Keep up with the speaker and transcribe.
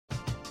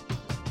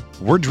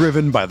We're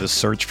driven by the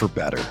search for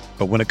better.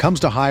 But when it comes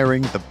to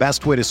hiring, the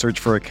best way to search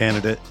for a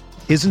candidate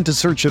isn't to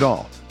search at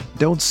all.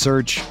 Don't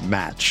search,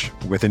 match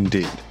with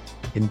Indeed.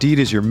 Indeed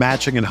is your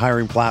matching and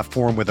hiring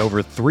platform with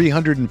over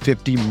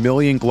 350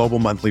 million global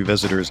monthly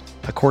visitors,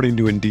 according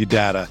to Indeed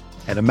data,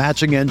 and a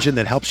matching engine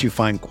that helps you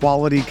find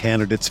quality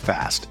candidates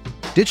fast.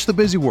 Ditch the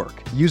busy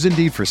work. Use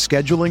Indeed for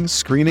scheduling,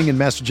 screening, and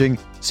messaging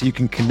so you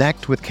can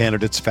connect with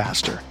candidates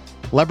faster.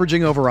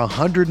 Leveraging over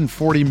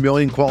 140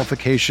 million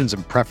qualifications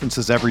and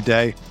preferences every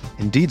day,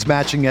 Indeed's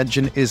matching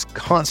engine is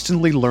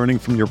constantly learning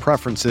from your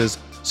preferences,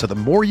 so the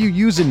more you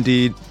use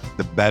Indeed,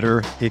 the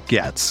better it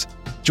gets.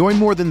 Join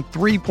more than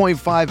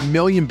 3.5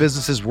 million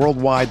businesses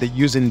worldwide that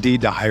use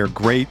Indeed to hire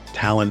great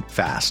talent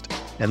fast.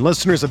 And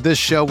listeners of this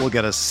show will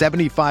get a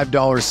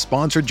 $75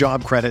 sponsored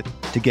job credit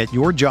to get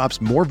your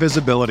jobs more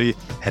visibility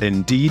at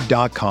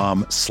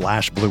Indeed.com/Blue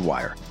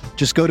Wire.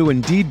 Just go to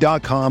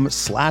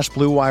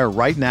Indeed.com/Blue Wire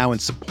right now and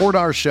support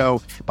our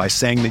show by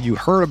saying that you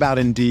heard about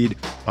Indeed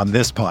on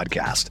this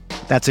podcast.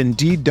 That's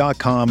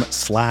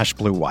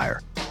Indeed.com/Blue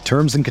Wire.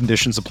 Terms and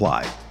conditions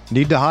apply.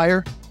 Need to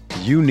hire?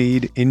 You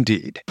need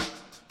Indeed.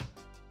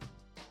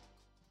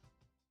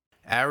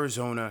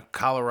 Arizona,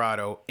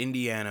 Colorado,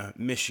 Indiana,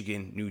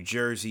 Michigan, New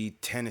Jersey,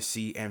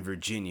 Tennessee, and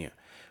Virginia.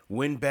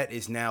 WynnBET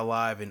is now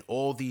live in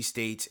all these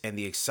states, and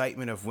the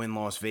excitement of Wynn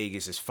Las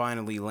Vegas has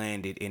finally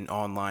landed in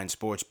online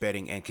sports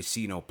betting and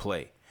casino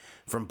play.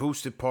 From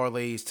boosted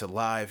parlays to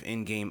live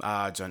in-game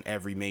odds on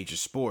every major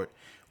sport,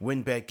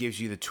 WynnBET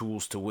gives you the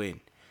tools to win.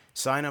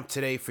 Sign up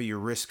today for your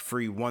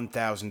risk-free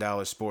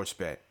 $1,000 sports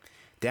bet.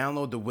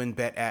 Download the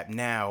WynnBET app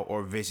now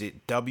or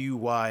visit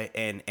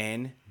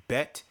wynnbet.com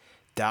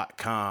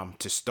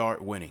to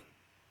start winning.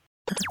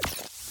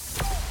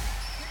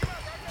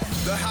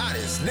 The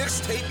hottest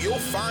Knicks tape you'll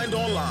find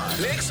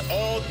online. Knicks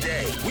all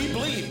day. We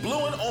bleed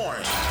blue and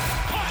orange.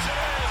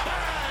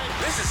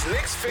 This is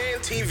Knicks Fan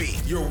TV,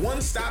 your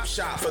one-stop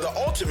shop for the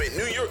ultimate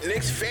New York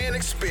Knicks fan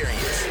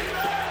experience.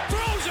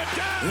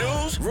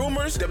 News,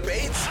 rumors,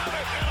 debates,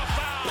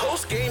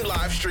 post-game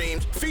live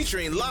streams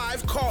featuring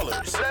live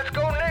callers. Let's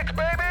go Knicks,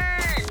 baby!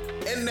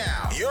 And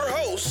now, your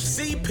host,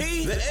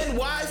 CP, the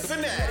NY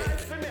Fanatic.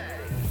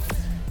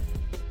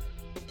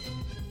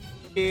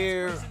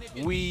 Here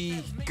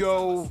we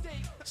go.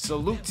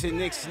 Salute to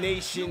Knicks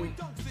Nation.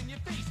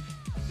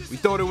 We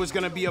thought it was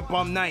going to be a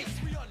bum night.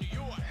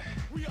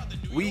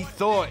 We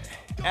thought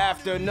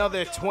after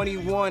another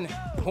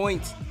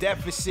 21-point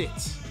deficit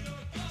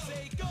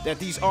that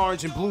these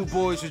orange and blue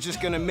boys were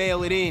just going to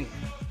mail it in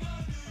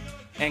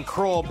and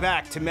crawl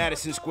back to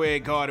Madison Square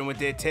Garden with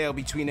their tail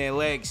between their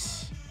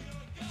legs.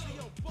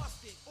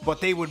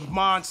 But they would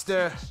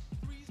muster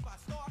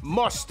a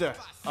monster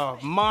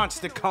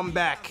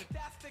comeback.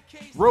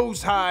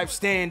 Rose Hive,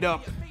 stand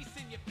up.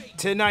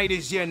 Tonight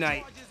is your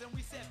night.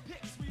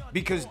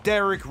 Because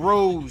Derrick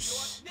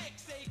Rose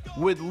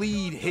would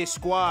lead his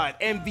squad.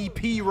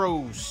 MVP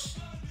Rose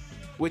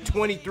with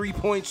 23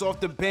 points off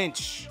the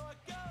bench.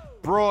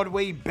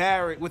 Broadway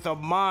Barrett with a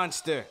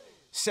monster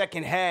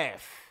second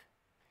half.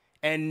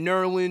 And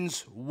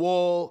Nerlens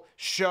Wall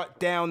shut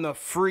down the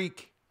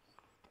freak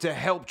to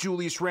help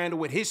Julius Randle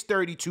with his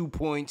 32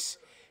 points.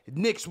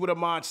 Knicks with a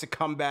monster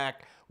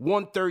comeback.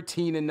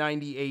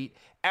 113-98,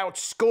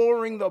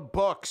 outscoring the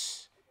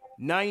Bucks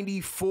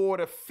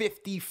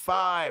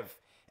 94-55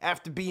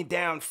 after being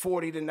down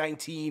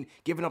 40-19,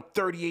 giving up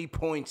 38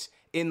 points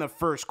in the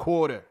first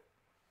quarter.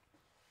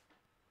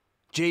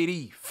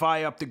 JD,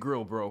 fire up the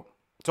grill, bro.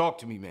 Talk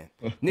to me, man.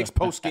 Knicks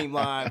postgame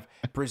live,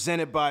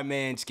 presented by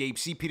Manscaped,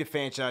 CP the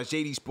franchise,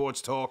 JD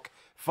Sports Talk.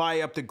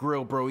 Fire up the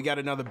grill, bro. We got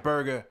another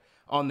burger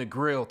on the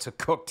grill to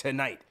cook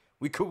tonight.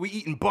 We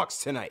eating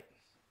Bucks tonight.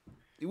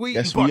 We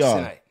eating Bucks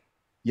tonight.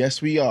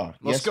 Yes, we are.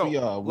 Let's go. We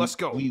are. Let's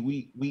go.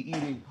 We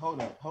eating. Hold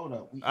up. All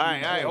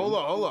right.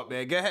 Hold up,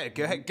 man. Go ahead.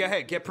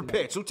 Get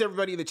prepared. Salute to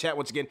everybody in the chat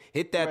once again.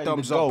 Hit that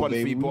thumbs up on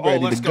people.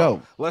 Let's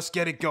go. Let's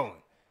get it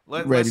going.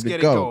 Let's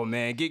get it going,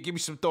 man. Give me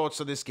some thoughts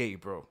on this game,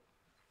 bro.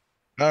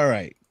 All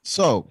right.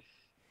 So,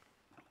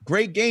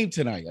 great game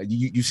tonight.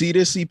 You see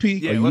this,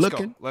 CP? Yeah, Are you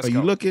looking? Let's go. Are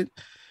you looking?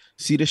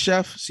 See the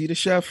chef?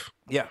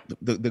 Yeah.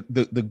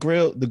 The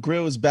grill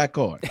is back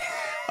on.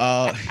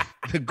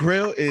 The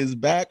grill is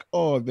back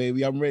on,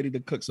 baby. I'm ready to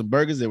cook some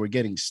burgers that were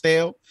getting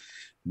stale.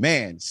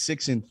 Man,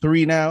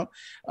 6-3 now.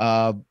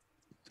 I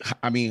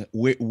mean,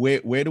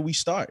 where do we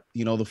start?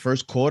 You know, the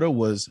first quarter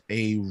was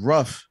a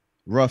rough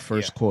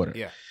first quarter.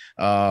 Yeah.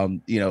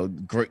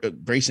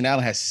 Grayson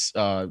Allen has,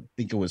 I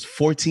think it was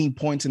 14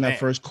 points in that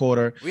first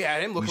quarter. We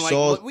had him looking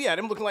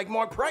like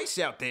Mark Price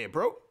out there,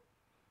 bro.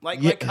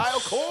 Like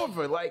Kyle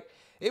Korver. Like,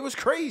 it was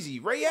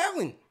crazy. Ray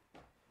Allen.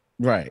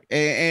 Right.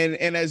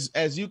 And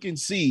as you can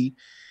see,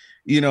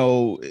 you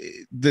know,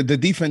 the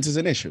defense is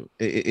an issue.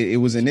 It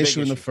was an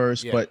issue in the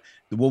first, but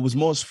what was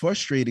most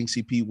frustrating,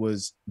 CP,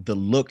 was the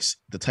looks,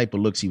 the type of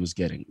looks he was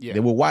getting. Yeah. They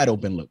were wide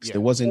open looks. Yeah.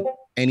 There wasn't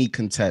any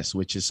contest,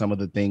 which is some of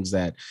the things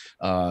that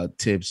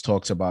Tibbs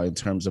talks about in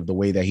terms of the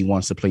way that he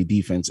wants to play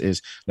defense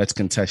is let's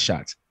contest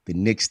shots. The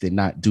Knicks did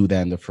not do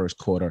that in the first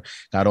quarter.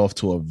 Got off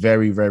to a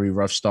very, very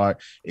rough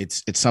start.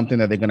 It's something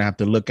that they're going to have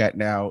to look at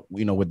now,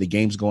 with the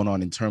games going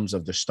on in terms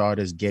of the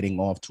starters getting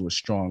off to a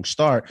strong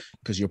start,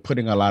 because you're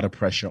putting a lot of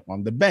pressure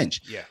on the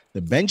bench. Yeah.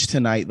 The bench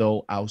tonight,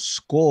 though,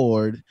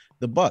 outscored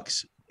the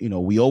Bucks.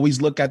 We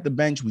always look at the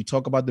bench. We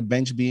talk about the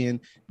bench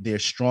being their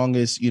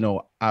strongest,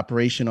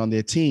 operation on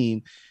their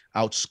team.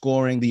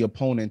 Outscoring the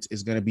opponents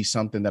is going to be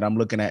something that I'm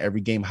looking at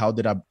every game. How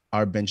did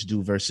our bench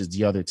do versus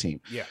the other team?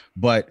 Yeah.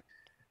 But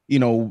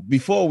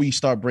before we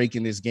start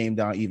breaking this game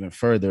down even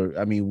further,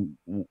 I mean,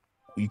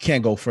 you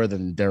can't go further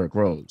than Derrick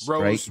Rose,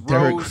 right?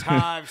 Rose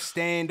Hive,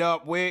 stand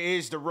up. Where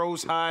is the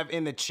Rose Hive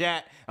in the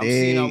chat? I'm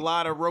seeing a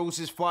lot of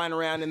roses flying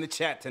around in the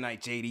chat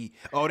tonight, JD.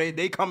 Oh,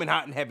 they coming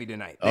hot and heavy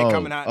tonight. They're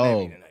coming hot and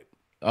heavy tonight.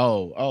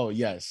 Oh,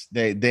 yes.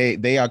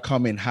 They are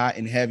coming hot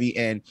and heavy.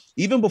 And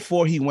even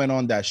before he went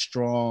on that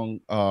strong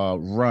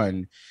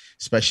run,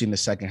 especially in the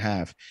second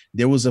half,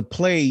 there was a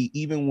play,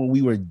 even when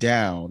we were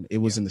down, it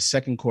was in the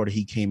second quarter,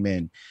 he came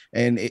in,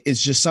 and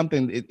it's just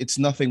something, it's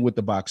nothing with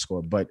the box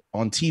score, but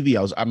on TV,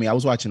 I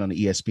was watching on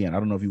the ESPN. I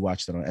don't know if you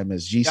watched it on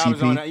MSG. I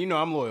was on that.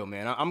 I'm loyal,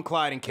 man. I'm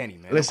Clyde and Kenny,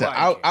 man. Listen,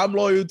 I'm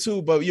loyal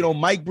too, but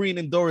Mike Breen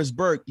and Doris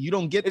Burke, you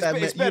don't get that.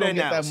 You don't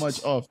get that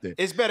much often.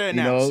 It's better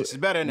analysis. It's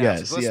better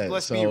analysis.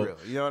 Let's be real.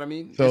 You know what I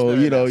mean? So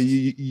you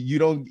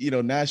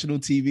don't national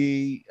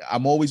TV.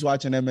 I'm always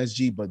watching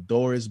MSG, but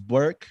Doris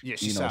Burke,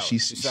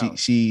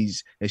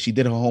 she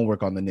did her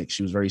homework on the Knicks.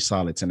 She was very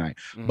solid tonight.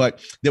 Mm-hmm.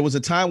 But there was a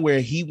time where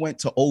he went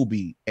to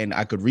Obi, and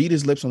I could read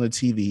his lips on the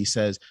TV. He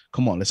says,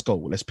 "Come on, let's go.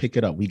 Let's pick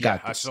it up. We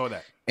got this." I saw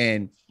that.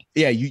 And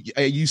yeah,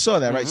 you saw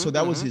that, right? So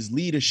that was his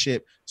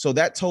leadership. So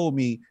that told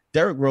me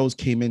Derrick Rose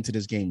came into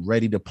this game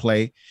ready to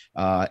play,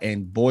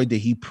 and boy, did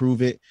he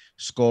prove it,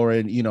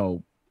 scoring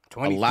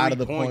a lot of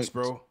the points,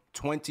 bro.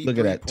 23. Look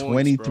at that,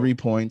 23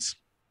 points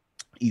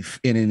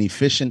in an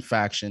efficient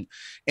fashion.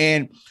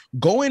 And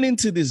going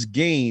into this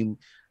game,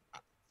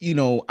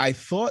 I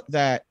thought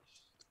that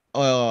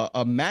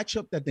a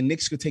matchup that the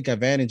Knicks could take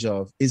advantage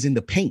of is in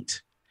the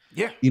paint.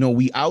 Yeah.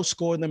 We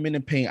outscored them in the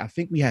paint. I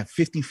think we have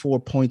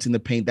 54 points in the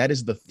paint. That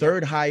is the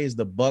third highest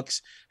the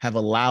Bucks have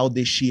allowed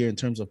this year in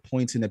terms of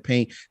points in the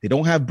paint. They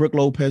don't have Brook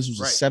Lopez,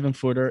 who's a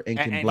 7-footer and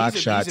can block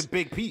shots. He's a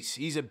big piece.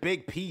 He's a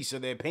big piece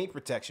of their paint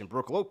protection.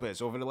 Brook Lopez,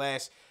 over the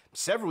last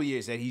several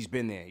years that he's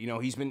been there,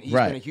 he's been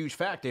a huge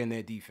factor in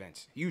their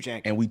defense. Huge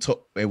anchor. And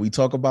we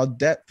talk about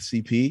depth,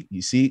 CP.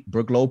 You see,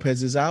 Brook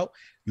Lopez is out.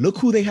 Look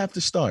who they have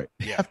to start.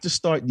 They have to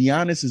start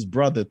Giannis's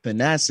brother,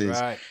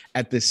 Thanasis,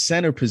 at the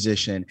center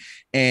position.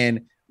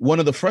 And one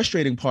of the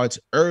frustrating parts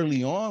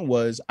early on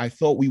was I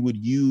thought we would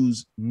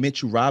use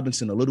Mitchell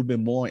Robinson a little bit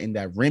more in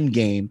that rim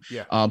game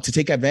to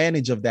take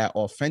advantage of that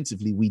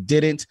offensively. We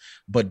didn't,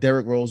 but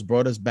Derrick Rose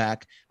brought us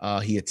back.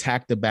 He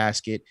attacked the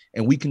basket,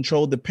 and we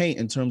controlled the paint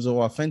in terms of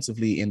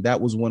offensively, and that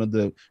was one of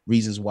the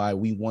reasons why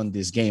we won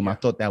this game. I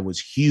thought that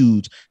was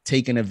huge,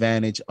 taking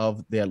advantage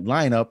of their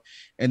lineup.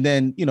 And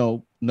then,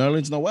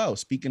 Nerlens Noel,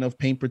 speaking of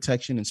paint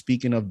protection and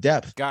speaking of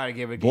depth. Gotta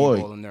give a game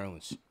ball to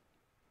Nerlens.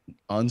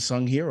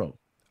 Unsung hero.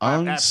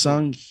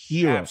 Unsung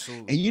hero.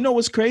 Absolutely. And you know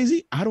what's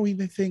crazy? I don't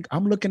even think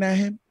I'm looking at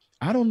him.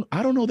 I don't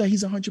know that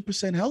he's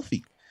 100%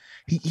 healthy.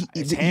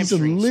 He's a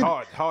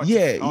little hard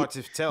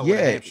to tell with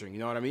a hamstring. You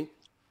know what I mean?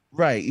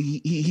 Right.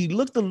 He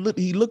looked like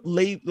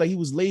he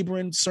was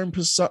laboring certain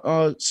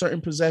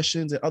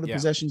possessions, and other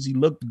possessions he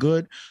looked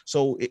good.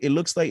 So it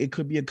looks like it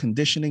could be a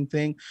conditioning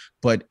thing,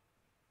 but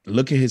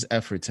look at his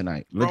effort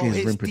tonight. Look at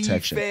his rim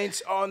protection. His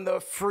defense on the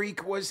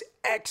freak was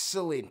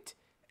excellent.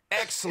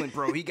 Excellent,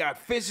 bro. He got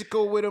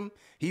physical with him.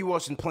 He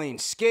wasn't playing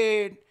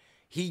scared.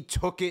 He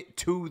took it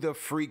to the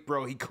freak,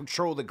 bro. He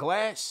controlled the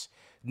glass.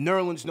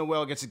 Nerlens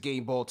Noel gets a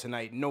game ball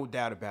tonight. No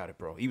doubt about it,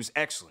 bro. He was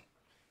excellent.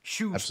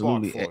 Huge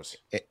spark for us.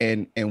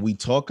 And we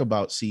talk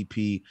about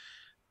CP,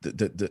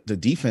 the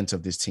defense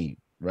of this team,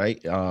 right?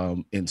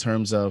 In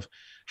terms of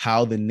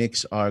how the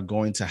Knicks are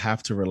going to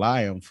have to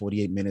rely on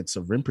 48 minutes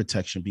of rim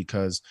protection,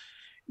 because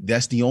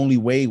that's the only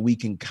way we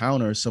can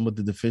counter some of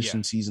the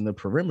deficiencies in the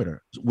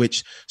perimeter.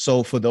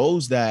 So for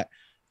those that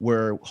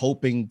were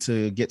hoping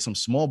to get some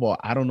small ball,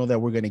 I don't know that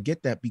we're going to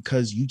get that,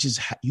 because you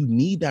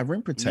need that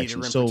rim protection.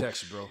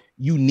 Bro.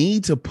 You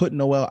need to put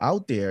Noel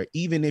out there,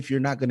 even if you're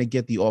not going to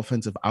get the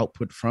offensive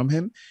output from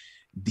him.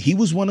 He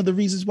was one of the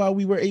reasons why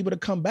we were able to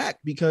come back,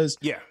 because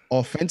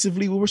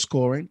offensively we were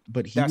scoring,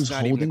 but he was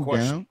holding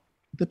down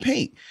the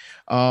paint.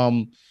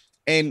 And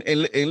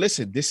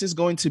listen, this is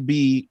going to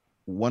be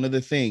one of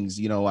the things,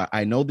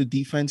 I know the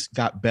defense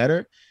got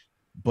better,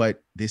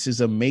 but this is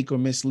a make or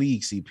miss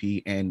league,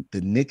 CP, and the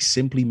Knicks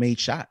simply made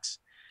shots,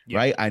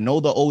 right? I know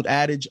the old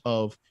adage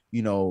of,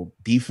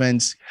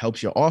 defense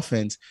helps your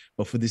offense,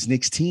 but for this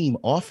Knicks team,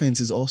 offense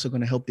is also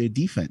going to help their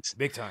defense.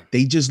 Big time.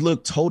 They just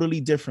look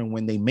totally different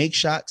when they make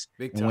shots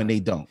and when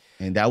they don't.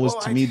 And that was,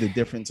 to me, the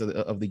difference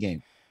of the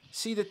game.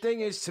 See, the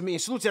thing is, to me,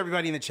 and salute to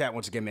everybody in the chat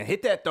once again, man.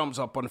 Hit that thumbs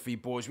up on the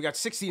feed, boys. We got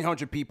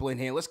 1,600 people in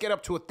here. Let's get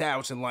up to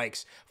 1,000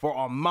 likes for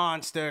our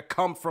monster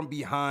come from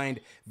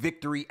behind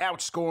victory,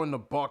 outscoring the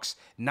Bucks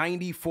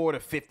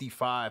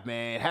 94-55,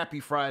 man. Happy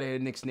Friday,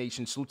 Knicks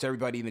Nation. Salute to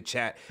everybody in the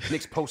chat.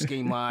 Knicks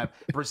post-game live,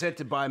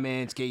 presented by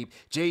Manscaped.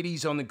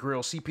 JD's on the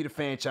grill. CP the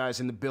franchise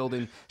in the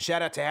building.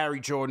 Shout out to Harry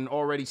Jordan.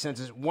 Already sent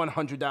us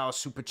 $100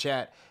 super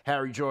chat.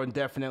 Harry Jordan,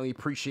 definitely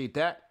appreciate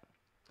that.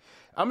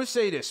 I'm going to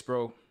say this,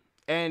 bro.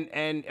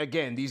 And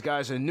again, these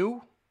guys are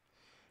new,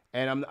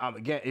 and I'm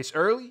again, it's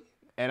early,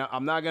 and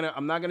I'm not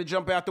gonna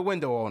jump out the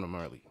window on them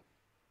early.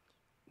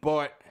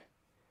 But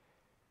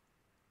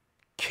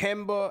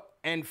Kemba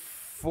and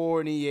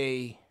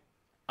Fournier,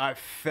 I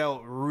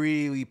felt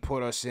really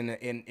put us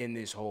in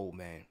this hole,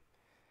 man.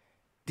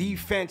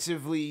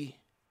 Defensively,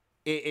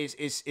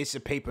 it's a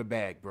paper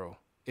bag, bro.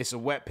 It's a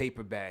wet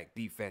paper bag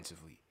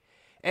defensively.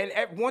 And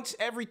once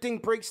everything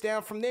breaks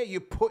down from there,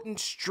 you're putting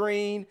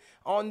strain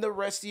on the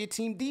rest of your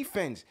team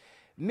defense.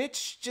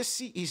 Mitch just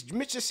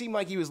seemed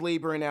like he was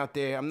laboring out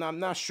there. I'm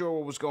not sure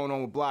what was going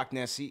on with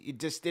Blockness. It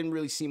just didn't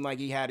really seem like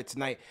he had it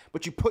tonight.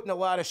 But you're putting a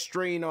lot of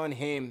strain on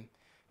him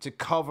to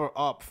cover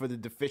up for the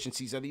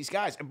deficiencies of these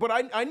guys. But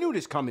I knew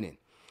this coming in.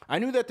 I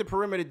knew that the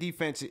perimeter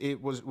defense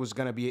was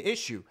going to be an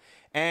issue.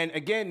 And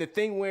again, the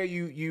thing where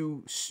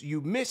you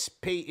miss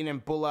Peyton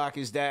and Bullock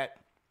is that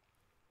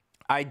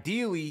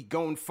ideally,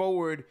 going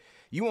forward,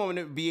 you want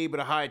to be able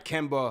to hide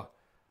Kemba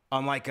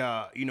on like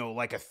a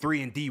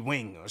 3-and-D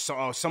wing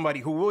or somebody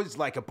who was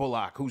like a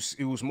Bullock,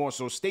 who's more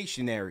so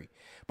stationary.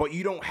 But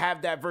you don't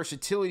have that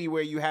versatility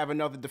where you have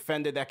another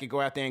defender that could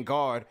go out there and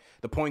guard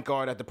the point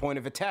guard at the point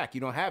of attack.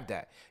 You don't have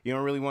that. You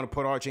don't really want to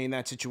put RJ in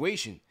that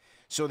situation.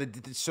 So the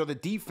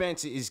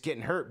defense is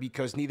getting hurt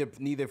because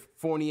neither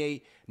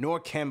Fournier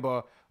nor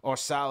Kemba are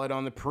solid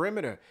on the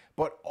perimeter.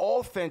 But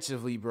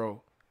offensively,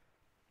 bro,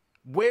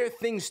 where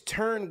things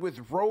turned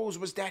with Rose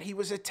was that he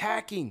was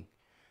attacking.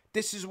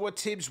 This is what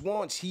Tibbs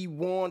wants. He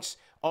wants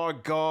our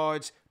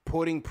guards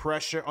putting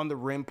pressure on the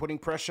rim, putting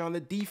pressure on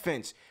the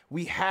defense.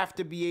 We have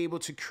to be able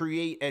to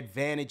create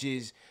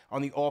advantages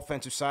on the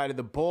offensive side of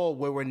the ball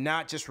where we're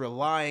not just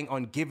relying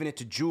on giving it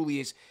to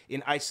Julius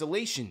in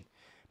isolation,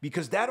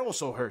 because that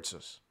also hurts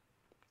us.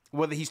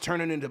 Whether he's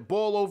turning the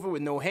ball over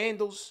with no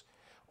handles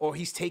or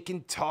he's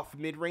taking tough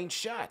mid-range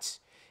shots.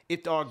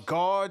 If our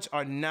guards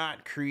are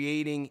not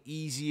creating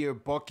easier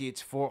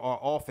buckets for our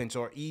offense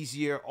or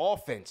easier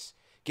offense,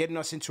 getting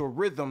us into a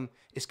rhythm,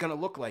 it's going to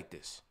look like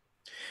this.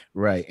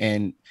 Right.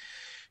 And,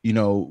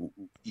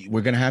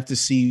 we're going to have to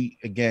see,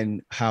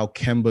 again, how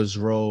Kemba's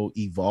role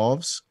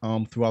evolves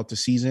throughout the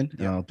season,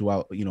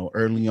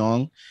 early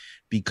on,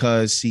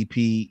 because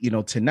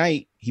CP,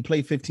 tonight he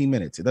played 15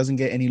 minutes. It doesn't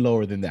get any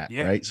lower than that,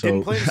 right? So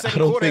didn't play in the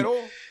second quarter at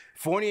all.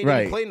 Fournier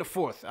didn't play in the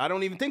fourth. I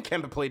don't even think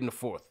Kemba played in the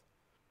fourth.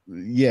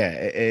 Yeah,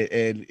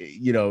 and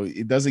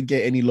it doesn't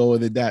get any lower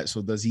than that.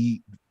 So do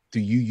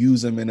you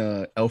use him in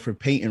a Elfrid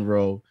Payton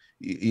role,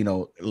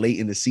 late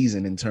in the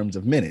season in terms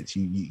of minutes?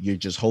 You're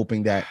just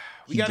hoping that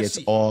he gets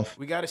off.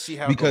 We got to see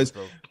how because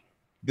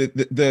it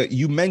goes, bro.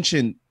 You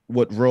mentioned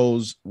what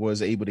Rose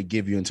was able to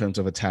give you in terms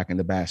of attacking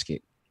the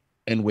basket,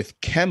 and with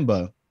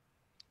Kemba,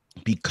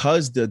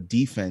 because the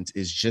defense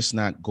is just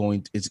not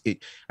going to,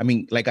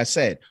 like I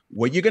said,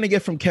 what you're going to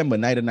get from Kemba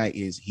night to night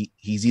is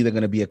he's either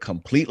going to be a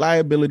complete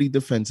liability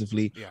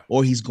defensively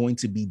or he's going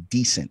to be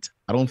decent.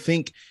 I don't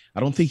think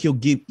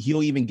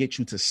he'll even get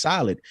you to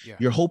solid. Yeah.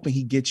 You're hoping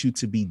he gets you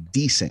to be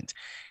decent.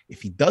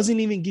 If he doesn't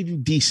even give you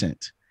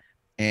decent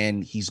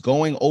and he's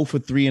going 0 for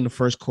 3 in the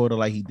first quarter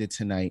like he did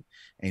tonight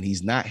and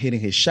he's not hitting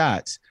his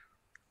shots,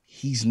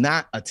 he's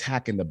not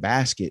attacking the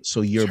basket.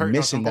 So you're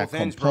missing that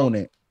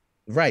component. Ends,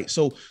 right.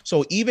 So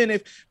even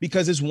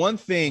because it's one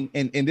thing,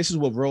 and this is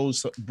what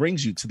Rose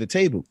brings you to the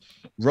table.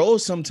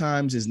 Rose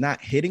sometimes is not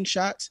hitting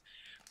shots,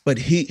 but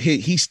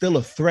he's still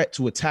a threat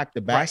to attack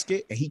the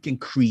basket, and he can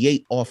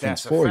create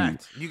offense for you.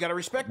 You got to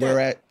respect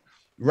that.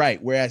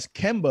 Whereas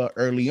Kemba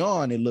early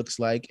on, it looks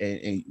like,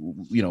 and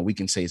we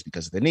can say it's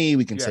because of the knee,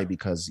 we can say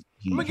because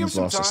he's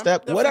lost a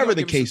step, whatever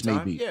the case may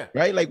be,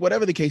 right? Like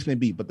whatever the case may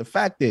be. But the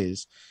fact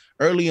is,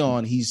 early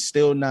on, he's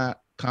still not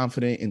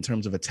confident in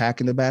terms of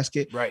attacking the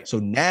basket. Right. So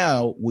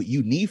now what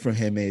you need from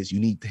him is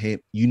you need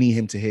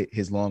him to hit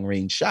his long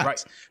range shots.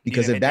 Right.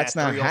 Because if that's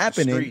not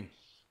happening,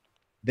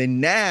 then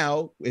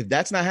now if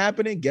that's not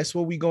happening, guess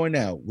where we going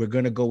now? We're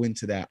going to go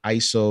into that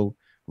ISO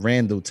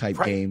Randle type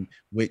game,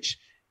 which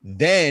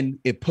then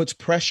it puts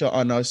pressure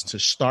on us to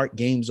start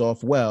games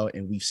off well.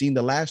 And we've seen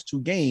the last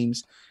two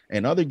games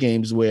and other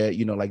games where,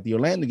 like the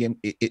Orlando game,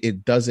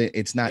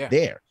 it's not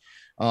there.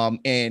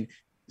 And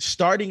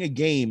starting a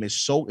game is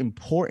so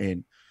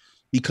important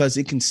because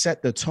it can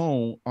set the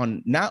tone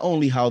on not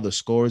only how the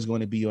score is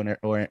going to be on it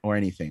or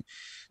anything.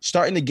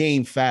 Starting the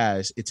game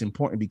fast, it's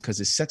important because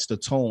it sets the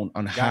tone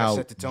on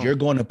how you're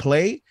going to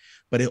play,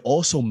 but it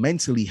also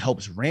mentally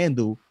helps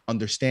Randle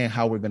understand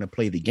how we're going to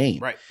play the game.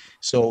 Right.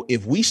 So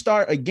if we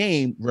start a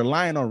game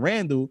relying on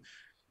Randle,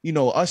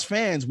 us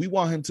fans, we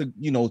want him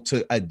to,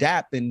 to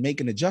adapt and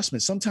make an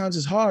adjustment. Sometimes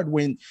it's hard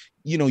when,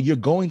 you're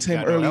going to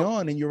him early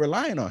on and you're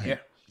relying on him.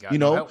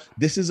 Yeah.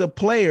 This is a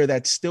player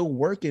that's still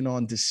working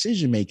on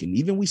decision making.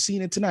 Even we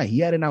seen it tonight. He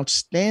had an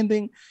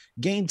outstanding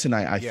game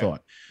tonight, I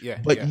thought. Yeah.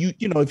 But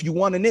if you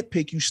want to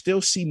nitpick, you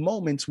still see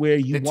moments where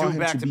you want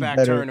him to be better. The 2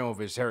 back-to-back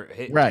turnovers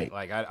hit. Right.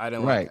 Like I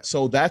don't right. Like that.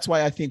 So that's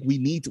why I think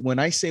when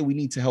I say we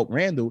need to help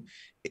Randle,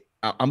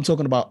 I'm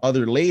talking about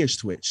other layers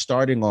to it,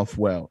 starting off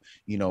well,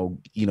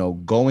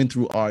 going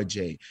through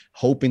RJ,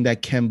 hoping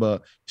that Kemba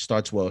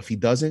starts well. If he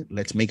doesn't,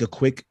 let's make a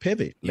quick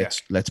pivot.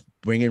 Let's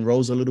bring in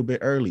Rose a little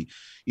bit early,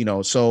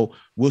 so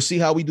we'll see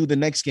how we do the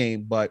next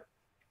game. But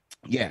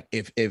yeah,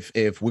 if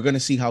we're going to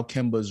see how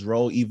Kemba's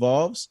role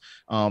evolves,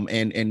 and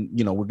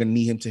we're going to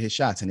need him to hit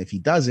shots. And if he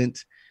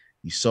doesn't,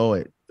 you saw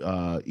it,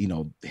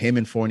 him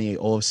and Fournier,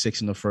 all of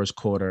 6 in the first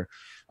quarter.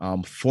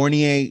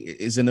 Fournier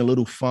is in a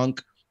little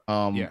funk.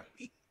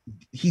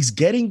 He's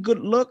getting good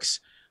looks,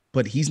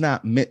 but he's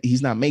not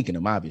making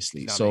them,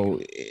 obviously.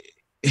 So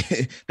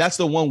that's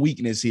the one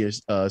weakness here,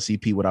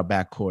 CP, with our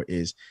backcourt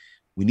is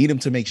we need him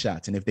to make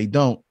shots. And if they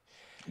don't,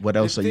 what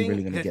else are you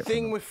really going to get? The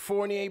thing with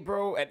Fournier,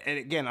 bro, and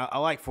again, I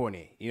like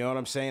Fournier. You know what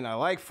I'm saying? I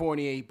like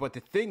Fournier, but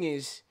the thing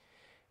is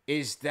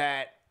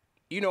that,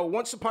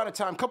 once upon a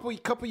time,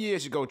 couple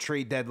years ago,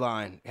 trade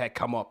deadline had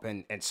come up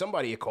and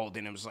somebody had called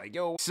in and was like,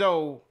 yo,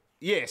 so...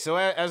 Yeah, so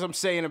as I'm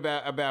saying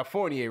about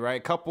Fournier, right?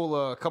 A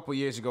couple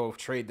years ago,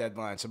 trade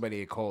deadline,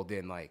 somebody had called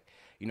in like,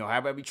 how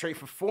about we trade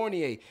for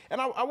Fournier?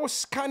 And I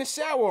was kind of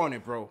sour on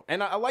it, bro.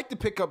 And I like to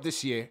pick up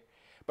this year,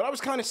 but I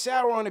was kind of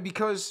sour on it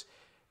because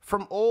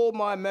from all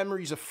my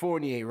memories of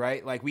Fournier,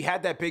 right? Like we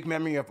had that big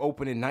memory of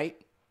opening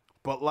night,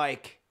 but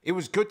like it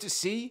was good to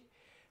see.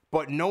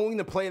 But knowing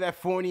the player that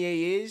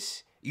Fournier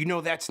is,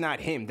 that's not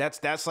him. That's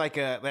an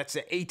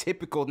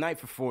atypical night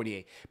for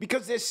Fournier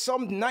because there's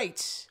some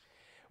nights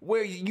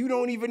where you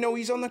don't even know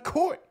he's on the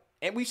court.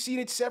 And we've seen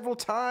it several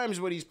times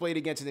when he's played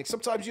against the Knicks.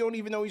 Sometimes you don't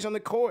even know he's on the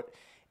court.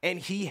 And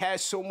he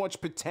has so much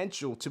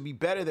potential to be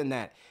better than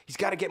that. He's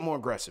got to get more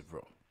aggressive,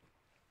 bro.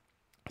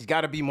 He's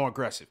got to be more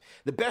aggressive.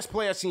 The best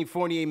play I've seen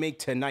Fournier make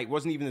tonight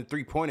wasn't even the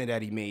three-pointer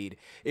that he made.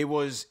 It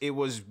was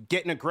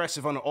getting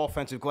aggressive on the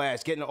offensive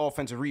glass, getting an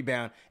offensive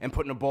rebound, and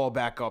putting the ball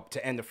back up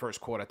to end the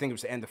first quarter. I think it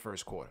was the end of the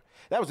first quarter.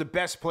 That was the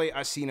best play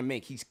I've seen him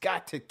make. He's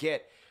got to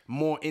get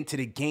more into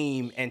the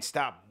game and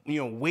stop,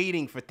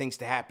 waiting for things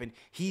to happen.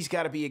 He's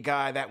got to be a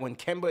guy that when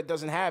Kemba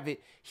doesn't have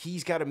it,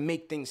 he's got to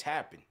make things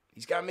happen.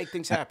 He's got to make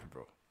things happen,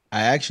 bro.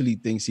 I actually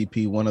think,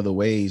 CP, one of the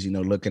ways,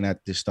 looking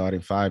at the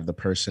starting five, the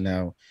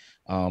personnel,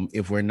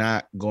 if we're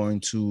not going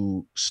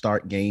to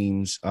start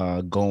games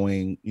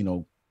creating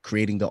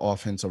the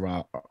offense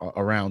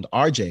around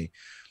RJ,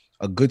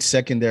 a good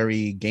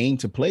secondary game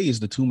to play is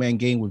the 2-man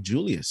game with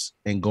Julius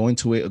and going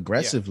to it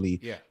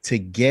aggressively to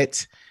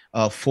get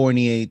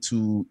Fournier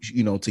to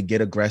get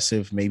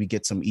aggressive, maybe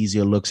get some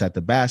easier looks at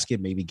the basket,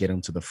 maybe get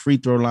him to the free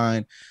throw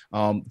line,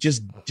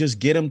 just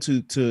get him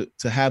to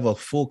have a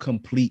full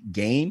complete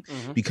game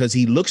because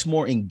he looks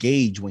more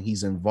engaged when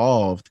he's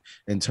involved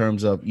in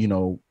terms of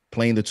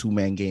playing the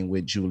 2-man game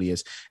with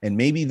Julius, and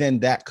maybe then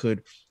that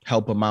could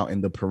help him out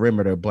in the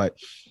perimeter. But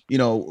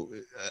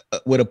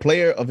with a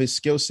player of his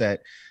skill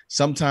set,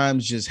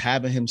 sometimes just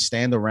having him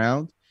stand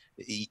around,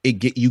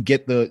 you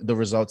get the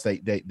results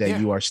that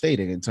you are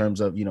stating in terms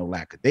of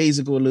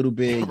lackadaisical a little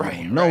bit. You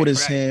don't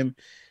notice him,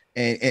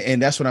 and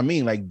that's what I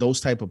mean. Like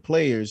those type of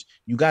players,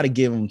 you got to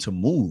give them to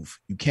move.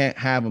 You can't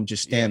have them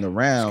just stand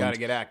around. Got to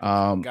get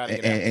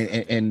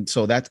active. And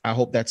so I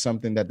hope that's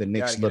something that the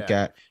Knicks look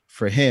at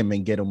for him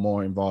and get him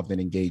more involved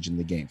and engaged in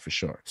the game for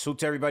sure. Salute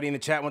to everybody in the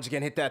chat. Once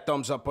again, hit that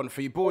thumbs up button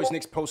for your boys.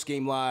 Knicks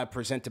post-game live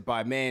presented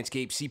by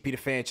Manscaped. CP the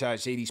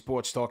franchise, JD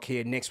Sports Talk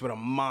here. Knicks with a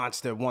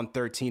monster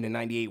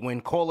 113-98 win.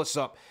 Call us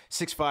up.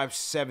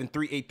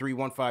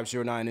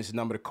 657-383-1509 is the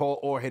number to call,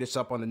 or hit us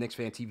up on the Knicks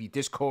Fan TV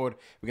Discord.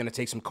 We're going to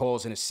take some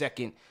calls in a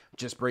second,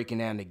 just breaking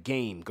down the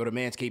game. Go to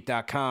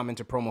manscaped.com,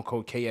 enter promo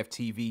code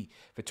KFTV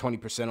for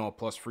 20% off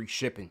plus free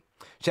shipping.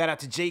 Shout out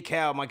to J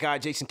Cal, my guy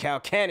Jason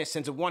Calcanis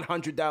sends a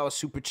 $100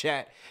 super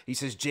chat. He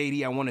says,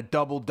 JD, I want a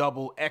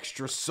double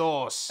extra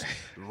sauce,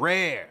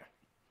 rare.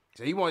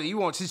 So he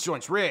wants his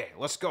joints rare.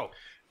 Let's go.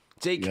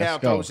 J Cal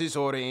throws his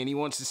order in. He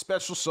wants the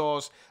special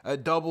sauce, a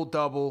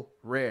double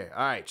rare.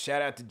 All right,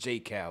 shout out to J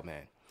Cal,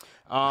 man.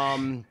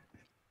 RJ,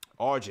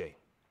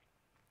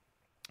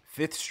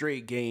 5th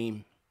straight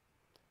game,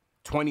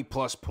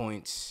 20+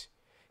 points.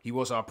 He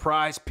was our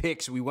prize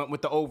picks. We went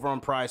with the over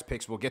on prize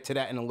picks. We'll get to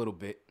that in a little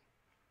bit.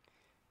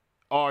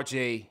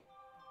 RJ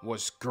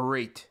was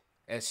great,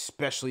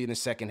 especially in the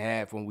second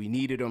half when we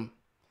needed him.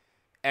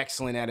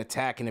 Excellent at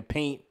attacking the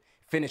paint.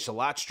 Finished a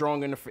lot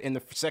stronger in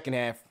the second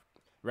half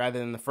rather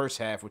than the first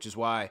half, which is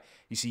why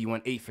you see he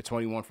went 8 for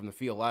 21 from the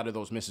field. A lot of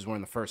those misses were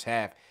in the first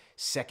half.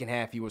 Second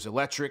half, he was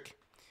electric.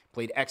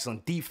 Played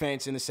excellent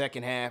defense in the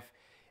second half.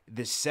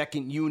 The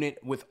second unit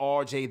with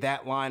RJ,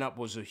 that lineup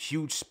was a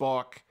huge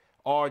spark.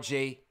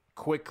 RJ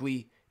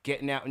quickly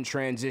getting out in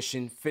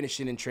transition,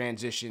 finishing in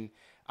transition.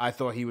 I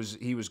thought he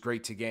was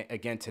great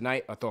again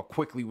tonight. I thought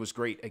Quickly was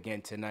great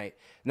again tonight.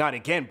 Not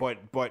again, but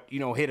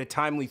hit a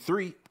timely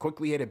three.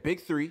 Quickly hit a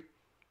big three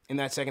in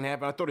that second half.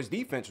 And I thought his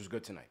defense was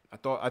good tonight. I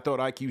thought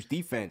IQ's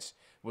defense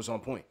was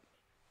on point.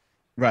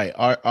 Right.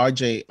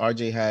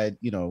 RJ had,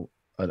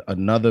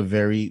 another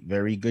very,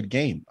 very good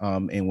game.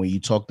 And when you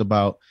talked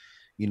about,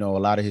 a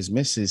lot of his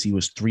misses, he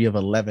was 3 of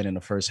 11 in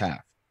the first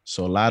half.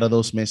 So a lot of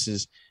those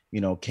misses,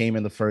 came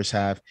in the first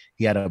half.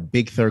 He had a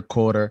big third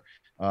quarter,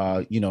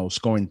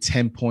 scoring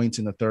 10 points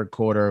in the third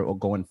quarter or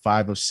going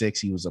 5 of 6.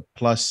 He was a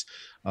plus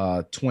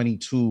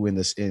 22 in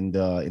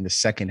the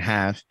second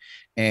half.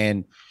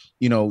 And,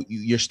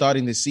 you're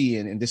starting to see,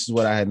 and this is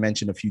what I had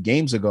mentioned a few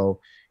games ago,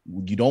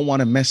 you don't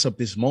want to mess up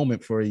this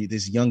moment for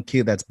this young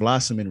kid that's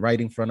blossoming right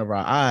in front of our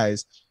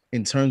eyes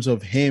in terms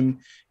of him,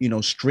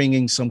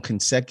 stringing some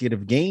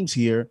consecutive games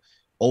here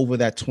over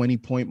that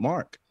 20-point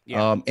mark.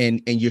 Yeah.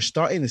 And you're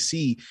starting to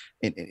see,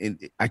 and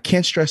I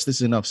can't stress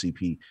this enough,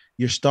 CP,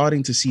 you're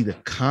starting to see the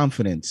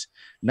confidence,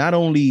 not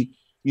only,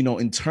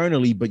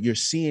 internally, but you're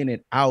seeing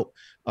it out,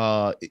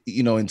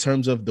 in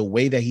terms of the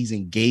way that he's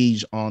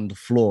engaged on the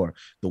floor,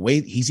 the way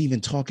he's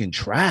even talking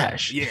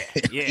trash. Yeah.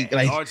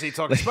 RJ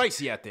talking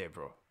spicy out there,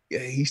 bro. Yeah,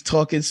 he's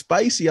talking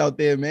spicy out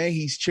there, man.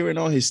 He's cheering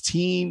on his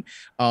team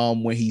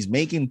when he's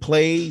making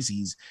plays.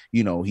 He's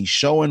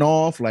showing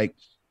off. Like,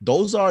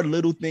 those are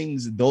little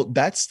things.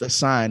 That's the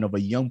sign of a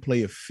young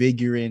player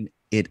figuring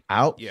it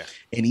out. Yeah.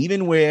 And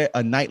even where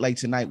a night like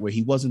tonight, where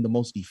he wasn't the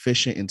most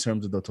efficient in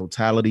terms of the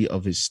totality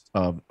of his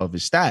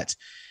stats,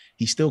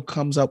 he still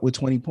comes up with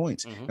 20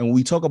 points. Mm-hmm. And when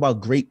we talk about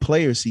great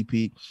players,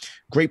 CP,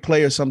 great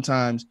players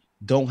sometimes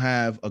don't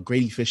have a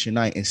great efficient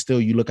night, and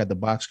still you look at the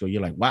box score,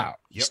 you're like, wow,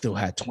 he still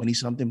had 20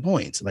 something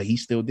points. Like, he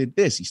still did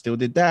this, he still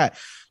did that.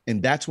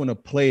 And that's when a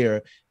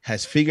player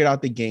has figured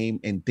out the game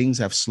and things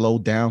have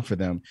slowed down for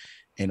them.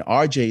 And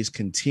RJ is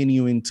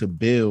continuing to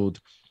build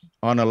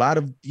on a lot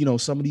of,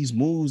 some of these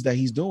moves that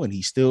he's doing.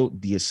 He's still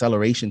the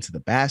acceleration to the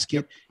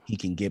basket. He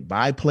can get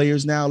by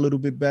players now a little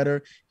bit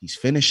better. He's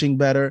finishing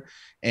better.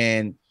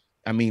 And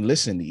I mean,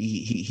 listen,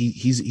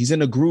 he's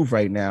in a groove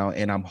right now,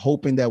 and I'm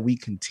hoping that we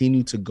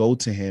continue to go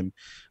to him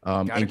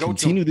and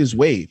continue this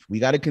wave. We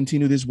got to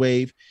continue this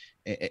wave.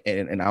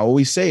 And I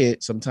always say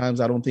it,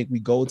 sometimes I don't think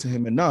we go to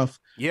him enough.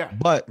 Yeah.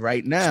 But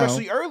right now,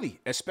 especially early.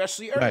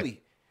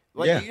 Right.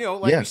 Like,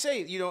 we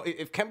say,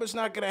 if Kemba's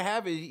not going to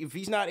have it, if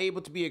he's not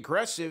able to be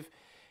aggressive,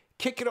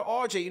 kick it to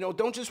RJ.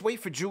 Don't just wait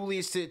for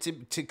Julius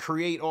to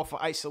create off of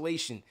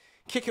isolation.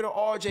 Kick it to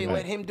RJ, right.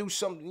 Let him do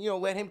something,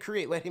 let him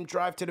create, let him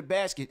drive to the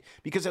basket,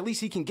 because at least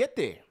he can get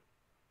there.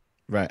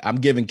 Right. I'm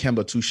giving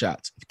Kemba 2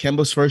 shots. If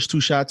Kemba's first 2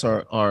 shots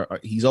are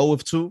he's 0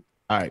 of 2.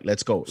 All right,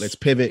 let's go. Let's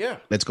pivot. Yeah.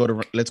 Let's go to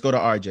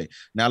RJ.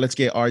 Now let's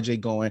get RJ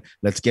going.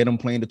 Let's get him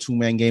playing the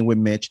 2-man game with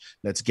Mitch.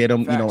 Let's get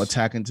him,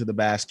 attacking to the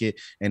basket,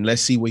 and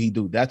let's see what he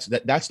do. That's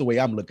the way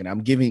I'm looking at it.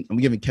 I'm giving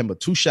Kemba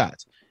 2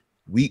 shots.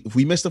 If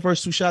we miss the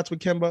first 2 shots with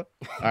Kemba, all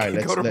right,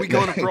 we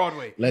go to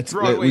Broadway.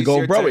 We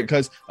go Broadway,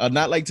 because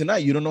not like tonight.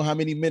 You don't know how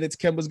many minutes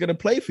Kemba's going to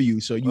play for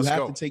you, so you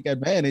have to take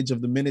advantage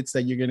of the minutes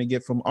that you're going to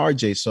get from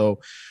RJ. So,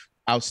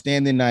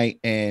 outstanding night.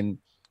 And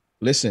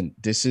listen,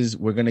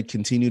 we're going to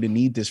continue to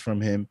need this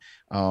from him,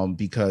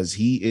 because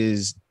he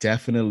is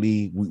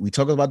definitely. We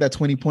talk about that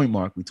 20-point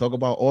mark. We talk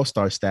about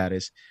all-star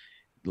status.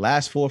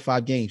 Last 4 or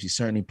 5 games, he's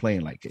certainly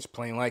playing like it. He's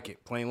playing like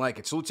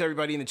it. Salute to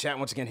everybody in the chat.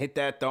 Once again, hit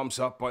that thumbs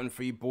up button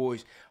for you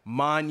boys.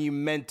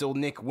 Monumental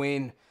Knick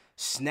win.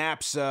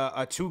 Snaps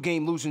a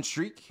 2-game losing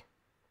streak.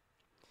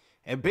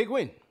 And big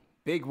win,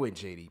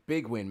 JD.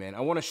 Big win, man.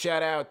 I want to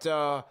shout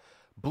out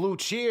Blue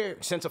Cheer.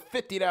 Sends a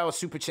 $50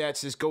 super chat.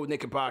 Says, go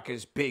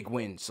Knickerbockers. Big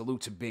win.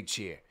 Salute to Big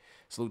Cheer.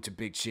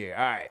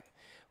 All right.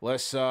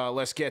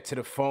 Let's get to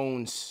the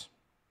phones.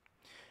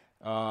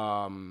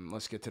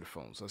 Let's get to the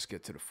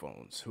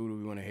phones. Who do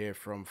we want to hear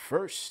from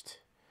first?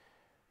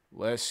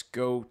 Let's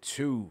go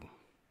to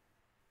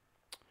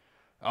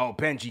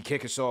Benji.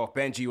 Kick us off.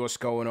 Benji, what's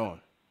going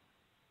on?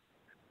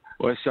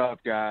 What's up,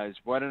 guys?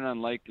 What an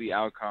unlikely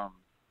outcome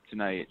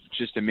tonight.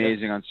 Just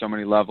amazing on so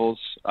many levels.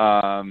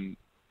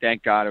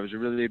 Thank God. It was a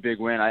really big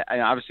win. I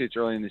obviously it's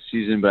early in the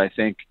season, but I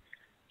think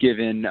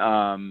given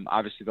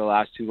obviously the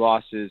last 2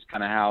 losses,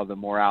 kind of how the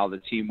morale of the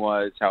team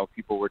was, how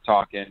people were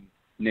talking,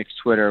 Knicks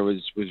Twitter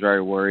was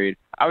very worried.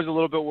 I was a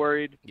little bit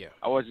worried. Yeah.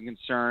 I wasn't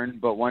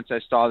concerned, but once I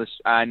saw this,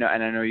 I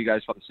know you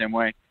guys felt the same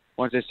way.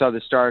 Once I saw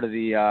the start of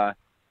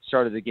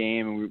the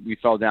game, and we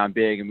fell down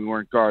big, and we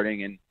weren't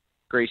guarding, and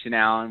Grayson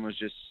Allen was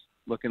just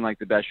looking like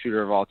the best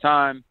shooter of all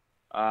time.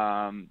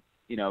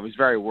 It was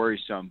very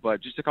worrisome.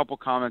 But just a couple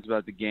comments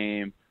about the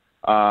game.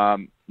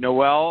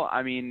 Noel,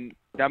 I mean,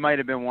 that might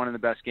have been one of the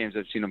best games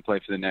I've seen him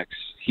play for the Knicks.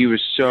 He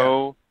was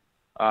so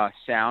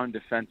sound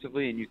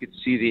defensively, and you could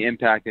see the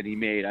impact that he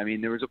made. I mean,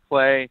 there was a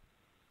play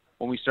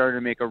when we started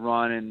to make a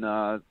run in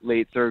the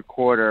late third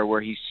quarter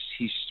where I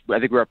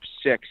think we're up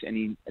 6,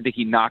 and I think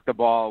he knocked the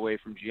ball away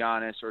from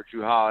Giannis or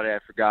Drew Holiday, I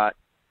forgot,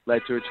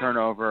 led to a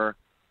turnover,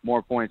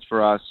 more points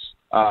for us.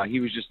 He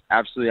was just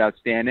absolutely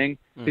outstanding,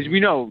 because we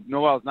know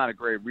Noel's not a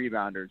great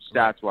rebounder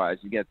stats-wise.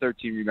 He got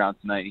 13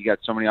 rebounds tonight. He got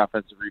so many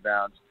offensive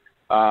rebounds.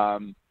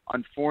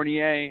 On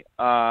Fournier,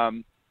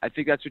 I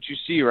think that's what you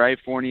see, right?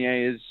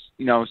 Fournier is,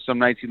 some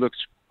nights he looks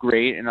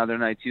great and other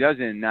nights he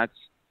doesn't. And that's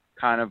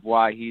kind of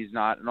why he's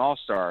not an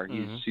all-star.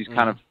 He's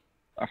kind of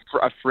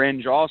a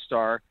fringe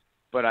all-star,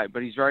 but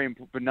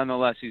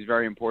nonetheless, he's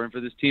very important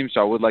for this team.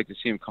 So I would like to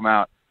see him come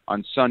out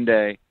on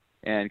Sunday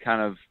and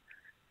kind of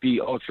be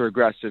ultra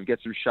aggressive, get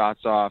some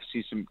shots off,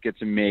 get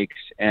some makes,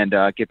 and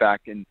get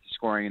back into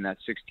scoring in that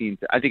 16.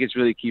 I think it's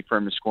really key for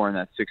him to score in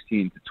that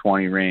 16 to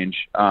 20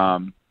 range.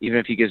 Even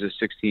if he gives us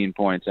 16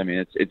 points, I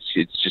mean, it's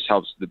just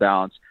helps the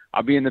balance.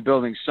 I'll be in the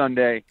building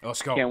Sunday.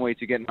 Let's go. Can't wait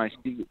to get my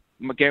seat.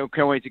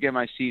 Can't wait to get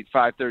my seat.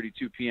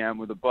 5:32 p.m.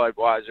 with a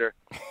Budweiser,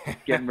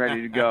 getting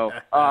ready to go.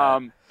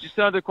 Just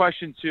another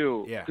question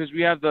too, because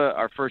we have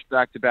our first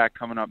back-to-back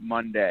coming up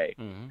Monday.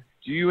 Mm-hmm.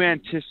 Do you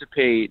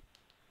anticipate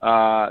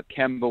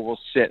Kemba will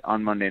sit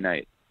on Monday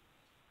night?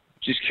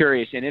 Just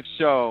curious, and if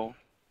so,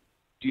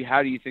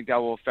 how do you think that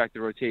will affect the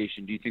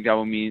rotation? Do you think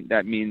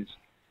that means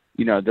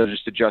they'll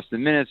just adjust the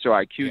minutes, or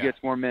IQ gets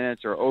more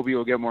minutes, or Obi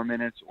will get more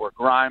minutes, or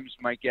Grimes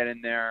might get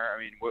in there? I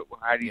mean,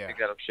 how do you think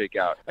that'll shake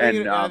out? I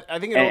think it all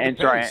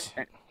depends.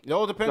 It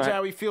all depends on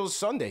how he feels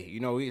Sunday.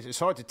 It's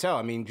hard to tell.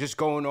 I mean, just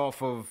going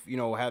off of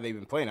how they've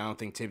been playing, I don't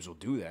think Tibbs will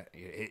do that.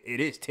 It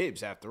is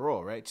Tibbs after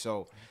all, right?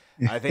 So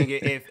I think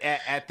if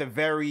at the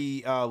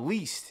very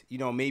least,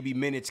 maybe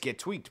minutes get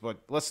tweaked. But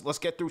let's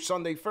get through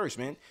Sunday first,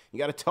 man. You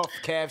got a tough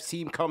Cavs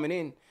team coming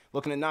in,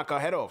 looking to knock our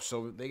head off,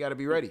 so they got to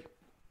be ready.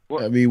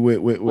 I mean,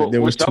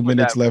 there was 2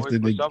 minutes left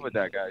in the. What's up with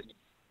that, guys?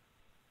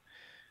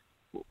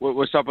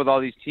 What's up with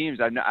all these teams?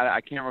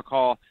 I can't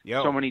recall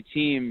so many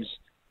teams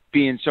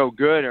being so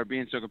good or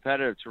being so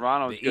competitive.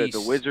 Toronto's good.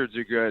 The Wizards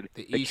are good.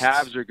 The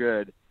Cavs are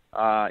good.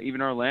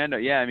 Even Orlando.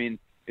 Yeah, I mean,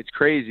 it's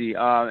crazy.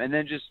 And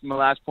then just my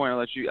last point, I'll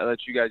let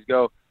you guys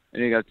go. I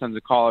know you got tons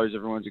of callers.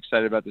 Everyone's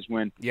excited about this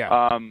win.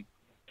 Yeah.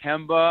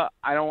 Kemba,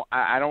 I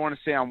don't want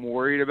to say I'm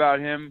worried about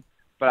him,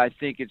 but I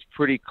think it's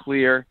pretty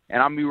clear.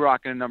 And I'll be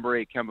rocking a number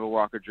 8 Kemba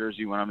Walker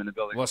jersey when I'm in the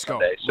building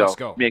Sunday. Let's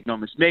go. Make no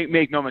mistake.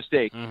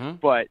 Mm-hmm.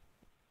 But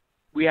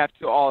we have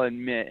to all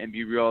admit and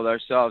be real with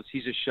ourselves.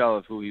 He's a shell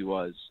of who he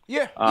was.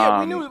 Yeah,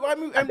 we knew.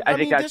 I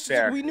think that's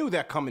fair. We knew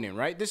that coming in,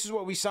 right? This is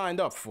what we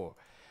signed up for.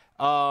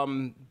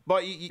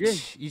 But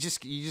you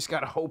just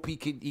gotta hope he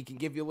can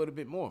give you a little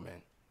bit more,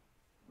 man.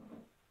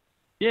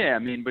 Yeah, I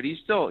mean, but he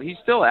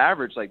still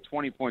averaged like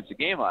 20 points a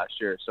game last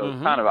year, so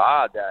it's kind of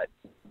odd that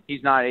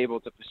he's not able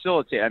to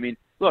facilitate. I mean,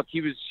 look,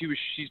 he's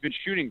been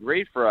shooting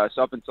great for us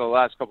up until the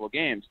last couple of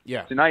games.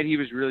 Yeah. Tonight he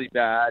was really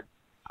bad.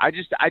 I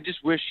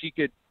just wish he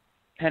could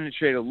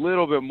penetrate a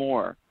little bit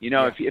more.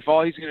 If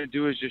all he's going to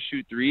do is just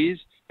shoot threes,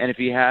 and if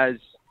he has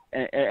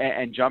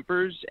and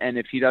jumpers, and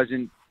if he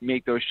doesn't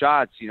make those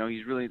shots,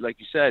 he's really, like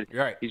you said,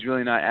 right. He's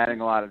really not adding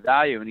a lot of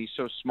value, and he's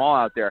so small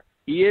out there.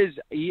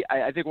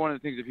 I think one of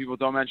the things that people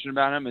don't mention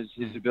about him is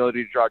his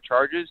ability to draw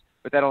charges,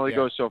 but that only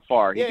goes so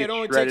far. Yeah, it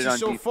only takes you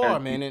so far,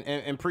 man,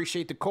 and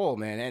appreciate the call,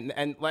 man.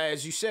 And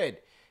as you said,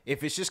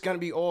 if it's just going to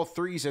be all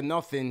threes or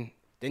nothing,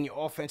 then your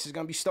offense is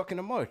going to be stuck in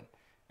the mud.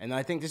 And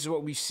I think this is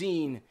what we've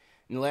seen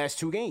in the last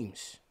 2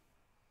 games.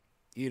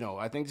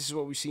 I think this is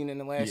what we've seen in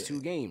the last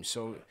 2 games.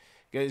 So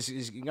guys,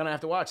 you're going to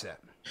have to watch that.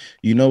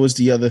 What's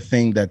the other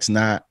thing that's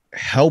not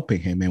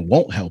helping him and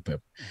won't help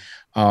him?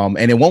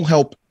 And it won't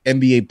help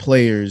NBA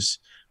players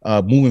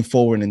moving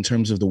forward in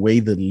terms of the way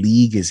the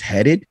league is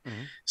headed.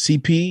 Mm-hmm.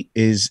 CP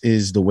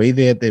is the way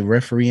that they're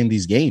refereeing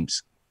these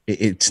games.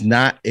 It's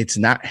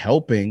not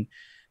helping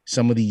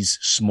some of these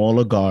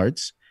smaller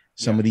guards,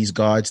 some of these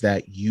guards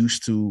that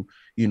used to,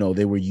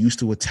 they were used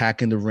to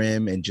attacking the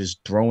rim and just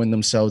throwing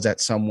themselves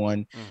at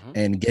someone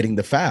and getting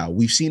the foul.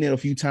 We've seen it a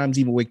few times,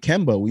 even with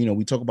Kemba.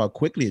 We talk about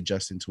quickly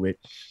adjusting to it.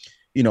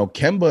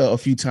 Kemba a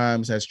few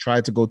times has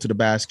tried to go to the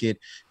basket,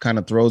 kind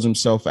of throws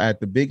himself at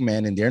the big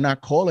man, and they're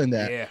not calling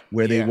that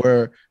where they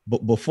were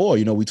before.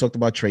 We talked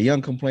about Trae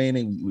Young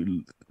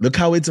complaining. Look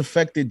how it's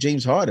affected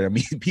James Harden. I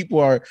mean, people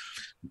are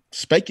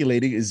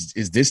speculating, is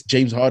this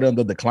James Harden on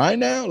the decline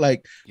now?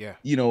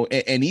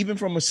 And even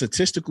from a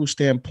statistical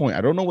standpoint,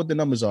 I don't know what the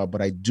numbers are,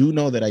 but I do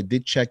know that I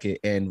did check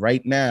it. And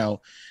right now,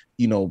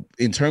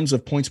 in terms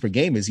of points per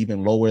game is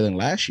even lower than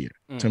last year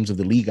in terms of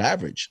the league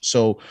average.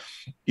 So,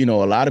 a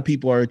lot of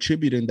people are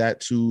attributing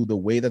that to the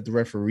way that the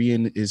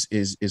refereeing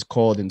is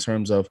called in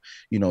terms of,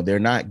 they're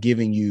not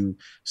giving you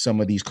some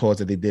of these calls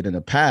that they did in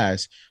the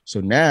past. So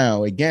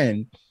now,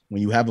 again,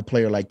 when you have a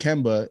player like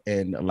Kemba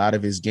and a lot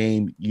of his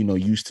game,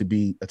 used to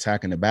be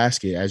attacking the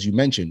basket, as you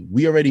mentioned,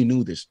 we already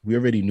knew this. We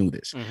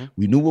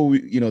knew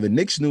what the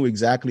Knicks knew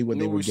exactly what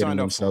they were getting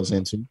themselves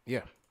into.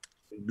 Yeah.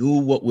 Knew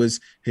what was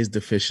his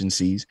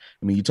deficiencies.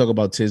 I mean, you talk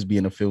about Tiz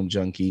being a film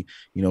junkie,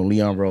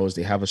 Leon Rose,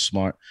 they have a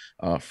smart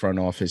front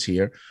office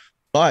here,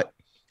 but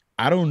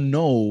I don't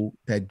know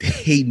that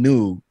they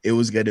knew it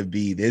was going to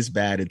be this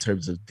bad in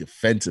terms of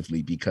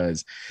defensively,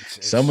 because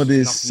some of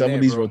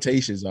these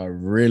rotations are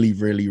really,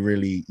 really,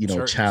 really,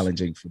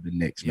 challenging for the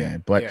Knicks,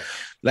 man. But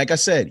like I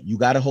said, you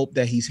got to hope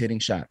that he's hitting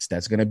shots.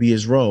 That's going to be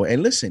his role.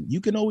 And listen,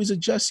 you can always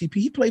adjust. CP,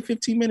 he played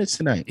 15 minutes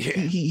tonight. Yeah.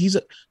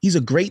 He's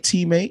a great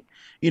teammate.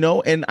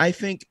 And I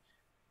think,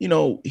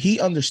 he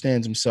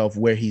understands himself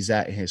where he's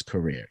at in his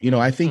career.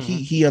 I think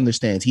he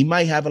understands. He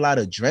might have a lot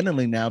of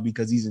adrenaline now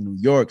because he's in New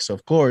York. So,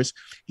 of course,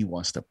 he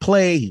wants to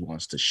play. He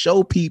wants to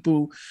show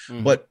people.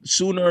 But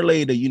sooner or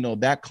later,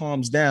 that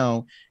calms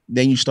down.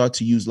 Then you start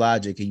to use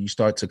logic and you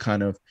start to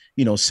kind of,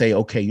 say,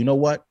 okay, you know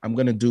what? I'm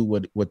going to do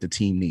what the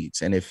team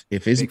needs. And if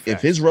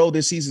his role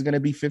this season is going to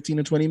be 15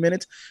 to 20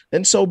 minutes,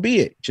 then so be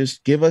it.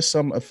 Just give us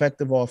some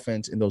effective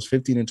offense in those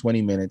 15 and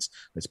 20 minutes.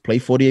 Let's play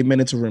 48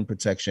 minutes of rim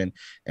protection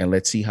and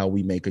let's see how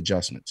we make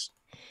adjustments.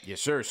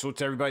 Yes, sir. Salute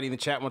to everybody in the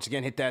chat. Once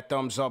again, hit that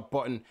thumbs up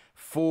button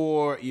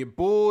for your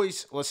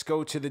boys. Let's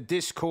go to the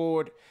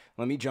Discord.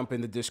 Let me jump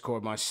in the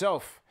Discord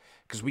myself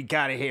because we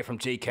got to hear from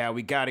J. Cal.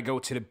 We got to go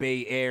to the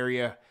Bay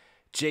Area.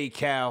 J.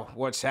 Cal,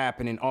 what's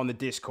happening on the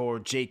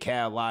Discord? J.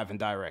 Cal live and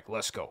direct.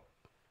 Let's go.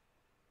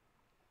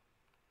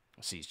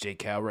 Let's see, is J.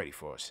 Cal ready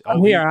for us?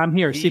 I'm here.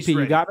 CP, ready.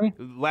 You got me?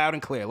 Loud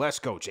and clear. Let's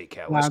go, J.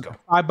 Cal. Let's go.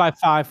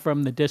 5x5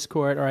 from the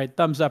Discord. All right,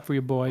 thumbs up for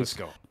you boys. Let's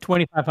go.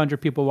 2,500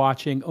 people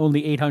watching,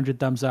 only 800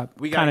 thumbs up.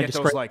 We got to get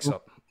those likes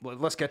up.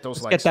 Let's get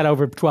those likes up. Get that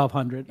over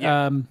 1,200.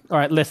 Yeah. All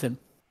right, listen.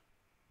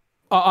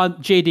 On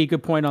JD,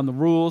 good point on the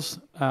rules.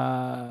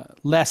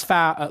 Less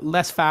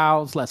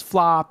fouls, less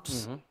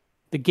flops.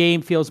 The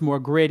game feels more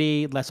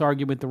gritty, less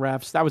argument with the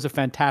refs. That was a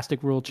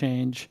fantastic rule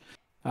change.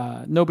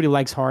 Nobody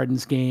likes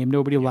Harden's game.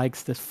 Nobody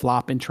likes this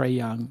flop in Trae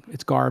Young.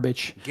 It's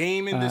garbage.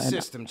 Game in the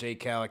system, J.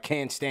 Cal. I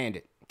can't stand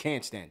it.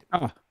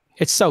 Oh,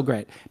 it's so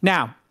great.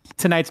 Now,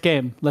 tonight's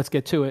game, let's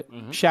get to it.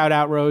 Shout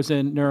out Rose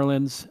and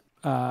Nerlens.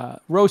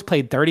 Rose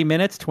played 30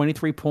 minutes,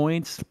 23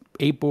 points,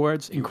 8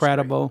 boards.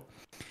 Incredible.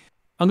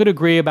 I'm going to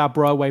agree about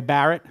Broadway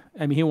Barrett.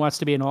 I mean, he wants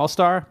to be an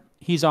all-star.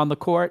 He's on the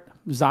court.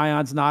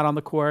 Zion's not on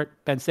the court.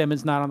 Ben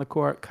Simmons not on the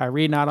court.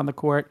 Kyrie not on the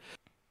court.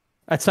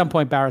 At some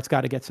point, Barrett's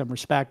got to get some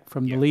respect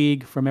from the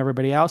league, from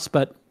everybody else.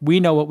 But we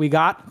know what we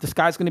got. This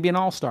guy's going to be an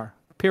all-star,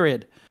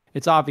 period.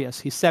 It's obvious.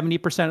 He's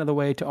 70% of the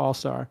way to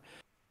all-star.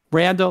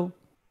 Randall,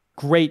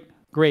 great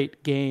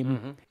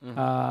game.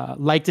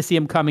 Like to see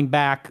him coming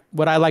back.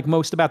 What I like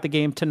most about the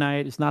game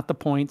tonight is not the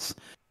points.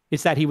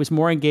 It's that he was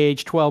more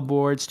engaged, 12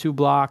 boards, 2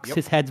 blocks.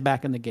 His head's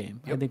back in the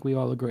game. I think we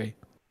all agree.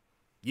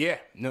 Yeah,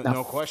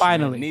 no question.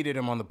 Finally. We needed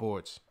him on the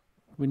boards.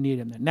 We need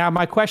him there. Now,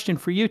 my question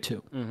for you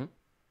two.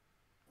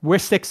 We're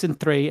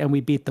 6-3, and we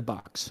beat the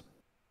Bucks.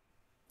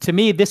 To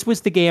me, this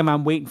was the game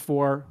I'm waiting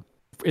for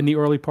in the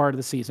early part of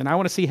the season. I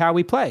want to see how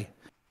we play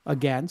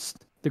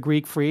against the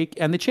Greek Freak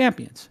and the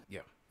champions. Yeah.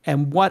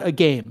 And what a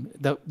game.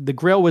 The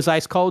grill was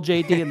ice cold,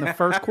 JD, in the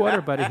first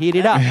quarter, but it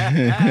heated up.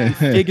 You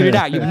figured it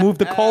out. You moved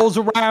the coals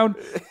around.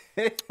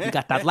 You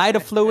got that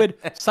lighter fluid.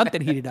 Something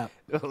heated up.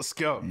 Let's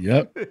go.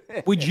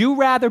 Yep. Would you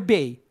rather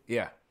be?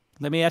 Yeah.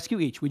 Let me ask you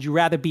each. Would you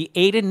rather be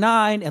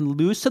 8-9 and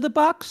lose to the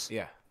Bucks?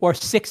 Yeah. Or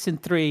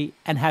 6-3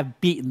 and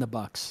have beaten the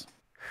Bucks?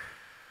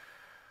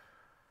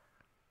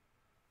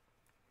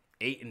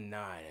 8-9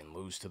 and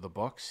lose to the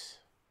Bucks.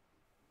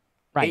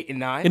 Right.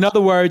 8-9. In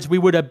other words, we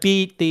would have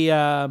beat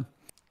the.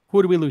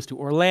 Who did we lose to?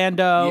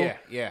 Orlando.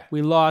 Yeah.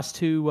 We lost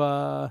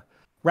to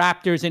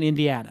Raptors in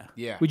Indiana.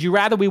 Yeah. Would you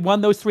rather we won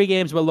those 3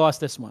 games but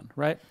lost this one,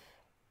 right?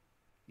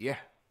 Yeah.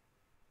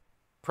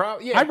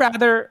 I'd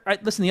rather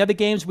listen. The other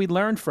games we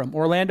learned from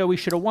Orlando, we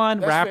should have won.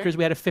 That's Raptors, fair.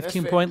 we had a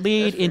 15-point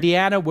lead.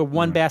 Indiana, we're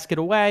 1 basket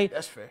away.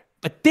 That's fair.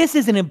 But this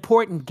is an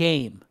important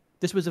game.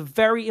 This was a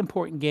very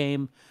important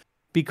game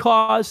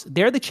because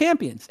they're the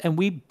champions, and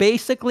we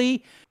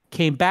basically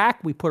came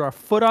back. We put our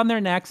foot on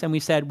their necks, and we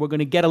said we're going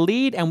to get a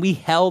lead, and we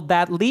held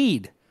that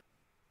lead.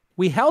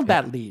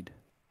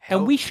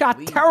 And we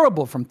shot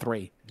terrible from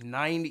 3.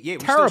 90. Yeah, we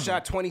Terrible. still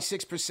shot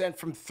 26%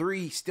 from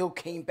 3. Still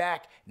came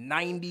back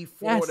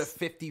 94 to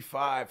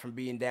 55 from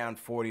being down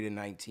 40 to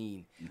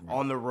 19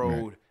 on the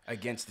road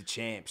against the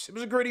champs. It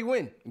was a gritty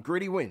win.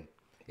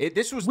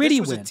 This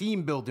was a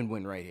team building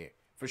win right here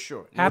for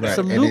sure.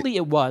 Absolutely,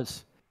 it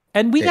was.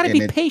 And we got to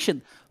be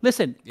patient.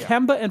 Listen,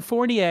 Kemba and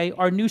Fournier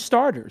are new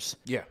starters.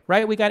 Yeah.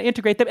 Right? We got to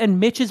integrate them. And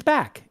Mitch is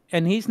back,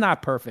 and he's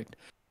not perfect.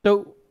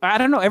 So, I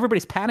don't know.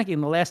 Everybody's panicking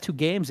in the last 2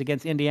 games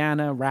against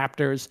Indiana,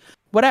 Raptors,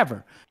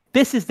 whatever.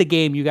 This is the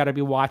game you got to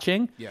be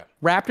watching. Yeah.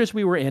 Raptors,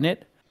 we were in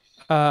it.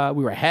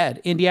 We were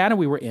ahead. Indiana,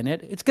 we were in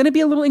it. It's going to be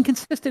a little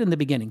inconsistent in the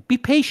beginning. Be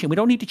patient. We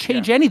don't need to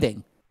change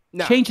anything.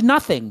 No. Change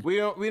nothing. We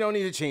don't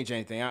need to change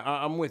anything.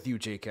 I'm with you,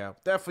 J. Cal.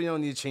 Definitely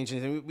don't need to change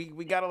anything.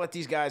 We got to let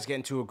these guys get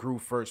into a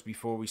groove first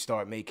before we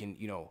start making,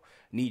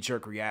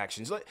 knee-jerk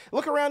reactions.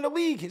 Look around the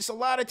league. It's a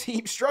lot of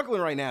teams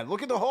struggling right now.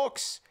 Look at the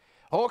Hawks.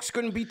 Hawks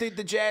couldn't beat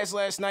the Jazz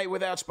last night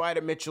without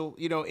Spider Mitchell,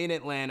 in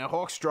Atlanta.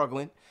 Hawks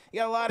struggling. You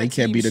got a lot of teams.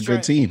 They can't beat a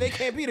good team. They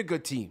can't beat a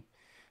good team.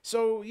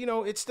 So,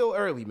 it's still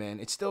early, man.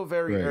 It's still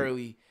very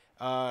early,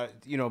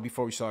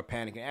 before we start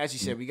panicking. As you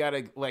said, we got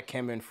to let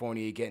Kemba and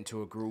Fournier get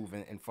into a groove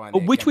and find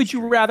But which would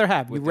you rather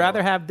have? Would you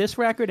rather have this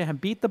record and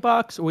have beat the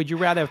Bucks, or would you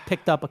rather have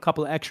picked up a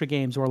couple of extra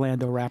games,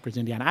 Orlando, Raptors,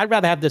 Indiana? I'd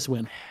rather have this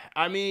win.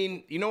 I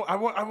mean,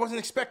 I wasn't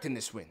expecting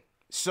this win.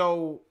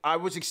 So I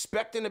was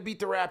expecting to beat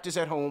the Raptors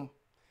at home.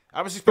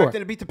 I was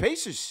expecting to beat the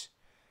Pacers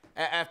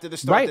after the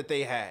start that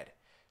they had.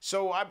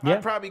 So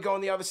I'd probably go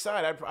on the other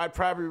side. I'd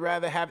probably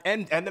rather have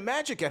and the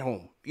Magic at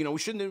home. You know, we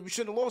shouldn't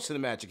have lost to the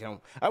Magic at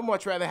home. I'd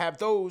much rather have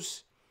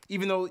those,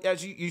 even though,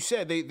 as you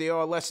said, they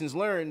are lessons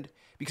learned.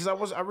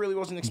 Because I really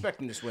wasn't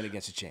expecting this win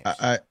against the champs.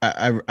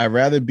 I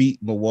rather beat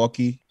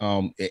Milwaukee.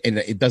 And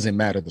it doesn't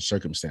matter the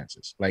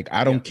circumstances. Like,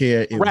 I don't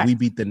care if we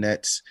beat the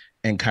Nets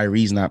and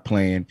Kyrie's not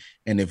playing,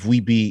 and if we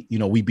beat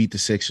the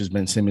Sixers,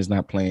 Ben Simmons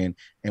not playing,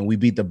 and we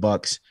beat the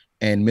Bucks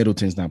and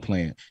Middleton's not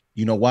playing.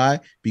 You know why?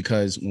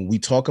 Because when we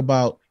talk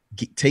about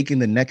taking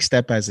the next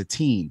step as a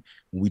team,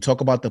 when we talk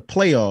about the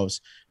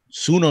playoffs,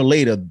 sooner or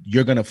later,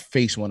 you're going to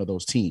face one of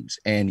those teams.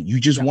 And you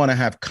just want to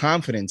have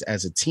confidence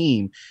as a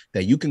team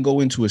that you can go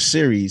into a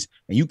series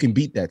and you can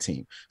beat that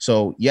team.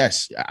 So,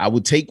 yes, I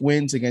would take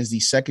wins against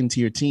these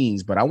second-tier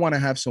teams, but I want to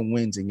have some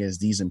wins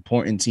against these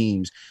important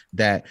teams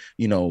that,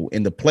 you know,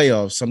 in the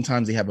playoffs,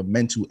 sometimes they have a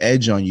mental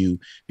edge on you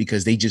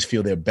because they just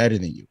feel they're better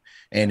than you.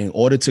 And in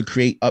order to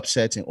create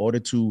upsets, in order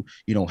to,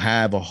 you know,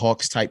 have a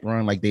Hawks type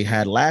run like they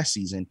had last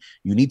season,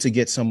 you need to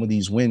get some of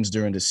these wins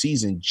during the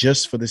season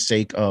just for the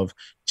sake of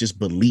just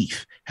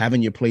belief,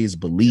 having your players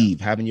believe,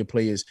 having your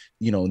players,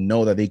 you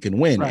know that they can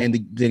win. Right. And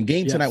the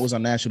game tonight was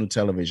on national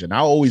television. I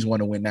always want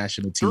to win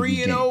national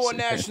TV 3-0 on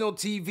national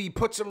TV.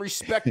 Put some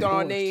respect on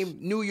our name.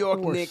 New York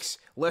Knicks.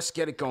 Let's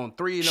get it going.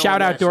 3-0.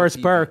 Shout out Doris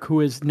Burke,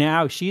 who is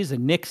now, she's a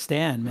Knicks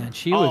stan, man.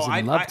 She was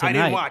in love tonight. I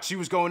didn't watch. She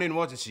was going in,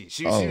 wasn't she?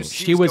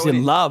 She was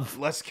in love.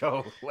 Let's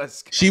go.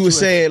 She was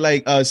saying,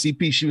 like,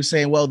 CP, she was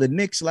saying, well, the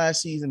Knicks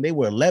last season, they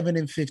were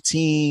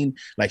 11-15.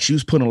 Like, she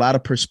was putting a lot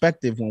of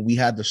perspective when we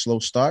had the slow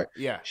start.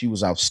 Yeah. She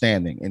was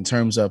outstanding in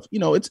terms of, you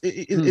know, let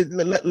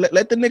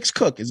the Knicks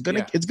cook. It's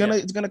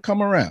gonna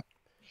come around.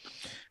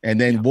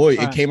 And then,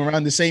 it came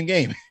around the same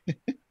game.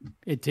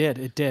 It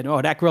did.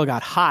 Oh, that grill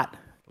got hot.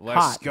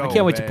 Let's go. I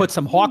can't wait to put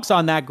some Hawks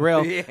on that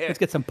grill. Let's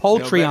get some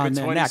poultry on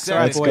there next. All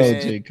right,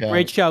 boys. J.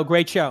 Cal.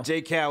 Great show.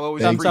 J. Cal,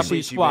 always thumbs up appreciate for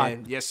you, squad.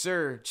 man. Yes,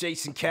 sir.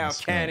 Jason Cal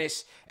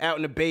Canis out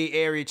in the Bay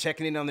Area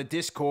checking in on the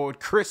Discord.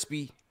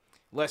 Crispy.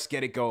 Let's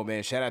get it going,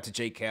 man. Shout out to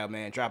J. Cal,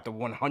 man. Dropped a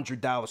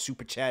 $100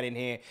 super chat in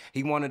here.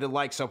 He wanted the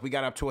likes up. We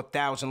got up to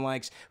 1,000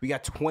 likes. We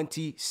got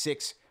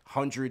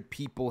 2,600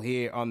 people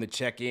here on the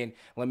check-in.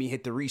 Let me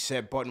hit the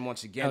reset button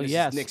once again. This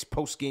is Knicks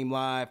Post-Game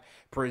Live,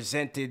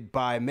 presented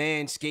by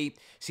Manscaped.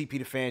 CP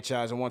the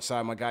franchise on one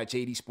side, my guy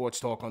JD Sports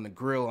Talk on the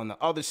grill. On the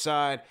other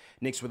side,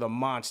 Knicks with a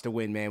monster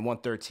win, man.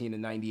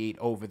 113-98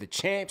 over the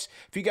champs.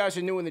 If you guys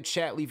are new in the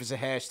chat, leave us a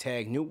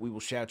hashtag new. We will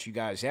shout you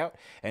guys out.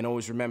 And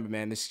always remember,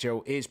 man, this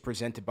show is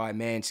presented by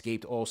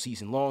Manscaped all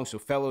season long. So,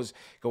 fellas,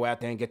 go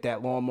out there and get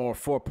that Lawnmower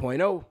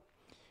 4.0.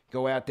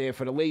 Go out there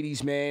for the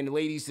ladies, man.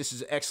 Ladies, this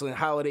is an excellent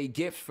holiday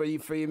gift for you,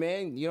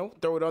 man. You know,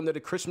 throw it under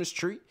the Christmas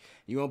tree.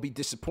 You won't be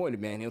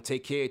disappointed, man. He'll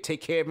take care of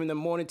you in the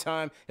morning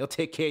time. He'll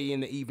take care of you in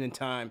the evening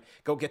time.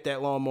 Go get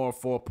that Lawnmower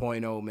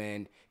 4.0,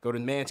 man. Go to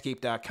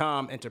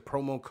manscaped.com, enter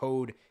promo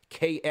code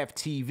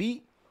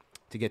KFTV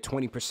to get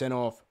 20%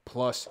 off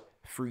plus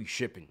free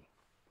shipping.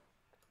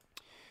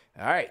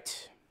 All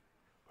right.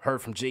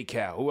 Heard from J.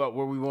 Cal.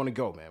 Where we want to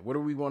go, man? Where do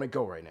we want to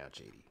go right now,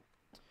 JD?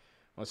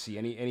 Let's see.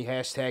 Any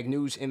hashtag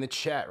news in the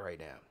chat right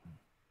now?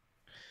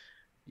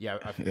 Yeah,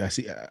 I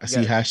see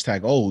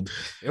hashtag old.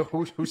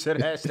 Who said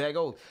hashtag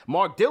old?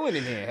 Mark Dillon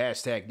in here.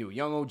 Hashtag new.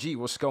 Young OG.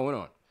 What's going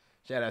on?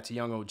 Shout out to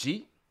Young OG.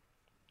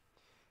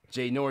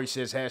 Jay Nori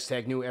says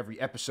hashtag new every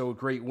episode.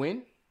 Great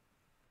win.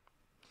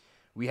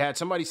 We had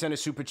somebody send a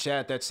super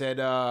chat that said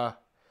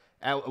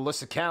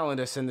Alyssa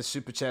Calendar sent the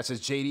super chat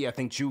says JD. I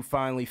think Jew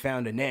finally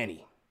found a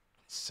nanny.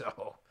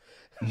 So.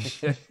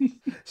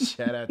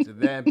 Shout out to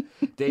them.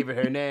 David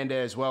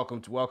Hernandez,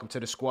 welcome to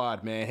the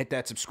squad, man. Hit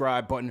that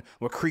subscribe button.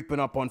 We're creeping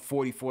up on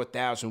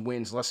 44,000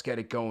 wins. Let's get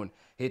it going.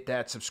 Hit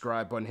that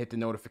subscribe button. Hit the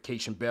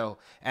notification bell.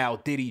 Al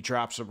Diddy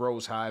drops a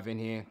Rose Hive in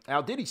here.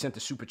 Al Diddy sent the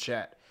super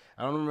chat.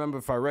 I don't remember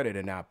if I read it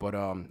or not, but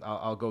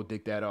I'll go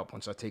dig that up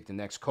once I take the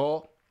next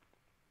call.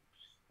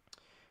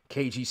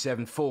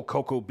 KG7 Full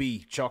Coco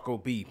B, Choco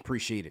B,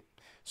 appreciate it.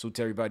 Salute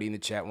to everybody in the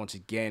chat once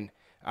again.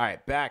 All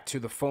right, back to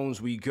the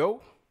phones we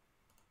go.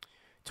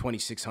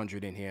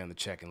 2,600 in here on the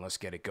check-in. Let's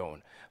get it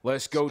going.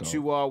 Let's go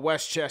to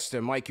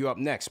Westchester. Mike, you up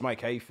next. Mike,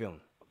 how you feeling?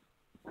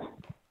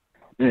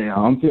 Yeah,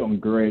 I'm feeling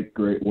great.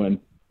 Great win.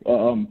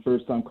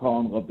 First time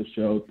calling. Love the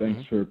show.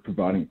 Thanks for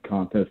providing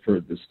content for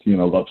this team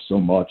I love so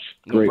much.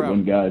 Great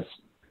win, guys.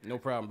 No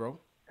problem, bro.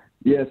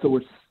 Yeah, so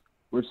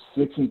we're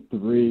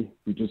 6-3.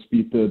 We just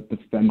beat the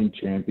defending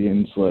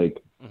champions.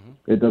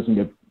 It doesn't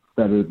get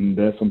better than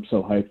this. I'm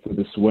so hyped for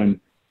this win.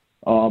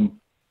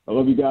 I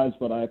love you guys,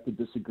 but I have to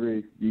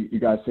disagree. You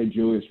guys say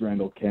Julius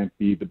Randle can't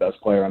be the best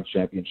player on the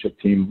championship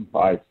team.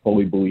 I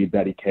fully believe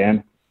that he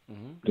can.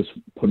 Just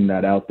putting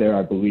that out there.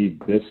 I believe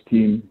this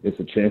team is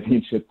a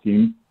championship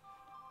team.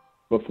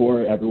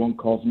 Before everyone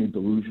calls me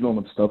delusional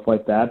and stuff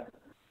like that,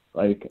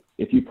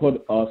 if you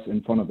put us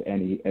in front of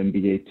any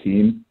NBA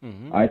team,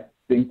 I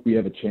think we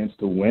have a chance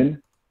to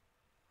win.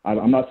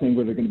 I'm not saying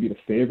we're going to be the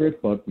favorite,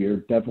 but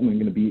we're definitely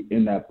going to be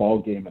in that ball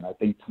game, and I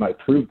think tonight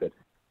proved it.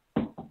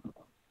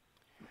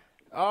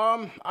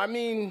 I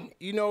mean,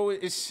 you know,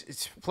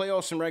 it's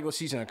playoffs and regular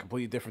season are a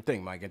completely different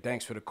thing, Mike. And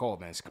thanks for the call,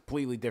 man. It's a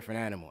completely different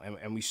animal,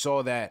 and we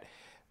saw that.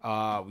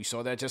 We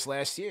saw that just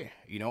last year.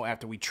 You know,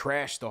 after we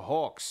trashed the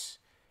Hawks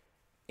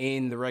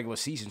in the regular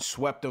season,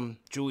 swept them.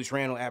 Julius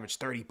Randle averaged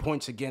 30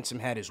 points against him,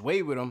 had his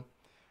way with him.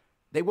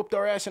 They whooped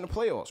our ass in the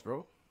playoffs,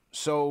 bro.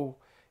 So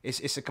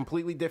it's a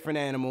completely different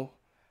animal.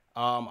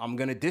 I'm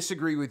gonna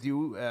disagree with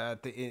you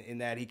in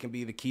that he can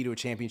be the key to a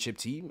championship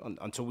team.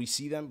 Until we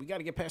see them, we got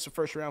to get past the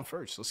first round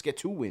first. Let's get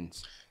 2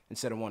 wins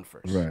instead of 1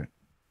 first.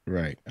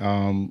 Right.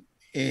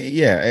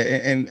 Yeah,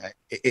 and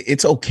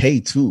it's okay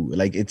too.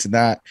 Like it's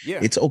not. Yeah.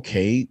 It's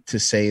okay to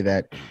say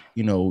that,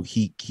 you know,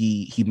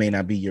 he may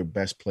not be your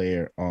best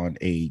player on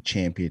a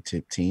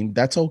championship team.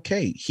 That's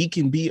okay. He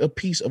can be a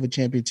piece of a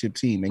championship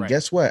team. And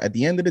guess what? At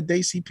the end of the day,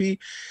 CP,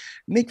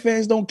 Knick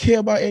fans don't care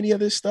about any of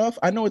this stuff.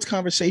 I know it's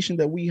conversation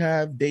that we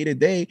have day to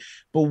day,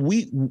 but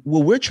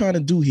what we're trying to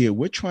do here,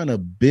 we're trying to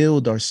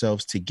build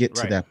ourselves to get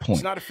to that point.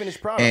 It's not a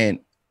finished product. And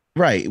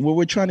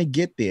we're trying to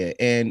get there,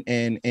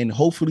 and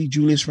hopefully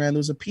Julius Randle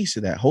is a piece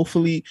of that.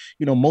 Hopefully,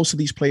 you know, most of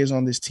these players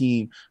on this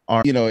team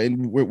are, you know,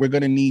 and we're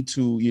going to need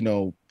to, you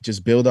know,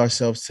 just build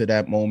ourselves to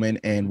that moment,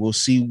 and we'll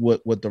see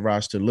what the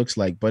roster looks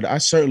like. But I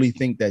certainly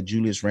think that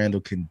Julius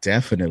Randle can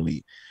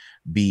definitely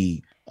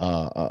be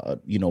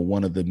you know,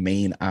 one of the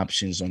main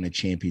options on the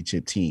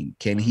championship team.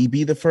 Can he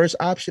be the first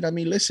option? I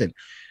mean, listen,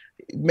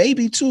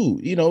 maybe 2,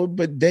 you know,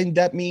 but then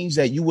that means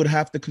that you would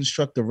have to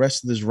construct the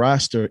rest of this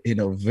roster in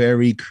a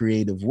very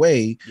creative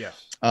way. Yeah.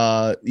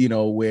 You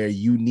know, where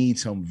you need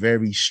some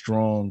very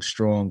strong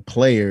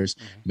players,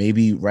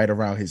 maybe right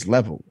around his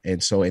level.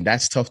 And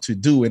that's tough to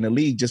do in the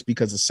league just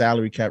because of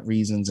salary cap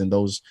reasons and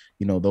those,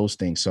 you know, those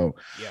things. So,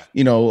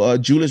 you know,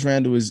 Julius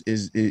Randle is,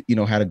 you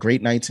know, had a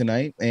great night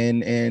tonight.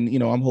 And, you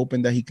know, I'm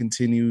hoping that he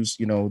continues,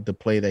 you know, the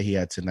play that he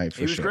had tonight.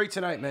 He was great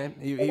tonight, man.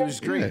 He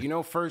was great. Yeah. You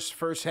know,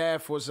 first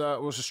half was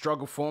a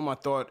struggle for him. I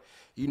thought,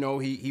 you know,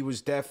 he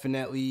was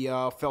definitely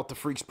felt the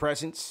Freak's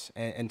presence.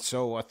 And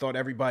so I thought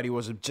everybody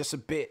was just a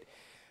bit,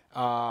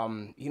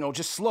 you know,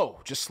 just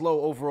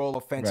slow overall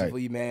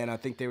offensively, man. I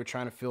think they were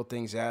trying to fill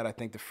things out. I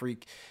think the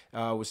Freak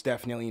was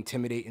definitely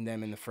intimidating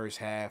them in the first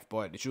half,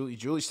 but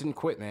Julius didn't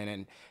quit, man.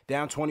 And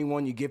down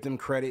 21, you give them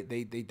credit.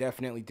 They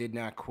definitely did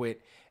not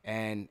quit,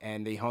 and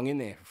they hung in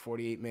there for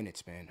 48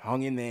 minutes, man.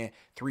 Hung in there.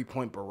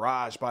 3-point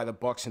barrage by the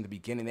Bucks in the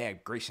beginning. They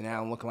had Grayson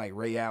Allen looking like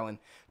Ray Allen.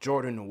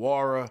 Jordan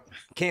Nwora.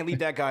 Can't leave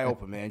that guy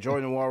open, man.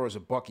 Jordan Nwora is a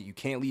bucket. You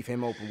can't leave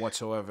him open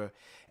whatsoever.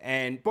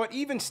 But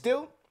even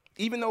still,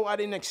 even though I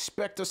didn't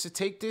expect us to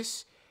take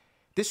this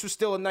was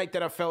still a night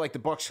that I felt like the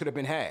Bucks could have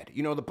been had.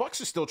 You know, the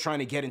Bucks are still trying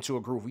to get into a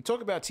groove. We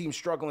talk about teams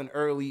struggling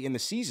early in the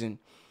season.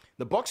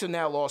 The Bucks have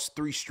now lost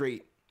 3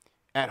 straight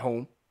at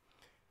home.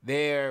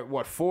 They're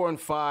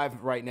 4-5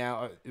 right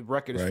now.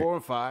 Record is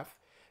 4-5.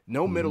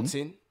 No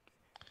Middleton,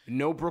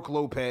 no Brook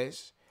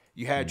Lopez.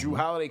 You had Drew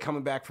Holiday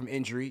coming back from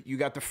injury. You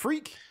got the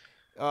Freak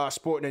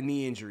sporting a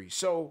knee injury.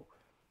 So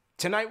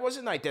tonight was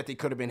a night that they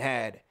could have been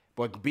had.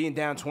 But being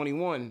down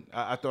 21,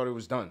 I thought it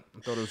was done.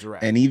 I thought it was a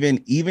wrap. And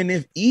even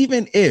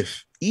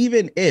if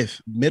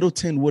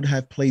Middleton would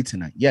have played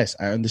tonight, yes,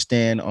 I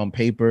understand on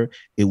paper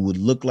it would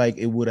look like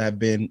it would have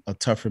been a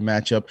tougher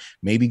matchup.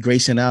 Maybe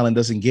Grayson Allen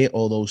doesn't get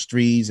all those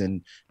threes,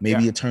 and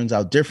maybe it turns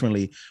out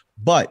differently.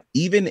 But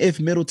even if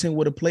Middleton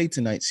would have played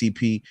tonight,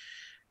 CP,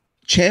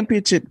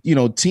 championship, you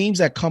know, teams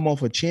that come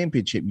off a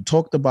championship, you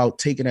talked about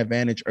taking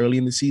advantage early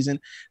in the season.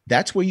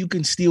 That's where you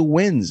can steal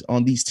wins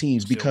on these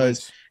teams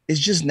because it's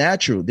just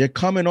natural. They're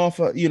coming off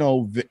of, you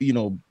know,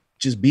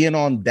 just being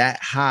on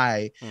that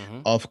high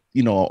of,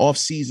 you know, off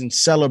season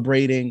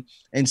celebrating.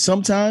 And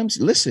sometimes,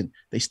 listen,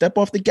 they step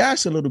off the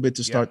gas a little bit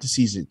to start the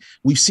season.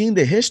 We've seen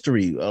the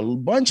history a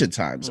bunch of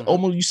times.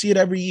 Almost, you see it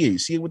every year. You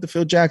see it with the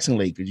Phil Jackson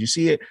Lakers. You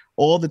see it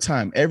all the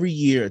time. Every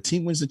year, a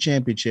team wins the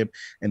championship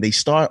and they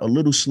start a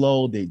little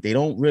slow. They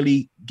don't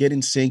really get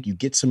in sync. You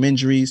get some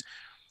injuries.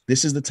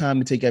 This is the time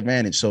to take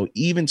advantage. So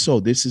even so,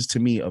 this is to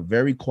me a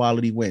very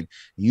quality win.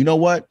 You know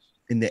what?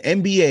 In the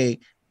NBA,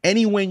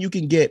 any win you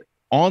can get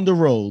on the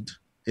road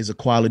is a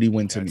quality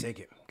win to me.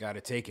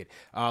 Gotta take it.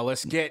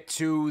 Let's get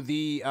to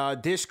the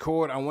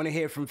Discord. I want to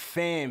hear from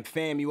Fam.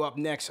 Fam, you up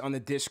next on the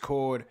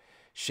Discord.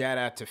 Shout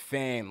out to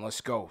Fam.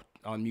 Let's go.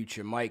 Unmute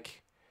your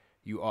mic.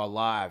 You are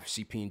live.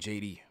 CP and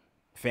JD.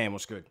 Fam,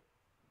 what's good?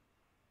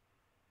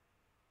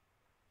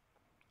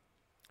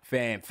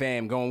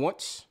 Fam, going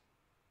once?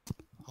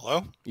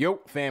 Hello? Yo,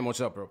 Fam,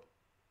 what's up, bro?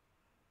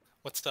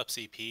 What's up,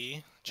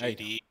 CP? JD?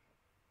 Hey.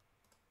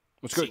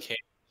 What's good? CK,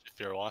 if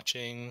you're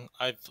watching.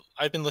 I've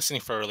been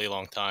listening for a really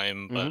long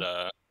time,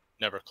 but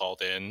never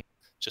called in.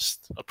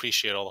 Just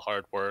appreciate all the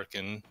hard work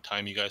and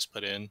time you guys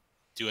put in.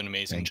 Do an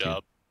amazing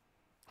job.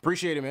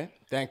 Appreciate it, man.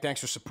 Thanks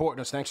for supporting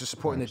us. Thanks for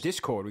supporting the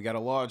Discord. We got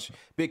a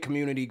big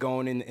community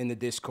going in the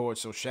Discord.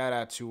 So shout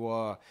out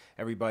to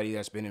everybody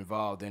that's been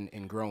involved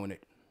in growing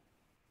it.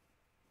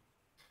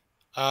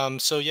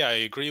 So yeah, I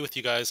agree with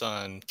you guys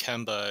on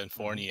Kemba and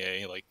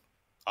Fournier. Like,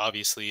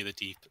 obviously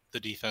the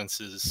defense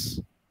is.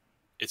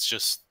 It's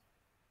just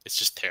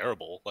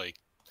terrible. Like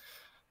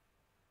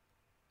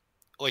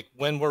like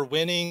when we're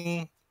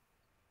winning,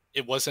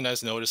 it wasn't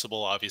as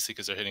noticeable, obviously,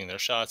 because they're hitting their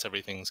shots,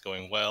 everything's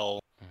going well.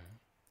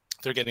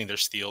 They're getting their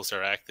steals,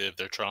 they're active,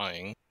 they're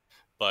trying.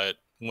 But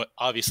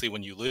obviously,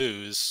 when you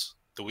lose,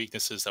 the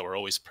weaknesses that were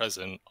always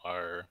present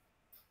are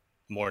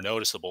more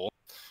noticeable.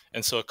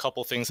 And so a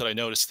couple things that I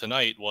noticed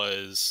tonight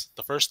was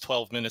the first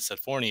 12 minutes that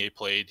Fournier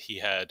played, he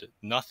had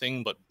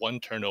nothing but one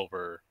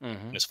turnover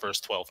in his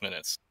first 12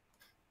 minutes.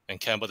 And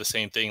Kemba, the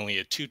same thing, only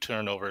had 2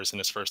 turnovers in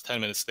his first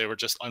 10 minutes. They were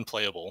just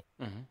unplayable.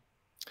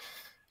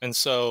 And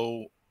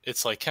so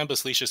it's like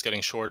Kemba's leash is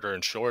getting shorter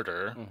and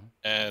shorter.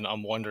 And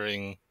I'm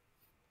wondering,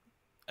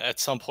 at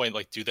some point,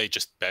 like, do they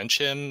just bench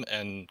him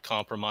and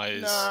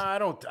compromise? Nah, I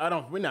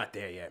don't. We're not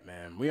there yet,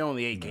 man. We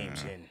only 8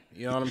 games in.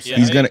 You know what I'm saying?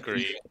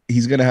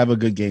 He's gonna have a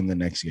good game the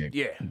next game.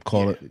 Yeah.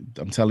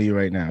 I'm telling you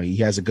right now, he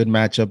has a good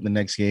matchup the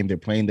next game. They're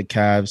playing the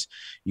Cavs.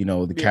 You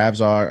know, the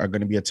Cavs are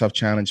going to be a tough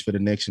challenge for the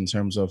Knicks in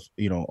terms of,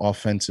 you know,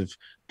 offensive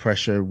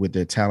pressure with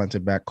their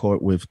talented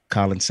backcourt with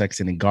Colin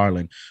Sexton and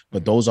Garland.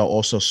 But those are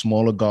also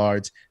smaller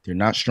guards. They're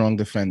not strong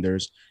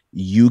defenders.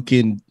 You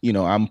can, you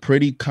know, I'm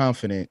pretty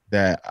confident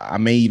that I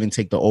may even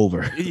take the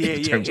over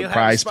in terms of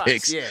prize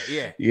picks. He,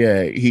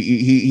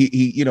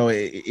 you know,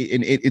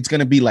 it's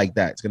going to be like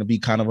that. It's going to be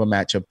kind of a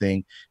matchup thing.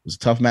 It was a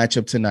tough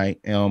matchup tonight.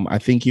 I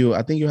think you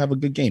have a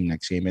good game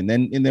next game, and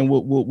then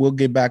we'll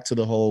get back to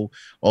the whole,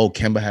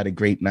 Kemba had a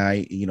great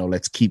night. You know,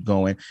 let's keep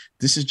going.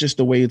 This is just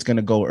the way it's going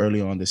to go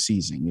early on the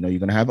season. You know, you're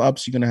going to have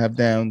ups, you're going to have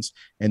downs,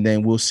 and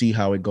then we'll see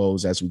how it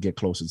goes as we get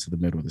closer to the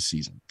middle of the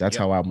season. That's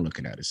how I'm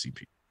looking at it,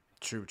 CP.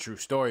 True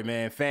story,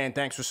 man. Fan,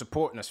 thanks for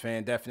supporting us,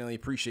 fan. Definitely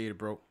appreciate it,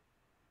 bro.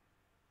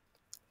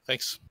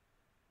 Thanks.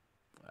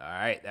 All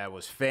right, that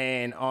was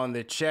Fan on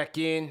the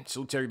check-in.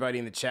 Salute to everybody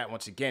in the chat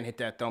once again. Hit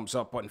that thumbs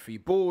up button for you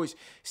boys.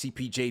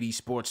 CPJD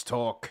Sports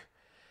Talk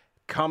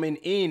coming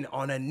in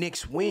on a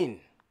Knicks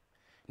win.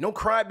 No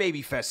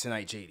crybaby fest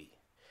tonight, JD.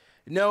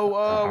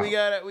 No, we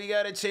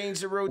gotta change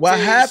the rotation. What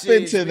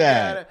happened to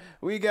that?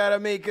 We gotta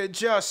make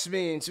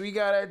adjustments. We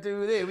gotta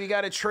do this. We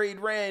gotta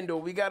trade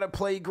Randall. We gotta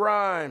play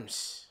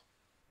Grimes.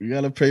 We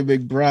gotta play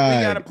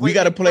McBride. We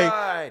gotta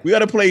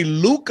play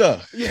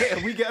Luka.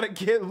 Yeah, we gotta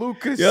get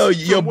Lucas. Yo,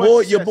 your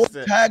boy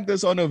tagged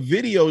us on a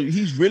video.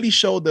 He's really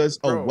showed us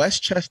a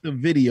Westchester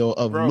video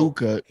of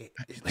Luka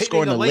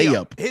scoring a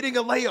layup. Hitting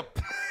a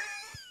layup.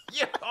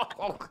 Yo,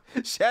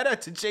 shout out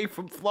to Jay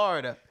from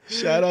Florida.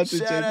 Shout out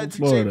to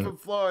Jay from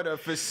Florida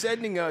for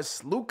sending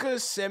us Luka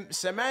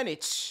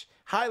Samanic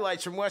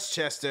highlights from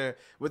Westchester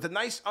with a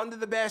nice under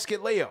the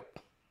basket layup.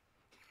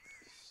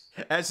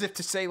 As if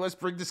to say, let's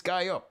bring this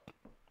guy up.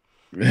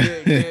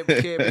 Can't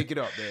make it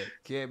up, man.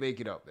 Can't make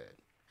it up, man.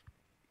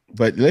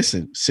 But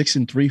listen,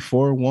 6-3,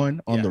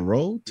 4-1 on the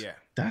road. Yeah,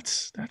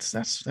 that's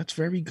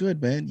very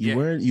good, man.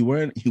 You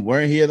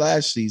weren't here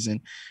last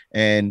season,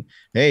 and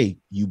hey,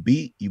 you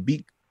beat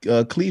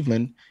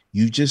Cleveland.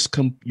 You just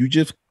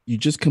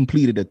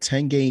completed a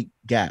 10-game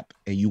gap,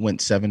 and you went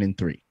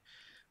 7-3.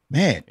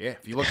 Man, yeah.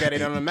 If you look at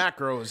it on the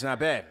macro, it's not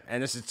bad.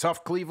 And this is a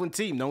tough Cleveland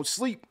team. Don't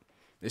sleep.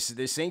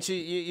 This ain't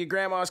your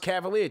grandma's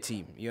Cavalier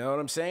team. You know what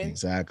I'm saying?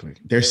 Exactly.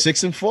 They're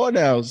 6-4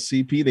 now,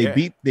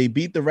 CP. They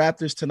beat the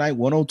Raptors tonight,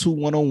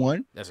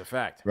 102-101. That's a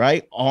fact.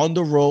 Right? On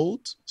the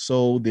road.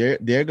 So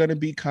they're going to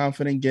be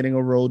confident getting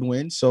a road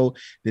win. So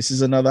this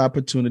is another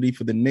opportunity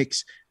for the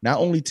Knicks, not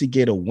only to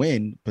get a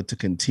win, but to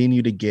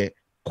continue to get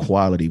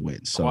quality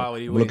wins. So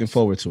we're looking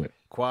forward to it.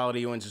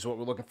 Quality wins is what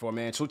we're looking for,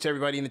 man. So to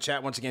everybody in the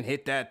chat, once again,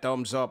 hit that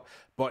thumbs up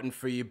button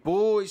for you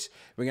boys.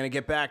 We're going to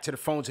get back to the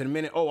phones in a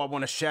minute. I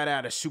want to shout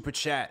out a super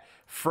chat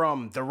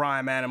from the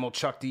Rhyme Animal,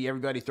 Chuck D.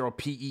 Everybody throw a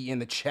PE in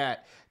the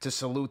chat to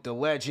salute the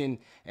legend.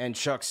 And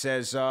Chuck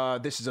says,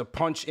 this is a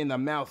punch in the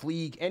mouth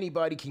league.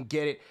 Anybody can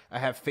get it. I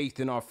have faith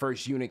in our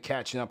first unit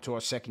catching up to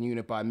our second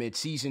unit by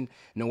midseason.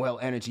 Noel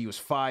energy was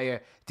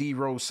fire. D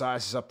Rose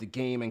sizes up the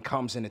game and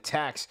comes in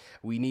attacks.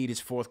 We need his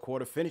fourth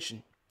quarter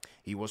finishing.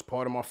 He was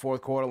part of my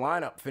fourth quarter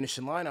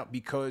finishing lineup,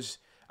 because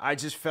I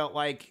just felt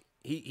like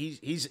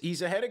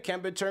he's ahead of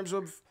Kemba in terms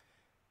of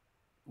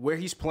where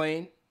he's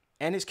playing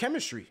and his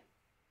chemistry.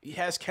 He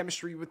has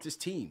chemistry with this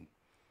team,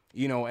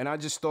 you know, and I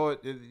just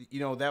thought, you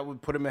know, that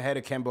would put him ahead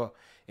of Kemba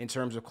in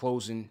terms of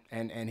closing,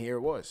 and here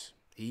it was.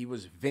 He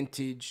was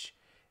vintage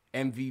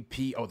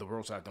MVP. Oh, the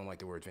world side don't like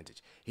the word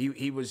vintage.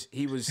 He was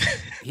his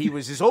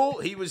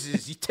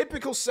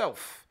typical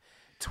self.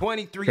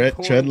 23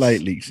 points. Tread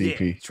lightly, CP.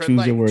 Yeah,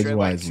 Choose your words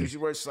wisely. Choose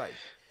your words slightly.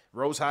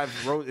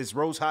 It's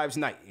Rose Hive's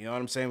night. You know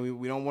what I'm saying?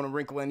 We don't want to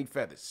wrinkle any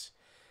feathers.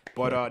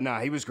 But,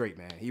 he was great,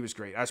 man. He was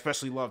great. I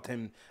especially loved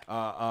him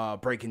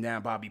breaking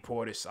down Bobby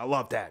Portis. I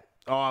love that.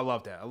 Oh, I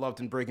love that. I loved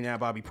him breaking down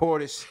Bobby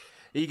Portis.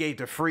 He gave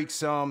the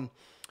freaks the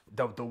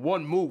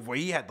one move where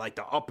he had, like,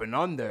 the up and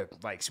under,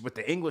 like, with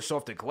the English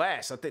off the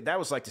glass. I think that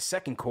was, like, the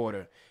second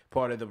quarter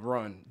part of the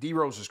run. D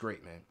Rose was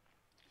great, man.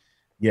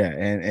 Yeah,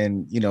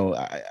 and you know,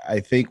 I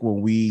think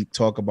when we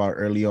talk about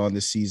early on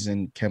the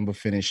season, Kemba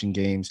finishing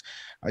games,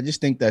 I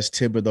just think that's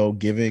Thibodeau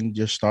giving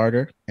your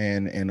starter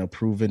and a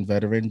proven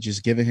veteran,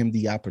 just giving him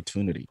the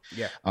opportunity.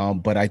 Yeah.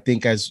 But I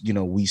think, as you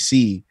know, we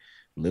see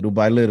little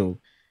by little,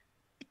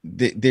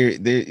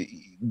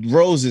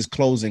 Rose is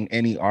closing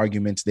any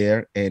arguments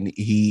there, and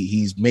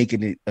he's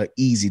making it an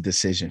easy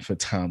decision for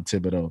Tom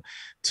Thibodeau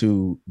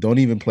to don't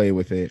even play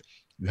with it.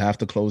 You have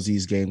to close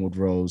these games with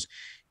Rose.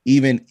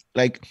 Even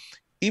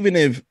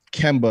if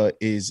Kemba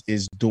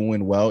is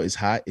doing well, is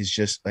hot, it's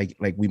just like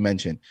we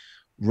mentioned,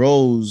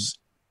 Rose,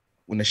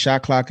 when the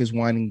shot clock is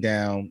winding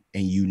down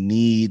and you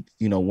need,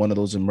 one of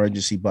those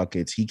emergency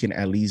buckets, he can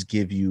at least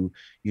give you,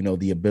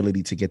 the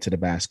ability to get to the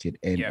basket.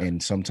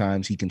 And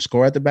sometimes he can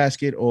score at the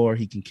basket or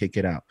he can kick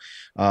it out.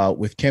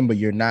 With Kemba,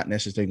 you're not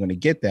necessarily going to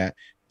get that,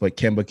 but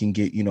Kemba can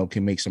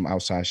can make some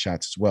outside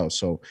shots as well.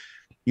 So,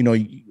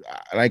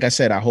 like I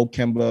said, I hope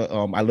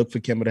Kemba, I look for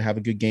Kemba to have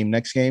a good game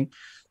next game.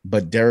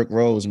 But Derrick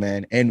Rose,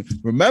 man. And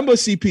remember,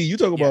 CP, you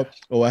talk about,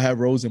 I have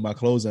Rose in my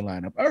closing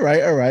lineup. All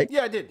right.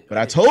 Yeah, I did. But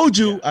I told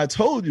you.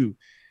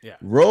 Yeah.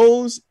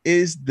 Rose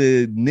is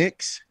the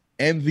Knicks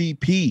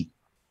MVP,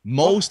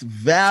 most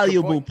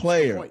valuable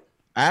player.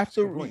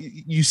 After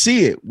you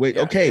see it,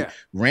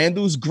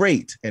 Randall's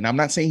great. And I'm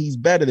not saying he's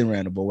better than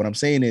Randall, but what I'm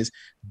saying is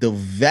the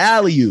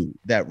value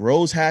that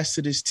Rose has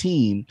to this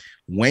team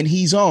when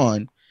he's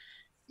on,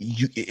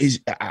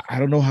 I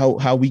don't know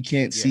how we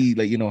can't see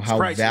how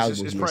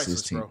valuable he is to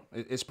this team. Bro.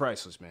 It's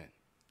priceless, man.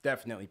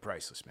 Definitely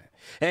priceless, man.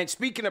 And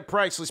speaking of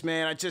priceless,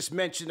 man, I just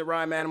mentioned the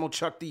rhyme animal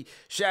Chuck D.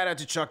 Shout out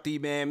to Chuck D,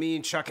 man. Me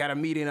and Chuck had a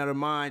meeting of the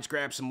minds,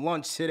 grabbed some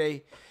lunch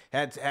today.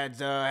 Had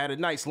a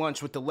nice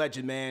lunch with the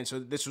legend, man. So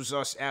this was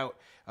us out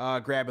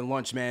grabbing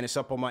lunch, man. It's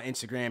up on my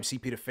Instagram,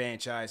 CP the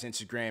Franchise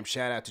Instagram.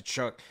 Shout out to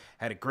Chuck.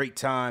 Had a great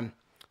time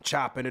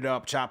chopping it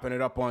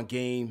up on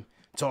game.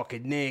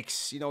 Talking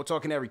Knicks,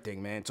 talking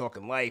everything, man.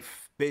 Talking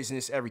life,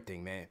 business,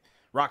 everything, man.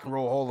 Rock and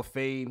Roll Hall of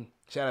Fame.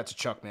 Shout out to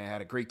Chuck, man.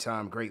 Had a great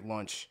time, great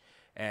lunch.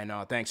 And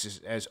thanks,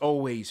 as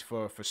always,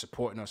 for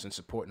supporting us and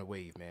supporting the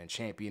wave, man.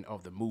 Champion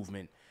of the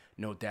movement,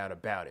 no doubt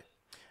about it.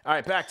 All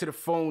right, back to the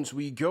phones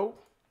we go.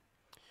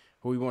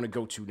 Who we want to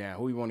go to now?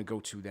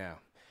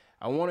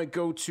 I want to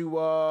go to,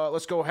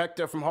 let's go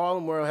Hector from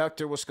Harlem. World.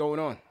 Hector, what's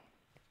going on?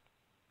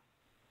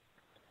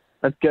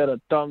 Let's get a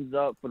thumbs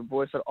up for the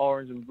boys of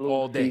Orange and Blue,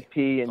 all day.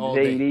 CP and all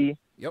JD. Day.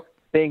 Yep.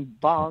 Bing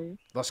bong.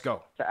 Let's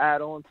go. To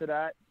add on to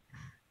that,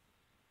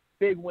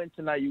 big win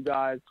tonight, you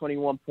guys.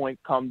 21-point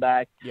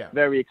comeback. Yeah.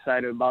 Very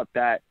excited about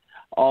that.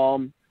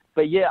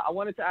 But yeah, I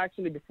wanted to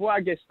actually, before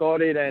I get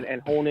started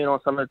and hone in on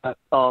some of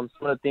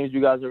the things you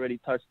guys already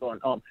touched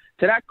on.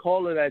 To that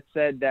caller that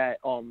said that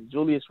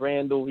Julius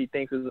Randle he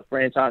thinks is a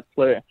franchise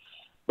player.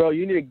 Bro,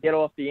 you need to get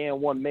off the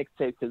N1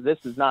 mixtape because this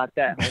is not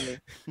that, homie.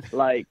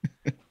 Like,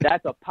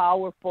 that's a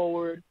power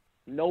forward,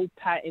 no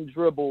patent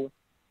dribble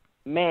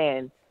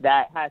man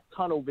that has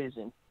tunnel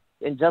vision.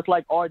 And just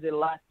like RJ the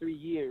last 3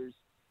 years,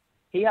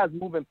 he has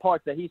moving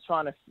parts that he's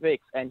trying to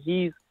fix, and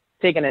he's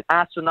taking an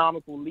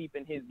astronomical leap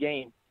in his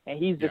game, and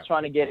he's just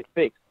trying to get it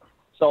fixed.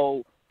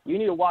 So you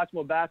need to watch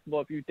more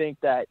basketball if you think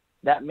that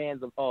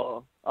man's a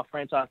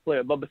franchise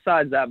player. But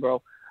besides that,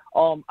 bro,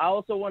 I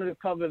also wanted to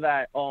cover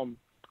that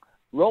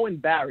Rowan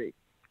Barrett,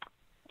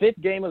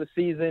 5th game of the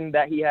season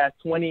that he has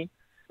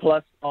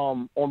 20-plus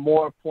or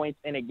more points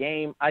in a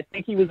game. I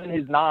think he was in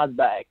his Nas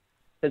bag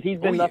because he's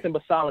been nothing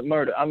but silent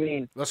murder. I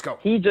mean, let's go.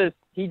 He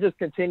just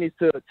continues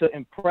to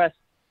impress.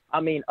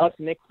 I mean, us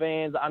Knicks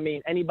fans. I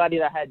mean, anybody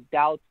that had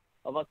doubts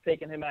of us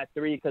taking him at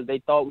 3 because they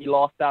thought we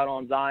lost out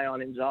on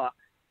Zion and Ja.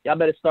 Y'all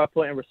better start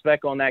putting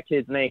respect on that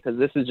kid's name because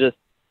this is just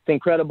it's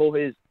incredible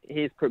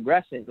his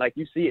progression. Like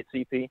you see it,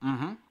 CP.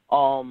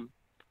 Mm-hmm.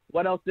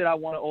 What else did I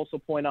want to also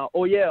point out?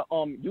 Oh, yeah,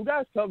 you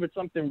guys covered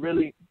something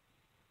really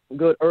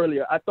good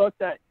earlier. I thought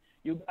that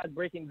you guys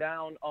breaking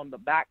down the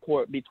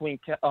backcourt between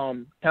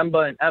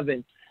Kemba and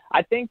Evan.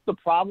 I think the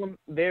problem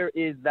there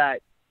is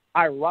that,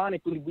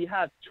 ironically, we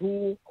have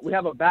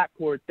a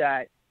backcourt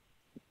that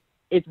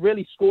it's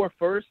really score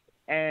first,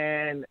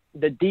 and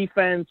the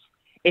defense,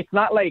 it's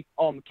not like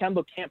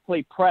Kemba can't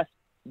play press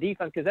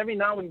defense because every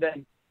now and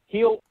then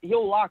he'll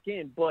lock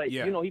in, but,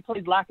 he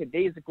plays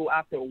lackadaisical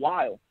after a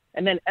while.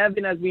 And then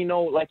Evan, as we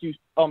know, like you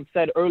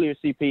said earlier,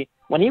 CP,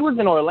 when he was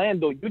in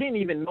Orlando, you didn't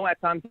even know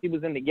at times he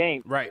was in the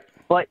game. Right.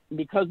 But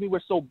because we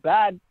were so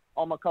bad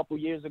a couple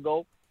years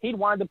ago, he'd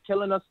wind up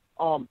killing us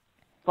from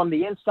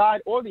the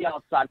inside or the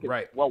outside.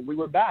 Right. Well, we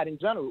were bad in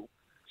general.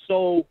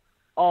 So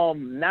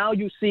now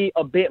you see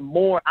a bit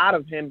more out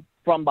of him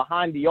from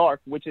behind the arc,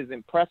 which is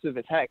impressive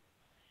as heck.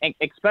 And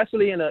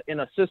especially in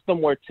a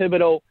system where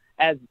Thibodeau,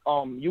 as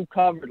you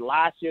covered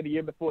last year, the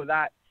year before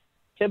that,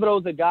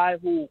 Thibodeau's a guy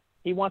who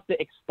he wants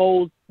to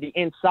expose the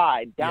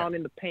inside down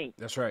in the paint.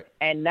 That's right.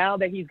 And now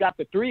that he's got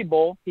the 3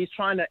 ball, he's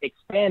trying to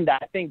expand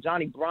that. I think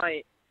Johnny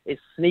Bryant is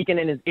sneaking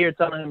in his ear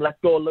telling him, let's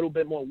go a little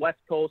bit more West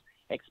Coast,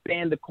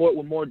 expand the court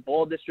with more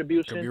ball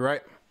distribution. Could be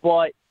right.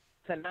 But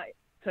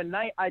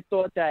tonight I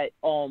thought that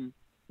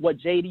what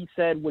JD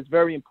said was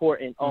very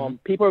important.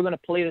 People are going to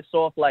play this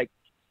off like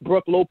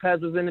Brooke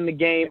Lopez wasn't in the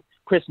game,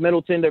 Chris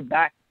Middleton, the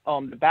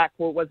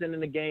backcourt wasn't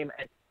in the game,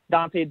 and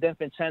Dante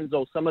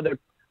DiVincenzo, some of their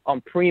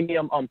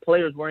premium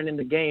players weren't in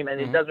the game, and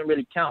it doesn't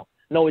really count.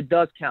 No, it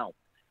does count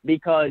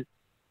because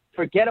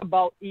forget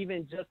about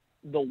even just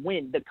the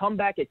win. The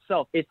comeback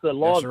itself, it's the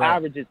law That's of right.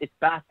 averages. It's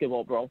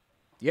basketball, bro.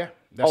 Yeah,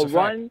 that's a fact.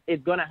 Run is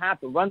going to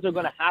happen. Runs are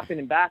going to happen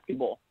in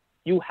basketball.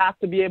 You have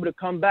to be able to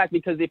come back,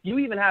 because if you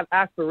even have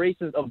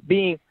aspirations of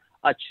being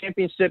a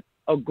championship,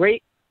 a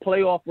great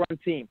playoff run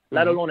team,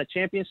 let alone a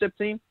championship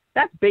team,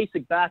 that's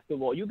basic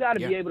basketball. You got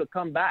to be able to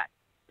come back,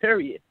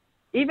 period.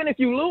 Even if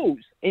you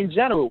lose in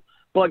general.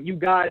 But you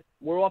guys,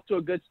 we're off to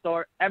a good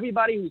start.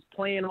 Everybody who's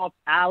playing off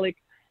Alec,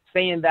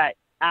 saying that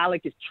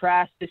Alec is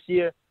trash this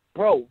year,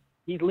 bro,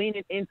 he's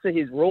leaning into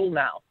his role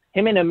now.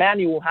 Him and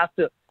Emmanuel have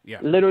to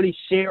literally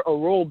share a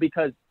role,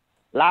 because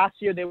last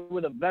year they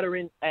were the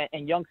veteran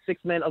and young six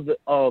men of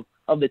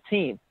the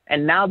team.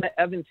 And now that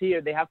Evan's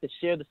here, they have to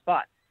share the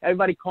spot.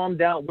 Everybody calm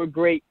down. We're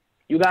great.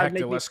 You guys Hector,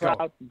 make me let's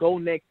proud. Go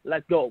Knicks.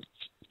 Let's go.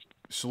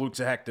 Salute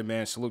to Hector,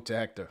 man. Salute to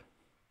Hector.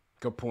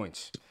 Good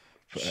points.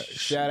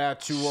 Shout out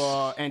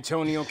to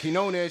Antonio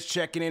Quinones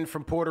checking in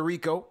from Puerto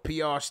Rico.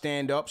 PR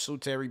stand up.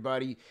 Salute to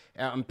everybody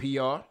out in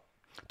PR.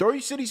 Throw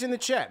your cities in the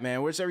chat,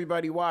 man. Where's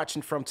everybody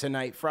watching from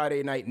tonight?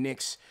 Friday night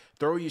Knicks.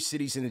 Throw your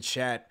cities in the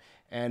chat,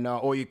 and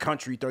or your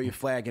country. Throw your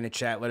flag in the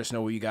chat. Let us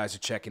know where you guys are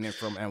checking in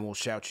from, and we'll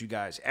shout you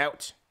guys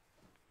out.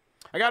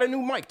 I got a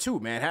new mic too,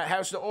 man.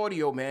 How's the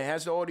audio, man?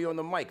 How's the audio on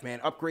the mic, man?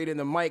 Upgrading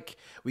the mic.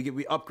 We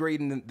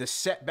upgrading the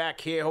set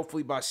back here.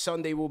 Hopefully by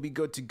Sunday we'll be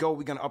good to go.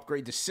 We're gonna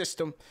upgrade the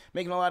system.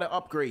 Making a lot of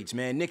upgrades,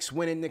 man. Knicks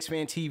winning, Knicks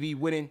Fan TV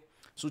winning.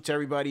 Salute to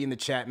everybody in the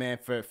chat, man,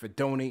 for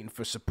donating,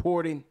 for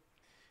supporting.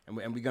 And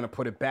we're gonna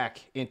put it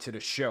back into the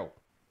show.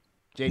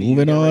 JD,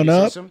 moving on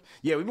up.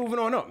 Yeah, we're moving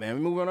on up, man.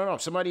 We're moving on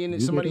up. Somebody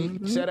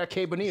said that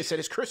K Bonilla said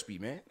it's crispy,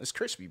 man. It's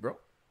crispy, bro.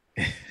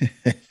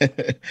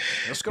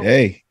 Let's go.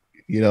 Hey.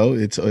 You know,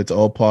 it's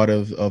all part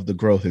of the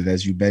growth. And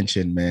as you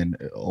mentioned, man,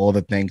 all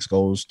the thanks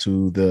goes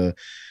to the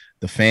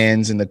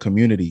fans and the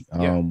community.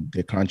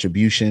 Their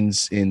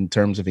contributions in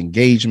terms of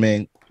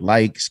engagement,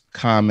 likes,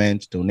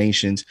 comments,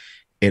 donations,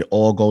 it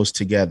all goes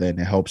together, and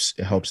it helps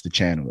the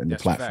channel and the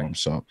platform.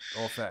 So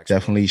all facts,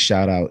 definitely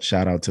shout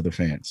out to the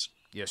fans.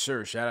 Yes,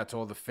 sir. Shout out to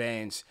all the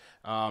fans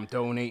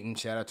donating.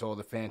 Shout out to all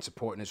the fans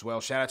supporting as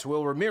well. Shout out to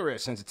Will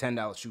Ramirez, sends a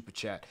 $10 super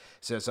chat.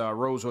 Says,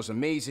 Rose was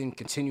amazing,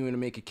 continuing to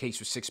make a case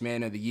for sixth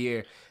man of the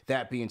year.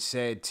 That being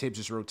said,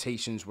 Tibbs'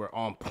 rotations were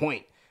on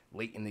point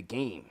late in the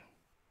game.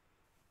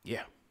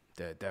 Yeah,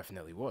 that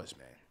definitely was,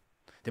 man.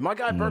 Did my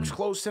guy Burks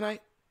close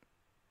tonight?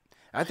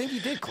 I think he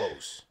did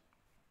close.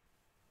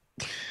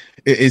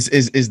 Is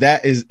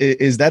that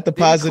the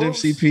positive,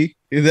 CP?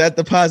 Is that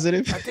the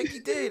positive? I think he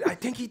did.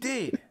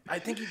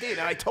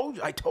 And I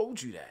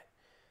told you that.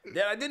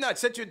 Then I did not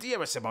send you a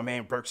DM. I said, my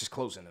man Burks is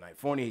closing tonight.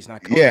 Fournier's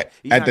not coming. Yeah,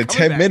 He's at the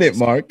 10-minute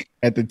mark.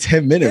 At the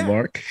 10-minute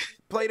mark.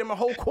 Played him a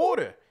whole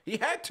quarter. He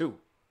had to.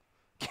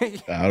 I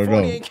don't know.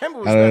 Fournier and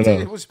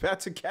Kemba was about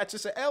to catch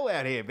us an L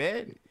out here,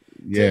 man.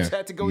 Yeah. Tibbs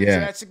had to go in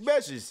drastic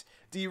measures.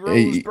 D.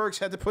 Rose, Burks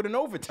had to put in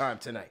overtime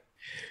tonight.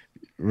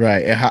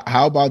 Right. And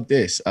how about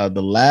this?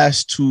 The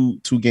last two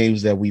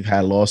games that we've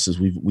had losses,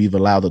 we've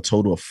allowed a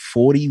total of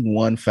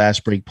 41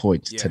 fast break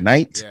points.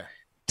 Tonight,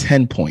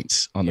 10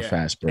 points on the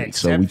fast break. And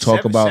so we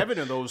talk about 7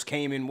 of those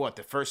came in what,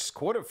 the first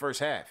quarter, first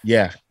half.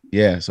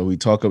 Yeah. So we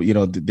talk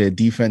about, their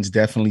defense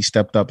definitely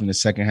stepped up in the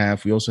second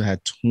half. We also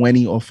had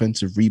 20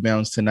 offensive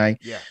rebounds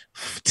tonight.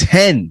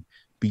 10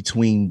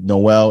 between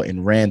Noel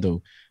and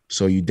Randall.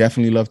 So you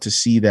definitely love to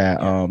see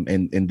that.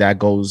 And that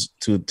goes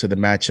to the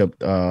matchup,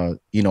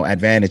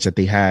 advantage that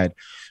they had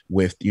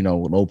with,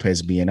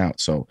 Lopez being out.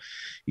 So,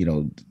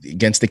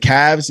 against the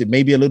Cavs, it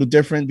may be a little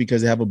different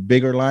because they have a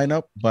bigger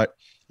lineup, but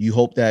you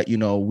hope that,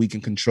 we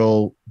can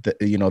control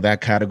that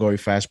category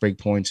fast break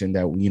points, and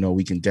that,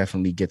 we can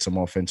definitely get some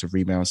offensive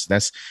rebounds.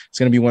 It's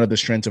going to be one of the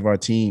strengths of our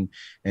team.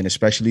 And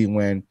especially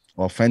when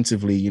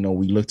offensively,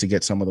 we look to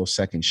get some of those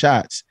second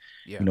shots.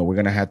 We're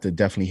going to have to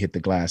definitely hit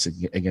the glass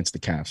against the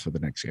Cavs for the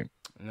next game.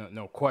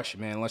 No question,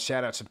 man. Let's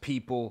shout out some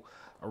people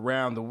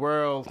around the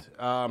world.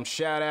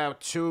 Shout out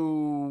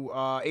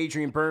to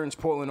Adrian Burns,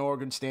 Portland,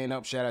 Oregon, stand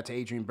up. Shout out to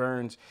Adrian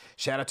Burns.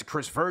 Shout out to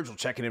Chris Virgil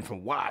checking in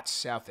from Watts,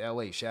 South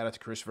LA. Shout out to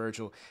Chris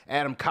Virgil.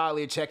 Adam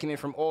Collier checking in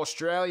from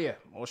Australia.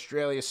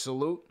 Australia,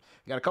 salute.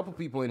 We got a couple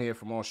people in here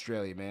from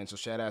Australia, man, so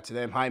shout out to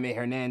them. Jaime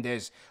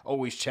Hernandez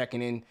always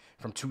checking in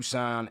from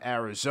Tucson,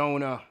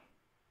 Arizona.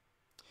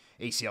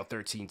 ACL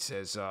 13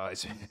 says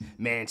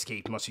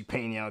Manscaped must be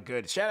paying you out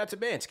good. Shout out to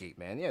Manscaped,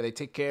 man. Yeah, they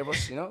take care of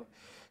us,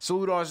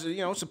 Salute our,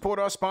 support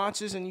our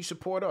sponsors, and you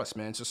support us,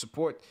 man. So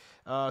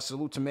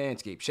salute to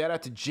Manscaped. Shout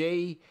out to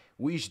Jay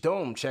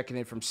Wisdom checking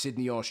in from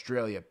Sydney,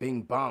 Australia.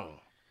 Bing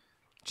bong.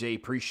 Jay,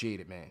 appreciate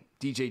it, man.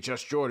 DJ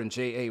Just Jordan,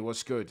 J.A.,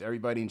 what's good?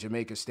 Everybody in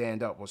Jamaica,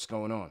 stand up. What's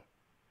going on?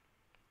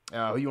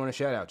 Who you want to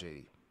shout out,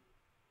 JD?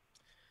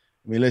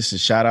 I mean, listen,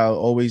 shout out.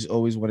 Always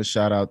want to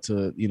shout out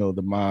to,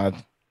 the mod,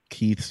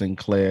 Keith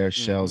Sinclair,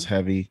 Shells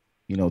Heavy,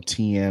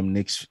 TM,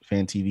 Knicks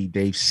Fan TV,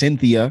 Dave,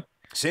 Cynthia,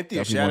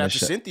 shout out to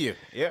Cynthia.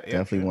 Yeah,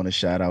 definitely want to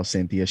shout out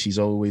Cynthia. She's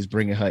always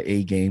bringing her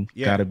A game.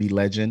 Gotta be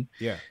legend.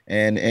 Yeah,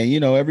 and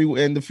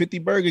the 50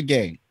 Burger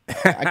Gang.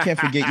 I can't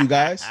forget you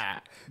guys.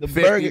 The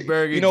 50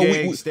 burger you know,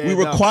 gang, we stand up.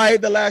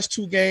 required the last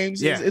 2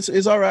 games. Yeah.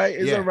 It's all right.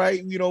 It's Yeah. all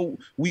right. You know,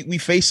 we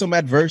faced some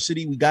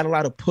adversity. We got a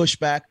lot of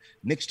pushback.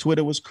 Nick's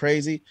Twitter was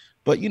crazy,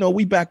 but you know,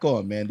 we back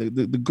on, man.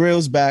 The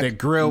grill's back. The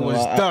grill You know,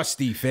 was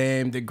dusty,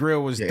 fam. The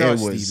grill was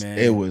dusty, man.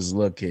 It was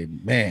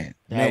looking, man.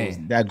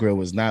 That grill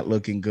was not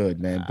looking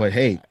good, man. But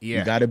hey, yeah.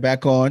 we got it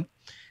back on.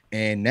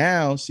 And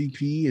now,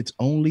 CP, it's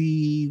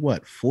only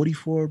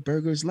 44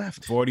 burgers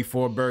left.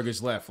 44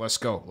 burgers left. Let's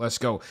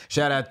go.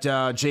 Shout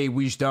out Jay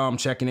Wisdom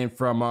checking in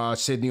from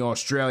Sydney,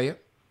 Australia.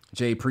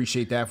 Jay,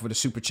 appreciate that for the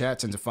super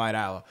chats and the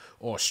 $5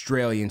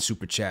 Australian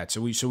super chat. So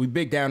we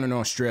big down in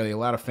Australia. A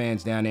lot of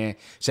fans down there.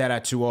 Shout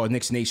out to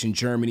Knicks Nation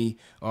Germany,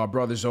 our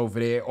brothers over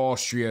there.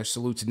 Austria,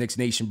 salute to Knicks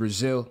Nation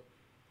Brazil,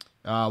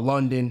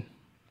 London,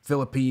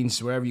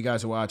 Philippines, wherever you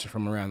guys are watching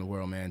from around the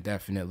world, man.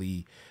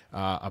 Definitely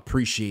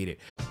appreciate it.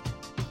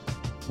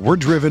 We're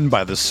driven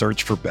by the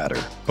search for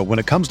better. But when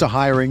it comes to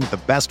hiring, the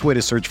best way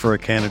to search for a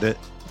candidate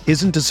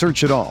isn't to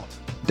search at all.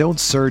 Don't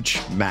search,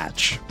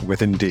 match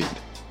with Indeed.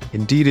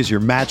 Indeed is your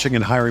matching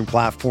and hiring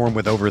platform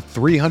with over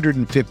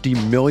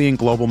 350 million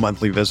global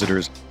monthly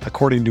visitors,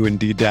 according to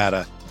Indeed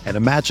data, and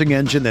a matching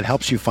engine that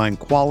helps you find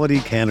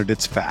quality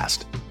candidates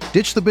fast.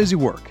 Ditch the busy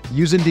work.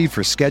 Use Indeed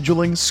for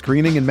scheduling,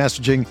 screening, and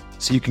messaging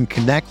so you can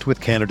connect with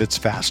candidates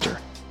faster.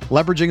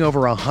 Leveraging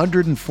over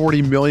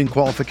 140 million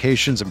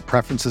qualifications and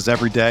preferences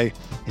every day,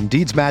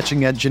 Indeed's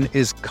matching engine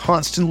is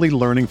constantly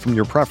learning from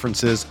your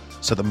preferences,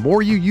 so the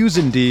more you use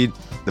Indeed,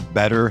 the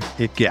better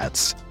it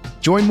gets.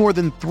 Join more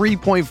than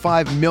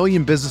 3.5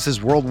 million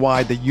businesses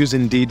worldwide that use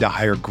Indeed to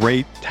hire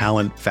great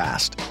talent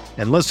fast.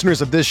 And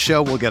listeners of this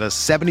show will get a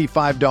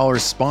 $75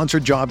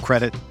 sponsored job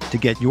credit to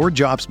get your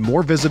jobs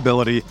more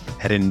visibility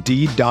at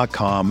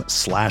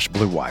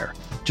Indeed.com/Blue Wire.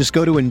 Just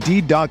go to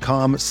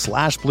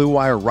Indeed.com/Blue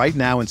Wire right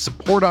now and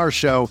support our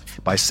show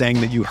by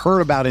saying that you heard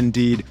about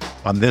Indeed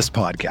on this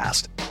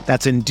podcast.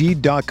 That's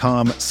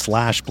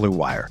Indeed.com/Blue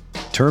Wire.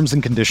 Terms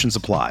and conditions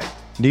apply.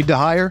 Need to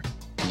hire?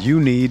 You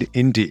need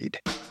Indeed.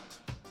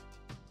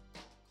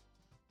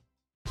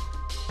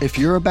 If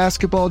you're a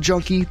basketball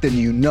junkie, then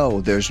you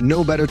know there's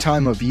no better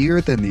time of year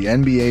than the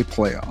NBA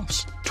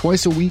playoffs.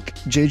 Twice a week,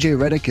 JJ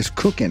Redick is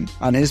cooking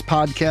on his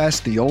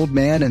podcast, The Old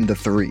Man and the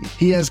Three.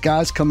 He has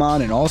guys come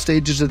on in all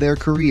stages of their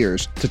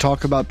careers to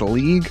talk about the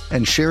league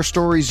and share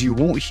stories you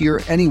won't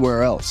hear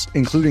anywhere else,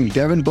 including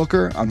Devin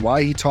Booker on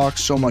why he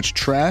talks so much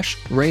trash,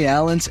 Ray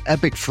Allen's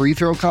epic free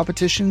throw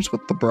competitions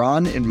with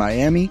LeBron in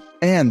Miami,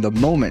 and the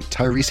moment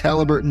Tyrese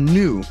Halliburton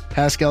knew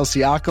Pascal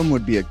Siakam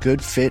would be a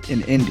good fit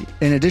in Indy.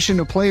 In addition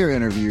to player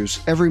interviews,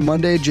 every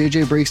Monday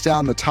JJ breaks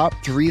down the top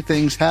 3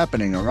 things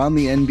happening around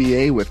the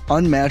NBA with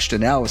unmatched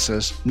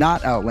analysis,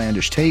 not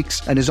outlandish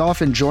takes, and is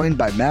often joined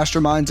by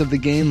masterminds of the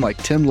game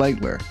like Tim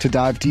Legler to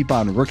dive deep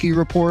on rookie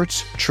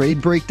reports,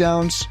 trade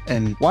breakdowns,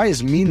 and why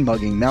is mean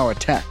mugging now a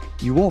tech.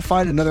 You won't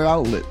find another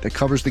outlet that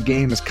covers the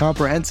game as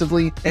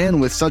comprehensively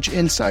and with such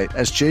insight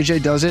as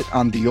JJ does it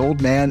on The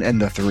Old Man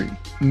and the Three.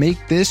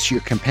 Make this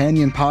your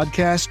companion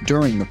podcast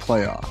during the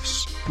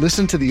playoffs.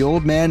 Listen to The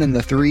Old Man and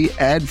the Three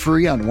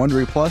ad-free on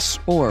Wondery Plus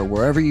or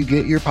wherever you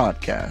get your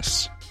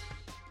podcasts.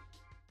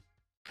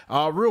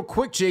 Real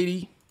quick,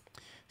 JD,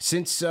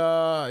 since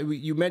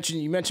you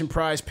mentioned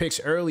Prize Picks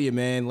earlier,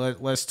 man,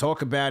 let's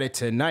talk about it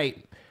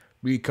tonight.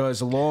 Because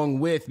along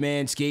with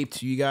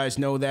Manscaped, you guys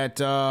know that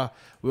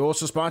we're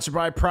also sponsored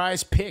by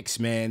Prize Picks,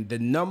 man. The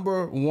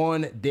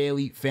 #1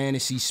 daily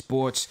fantasy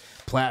sports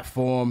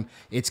platform.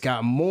 It's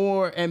got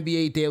more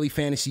NBA daily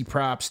fantasy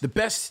props, the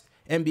best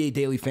NBA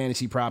daily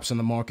fantasy props on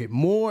the market,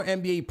 more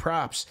NBA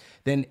props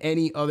than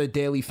any other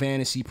daily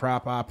fantasy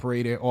prop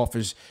operator. It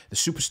offers the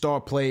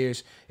superstar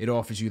players. It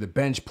offers you the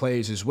bench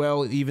players as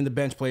well, even the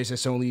bench players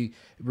that's only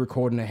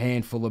recording a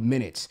handful of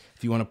minutes.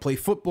 If you want to play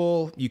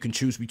football, you can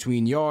choose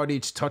between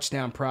yardage,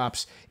 touchdown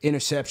props,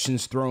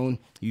 interceptions thrown.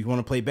 You want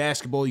to play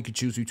basketball, you can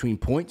choose between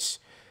points,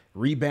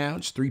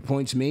 rebounds, 3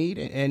 points made,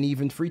 and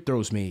even free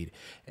throws made.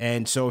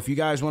 And so if you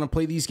guys want to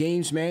play these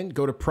games, man,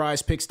 go to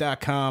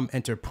prizepicks.com,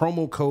 enter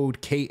promo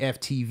code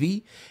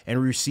KFTV,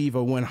 and receive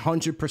a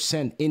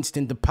 100%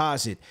 instant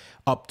deposit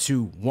up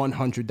to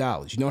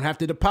 $100. You don't have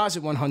to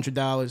deposit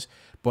 $100,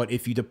 but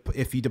if you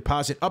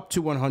deposit up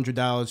to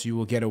 $100, you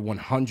will get a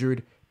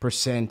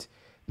 100%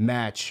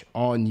 match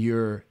on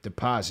your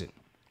deposit.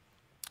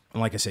 And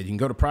like I said, you can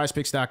go to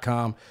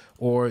prizepicks.com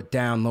or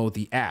download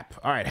the app.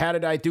 All right, how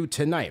did I do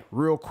tonight?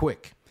 Real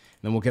quick.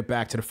 Then we'll get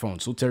back to the phone.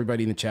 Salute to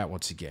everybody in the chat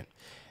once again.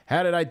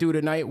 How did I do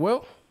tonight?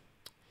 Well,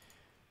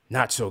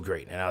 not so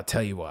great, and I'll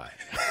tell you why.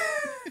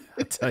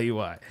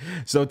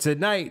 So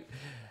tonight,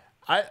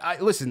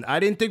 listen, I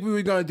didn't think we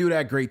were going to do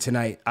that great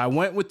tonight. I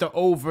went with the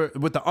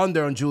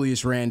under on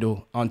Julius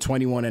Randle on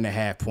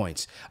 21.5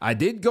 points. I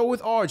did go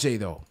with RJ,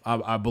 though.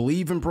 I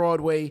believe in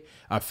Broadway.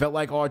 I felt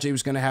like RJ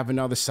was going to have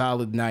another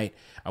solid night.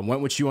 I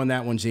went with you on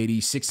that one, JD,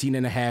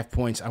 16.5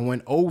 points. I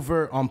went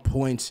over on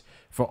points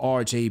for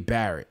RJ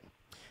Barrett.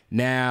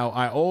 Now,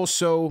 I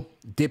also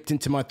dipped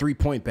into my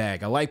 3-point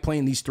bag. I like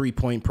playing these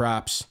 3-point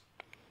props.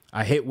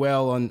 I hit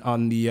well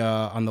on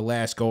the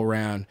last go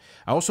round.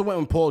 I also went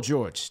with Paul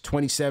George,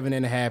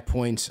 27.5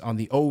 points on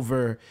the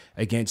over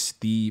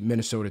against the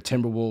Minnesota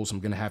Timberwolves. I'm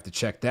gonna have to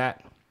check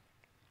that.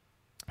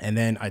 And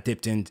then I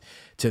dipped into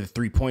the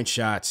 3-point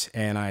shots,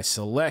 and I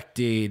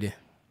selected,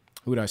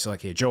 who did I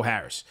select here? Joe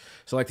Harris.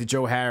 Selected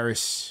Joe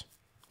Harris.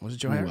 Was it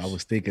Joe Harris? I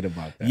was thinking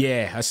about that.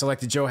 Yeah, I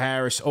selected Joe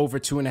Harris over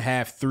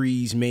 2.5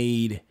 threes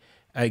made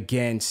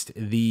against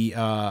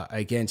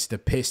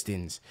the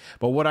Pistons.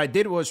 But what I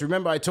did was,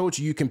 remember I told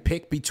you can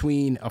pick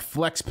between a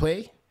flex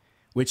play,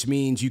 which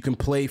means you can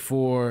play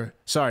for,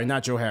 sorry,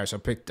 not Joe Harris. I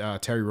picked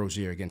Terry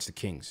Rozier against the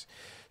Kings.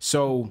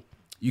 So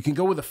you can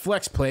go with a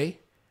flex play,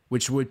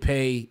 which would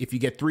pay, if you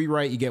get 3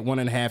 right, you get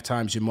 1.5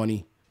 times your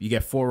money. You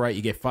get 4 right,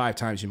 you get 5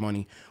 times your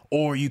money.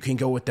 Or you can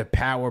go with the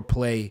power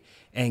play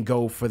and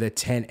go for the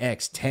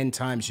 10x, 10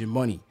 times your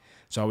money.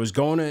 So I was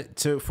going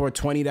for a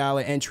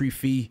 $20 entry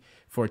fee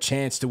for a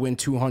chance to win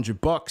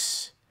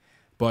 $200.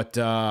 But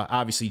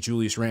obviously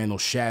Julius Randle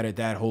shattered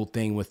that whole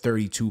thing with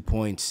 32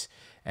 points.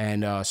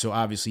 And so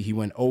obviously he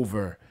went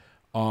over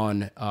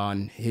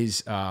on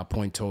his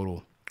point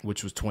total,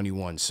 which was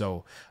 21.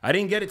 So I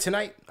didn't get it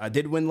tonight. I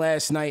did win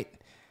last night.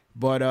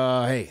 But,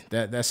 hey,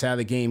 that's how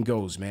the game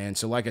goes, man.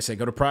 So, like I said,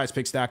 go to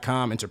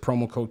prizepicks.com, enter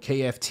promo code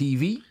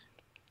KFTV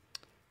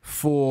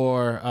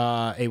for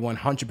a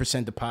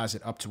 100%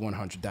 deposit up to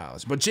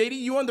 $100. But, JD,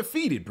 you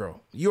undefeated, bro.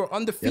 You're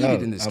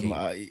undefeated in this game.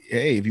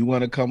 Hey, if you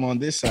want to come on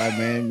this side,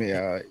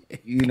 man,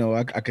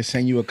 I could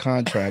send you a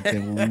contract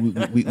and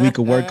we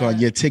can work on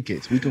your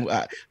tickets. We can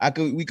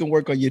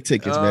work on your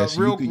tickets, man.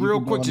 So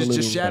real quick,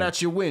 just shout out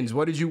your wins.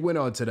 What did you win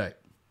on today?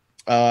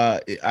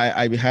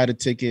 I had a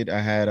ticket.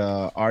 I had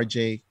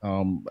RJ.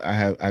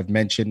 I've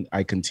mentioned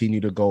I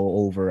continue to go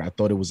over. I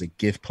thought it was a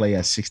gift play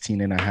at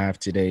 16.5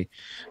 today.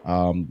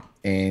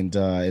 And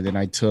then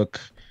I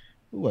took,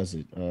 who was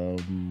it? Who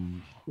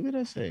did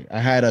I say? I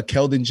had a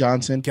Keldon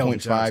Johnson,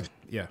 0.5.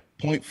 Yeah.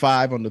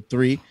 0.5 on the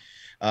 3.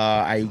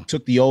 I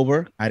took the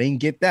over. I didn't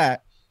get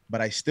that,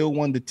 but I still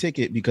won the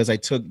ticket because I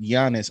took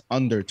Giannis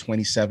under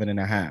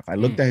 27.5. I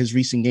looked at his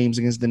recent games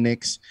against the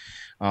Knicks.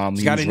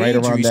 He's got an knee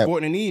injury. He's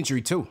sporting a knee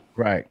injury too.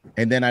 Right.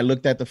 And then I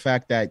looked at the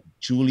fact that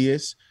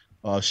Julius,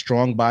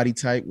 strong body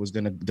type, was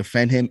going to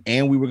defend him,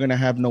 and we were going to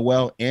have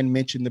Noel and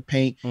Mitch in the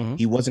paint. Mm-hmm.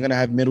 He wasn't going to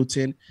have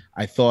Middleton.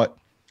 I thought,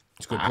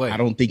 it's a good play. I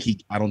don't think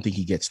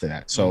he gets to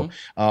that. So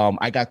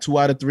I got 2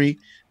 out of 3.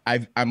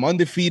 I'm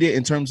undefeated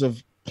in terms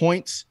of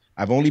points.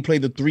 I've only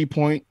played the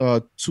 3-point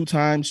 2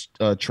 times.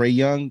 Trae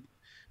Young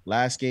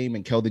last game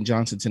and Keldon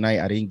Johnson tonight.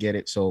 I didn't get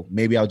it, so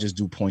maybe I'll just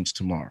do points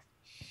tomorrow.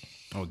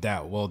 No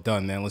doubt. Well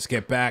done, man. Let's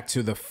get back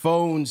to the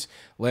phones.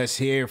 Let's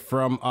hear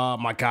from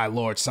my guy,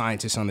 Lord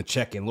Scientist, on the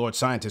check-in. Lord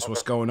Scientist,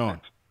 what's going on?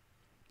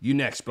 You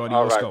next, buddy.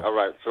 Let's go. All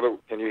right.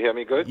 Salute. Can you hear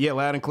me good? Yeah,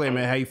 loud and clear,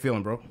 man. How you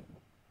feeling, bro?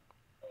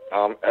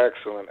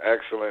 Excellent.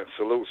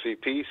 Salute,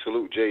 CP.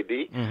 Salute,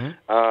 JD.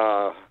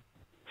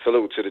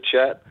 Salute to the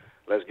chat.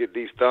 Let's get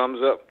these thumbs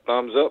up,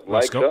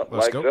 likes up.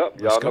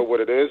 Y'all know what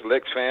it is.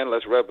 Licks fan,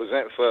 let's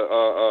represent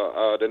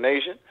for the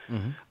nation.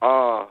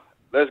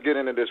 Let's get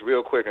into this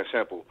real quick and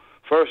simple.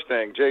 First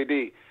thing,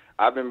 JD,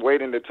 I've been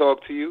waiting to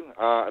talk to you.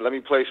 Let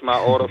me place my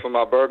order for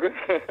my burger.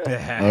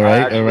 All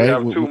right. I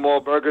have 2 more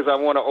burgers I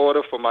want to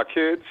order for my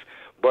kids,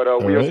 but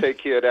we'll take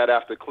care of that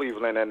after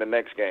Cleveland and the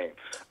next game.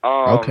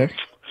 Okay.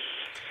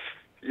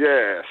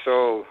 Yeah,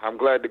 so I'm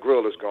glad the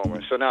grill is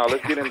going. So now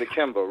let's get into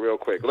Kemba real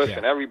quick.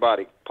 Listen,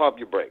 everybody, pump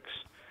your brakes.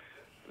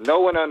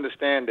 Know and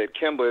understand that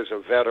Kemba is a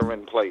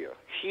veteran player.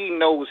 He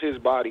knows his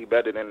body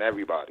better than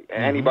everybody,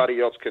 and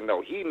anybody else can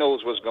know. He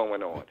knows what's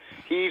going on.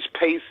 He's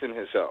pacing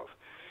himself.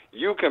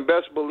 You can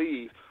best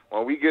believe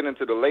when we get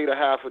into the later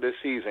half of this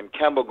season,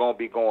 Kemba going to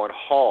be going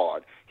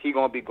hard. He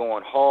going to be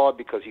going hard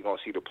because he going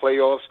to see the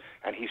playoffs,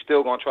 and he's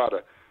still going to try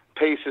to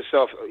pace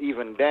himself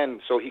even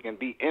then so he can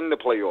be in the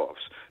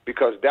playoffs,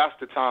 because that's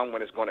the time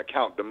when it's going to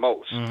count the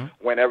most,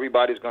 when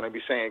everybody's going to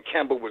be saying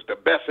Kemba was the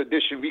best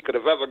addition we could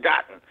have ever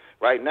gotten.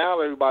 Right now,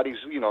 everybody's,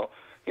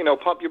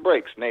 pump your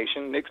brakes,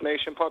 nation. Knicks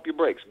Nation, pump your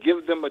brakes.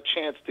 Give them a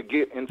chance to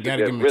get into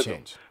their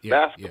rhythm.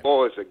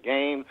 Basketball is a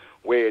game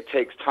where it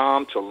takes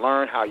time to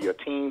learn how your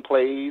team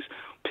plays,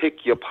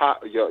 pick your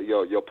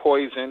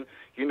poison.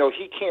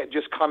 He can't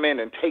just come in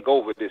and take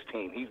over this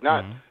team. He's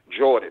not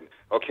Jordan.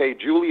 Okay,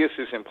 Julius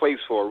is in place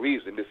for a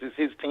reason. This is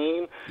his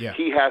team. Yeah.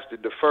 He has to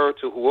defer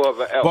to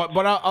whoever else.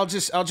 But I'll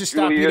just stop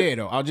you there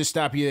though. I'll just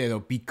stop you there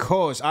though,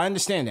 because I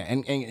understand that,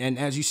 and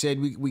as you said,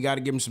 we got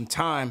to give him some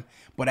time.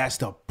 But as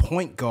the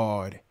point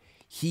guard,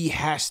 he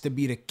has to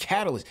be the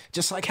catalyst,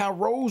 just like how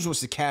Rose was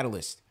the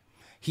catalyst.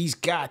 He's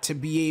got to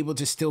be able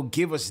to still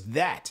give us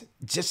that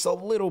just a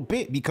little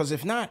bit, because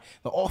if not,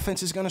 the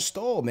offense is gonna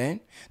stall, man.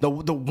 The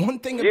one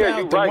thing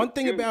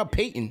about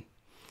Peyton.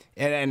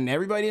 And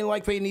everybody didn't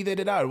like Peyton, neither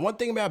did I. One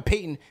thing about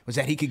Peyton was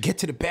that he could get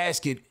to the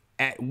basket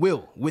at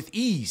will, with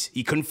ease.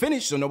 He couldn't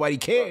finish, so nobody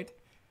cared.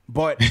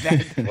 But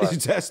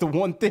that's the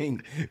one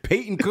thing.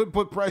 Peyton could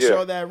put pressure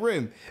on that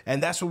rim,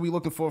 and that's what we're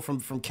looking for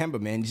from Kemba,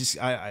 man.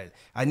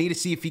 I need to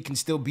see if he can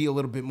still be a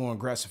little bit more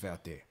aggressive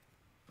out there.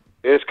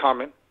 It's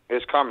coming.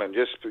 It's coming.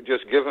 Just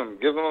give him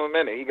a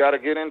minute. He got to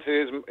get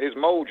into his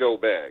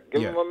mojo bag.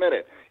 Give him a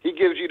minute. He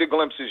gives you the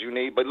glimpses you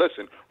need. But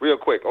listen, real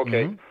quick,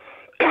 okay?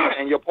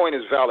 And your point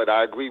is valid.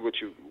 I agree with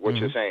you. What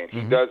you're saying.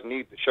 He does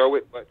need to show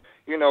it, but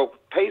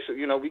pace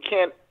it. We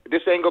can't.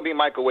 This ain't gonna be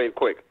microwave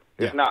quick.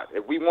 It's not.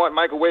 If we want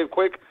microwave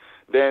quick,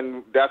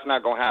 then that's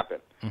not gonna happen.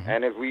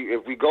 And if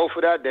we go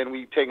for that, then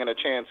we taking a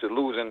chance of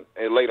losing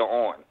it later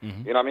on. You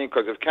know what I mean?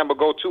 Because if Kemba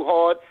go too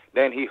hard,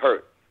 then he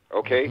hurt.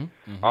 Okay.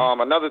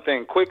 Another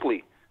thing,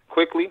 quickly,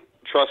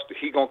 trust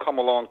he gonna come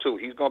along too.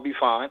 He's gonna be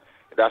fine.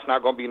 That's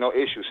not gonna be no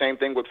issue. Same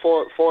thing with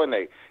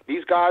Fournier.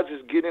 These guys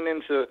is getting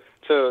into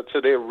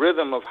their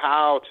rhythm of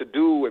how to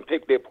do and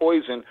pick their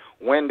poison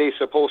when they're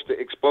supposed to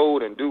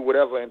explode and do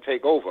whatever and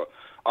take over.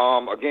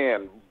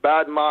 Again,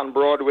 Badman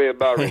Broadway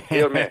Barrett,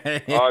 Hillman,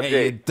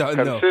 RJ,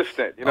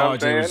 consistent. You know what I'm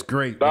saying? Was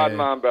great.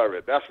 Badman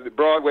Barrett. That's the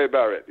Broadway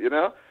Barrett.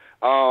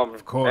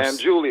 Of course. And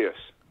Julius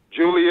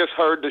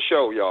heard the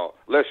show, y'all.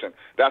 Listen,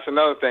 that's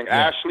another thing.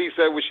 Ashley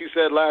said what she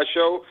said last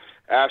show.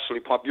 Ashley,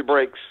 pump your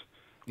brakes.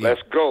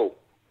 Let's go.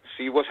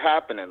 See what's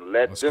happening.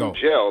 Let's them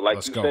gel, like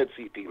you said,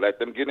 CP. Let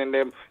them get in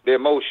their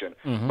motion.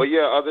 But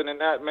yeah, other than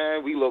that,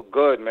 man, we look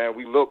good, man.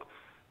 We look.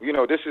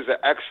 This is an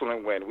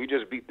excellent win. We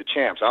just beat the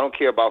champs. I don't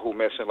care about who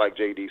missing, like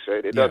JD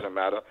said. It doesn't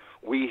matter.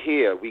 We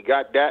here. We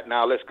got that.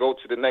 Now let's go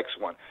to the next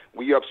one.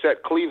 We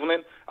upset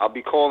Cleveland. I'll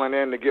be calling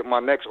in to get my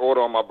next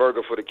order on my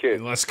burger for the kids.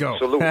 Let's go.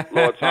 Salute,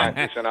 Lord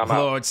Scientist, and I'm out.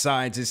 Lord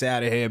Scientist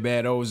out of here,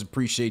 man. Always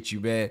appreciate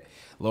you, man.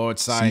 Lord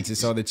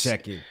Scientist on the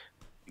check-in.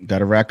 Got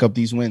to rack up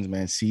these wins,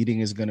 man. Seeding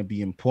is going to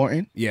be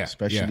important.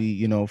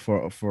 Especially,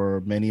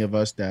 for many of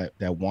us that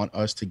want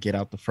us to get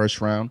out the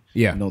first round.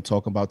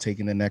 Talk about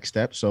taking the next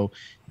step. So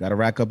you got to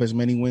rack up as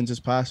many wins as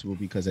possible,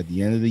 because at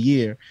the end of the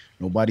year,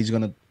 nobody's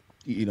going to,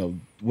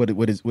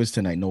 what's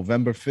tonight?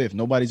 November 5th.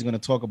 Nobody's going to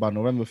talk about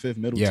November 5th.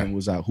 Middleton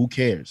was out. Who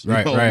cares? We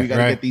got to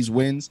get these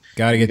wins.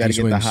 Got to get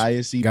these wins. The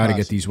highest seed. Got to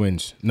get these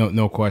wins.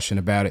 No question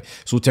about it.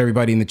 So to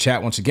everybody in the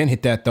chat, once again,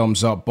 hit that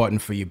thumbs up button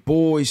for your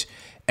boys.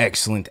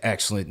 Excellent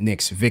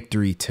Knicks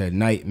victory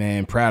tonight,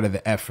 man. Proud of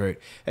the effort.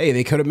 Hey,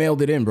 they could have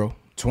mailed it in, bro.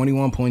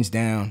 21 points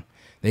down.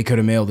 They could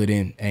have mailed it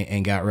in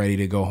and got ready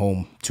to go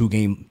home. Two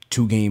game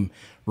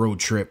road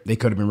trip. They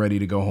could have been ready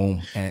to go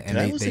home, and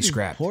they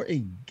scrapped.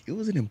 It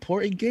was an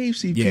important game,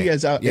 CP.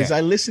 As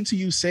I listen to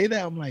you say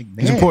that, I'm like, man,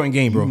 it's an important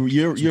game, bro.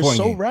 You're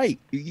so game. Right.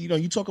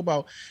 You talk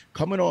about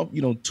coming off,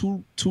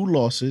 two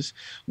losses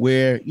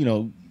where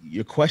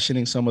you're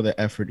questioning some of the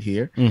effort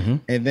here,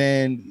 and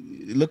then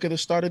look at the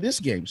start of this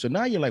game. So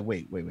now you're like,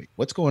 wait,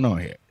 what's going on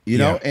here?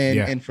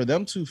 And for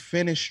them to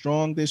finish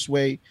strong this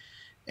way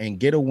and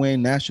get a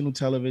win, national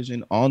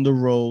television on the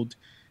road,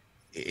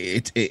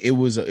 it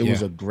was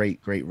a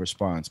great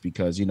response,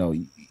 because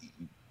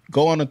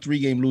go on a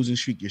 3-game losing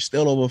streak, you're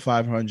still over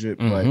 500,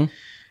 but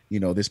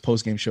this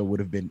post-game show would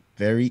have been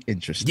very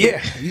interesting.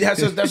 Yeah,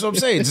 that's what I'm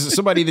saying.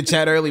 Somebody in the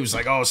chat earlier was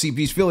like, oh,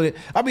 CP's feeling it.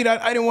 I mean,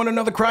 I didn't want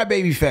another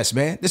crybaby fest,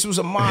 man. This was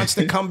a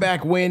monster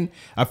comeback win.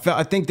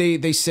 I think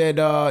they said,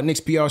 Knicks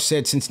PR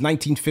said, since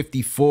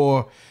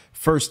 1954,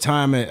 first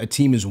time a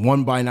team is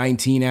won by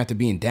 19 after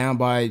being down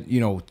by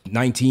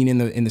 19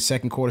 in the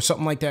second quarter,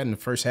 something like that in the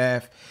first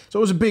half. So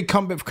it was a big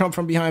come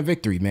from behind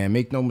victory, man.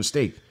 Make no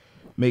mistake.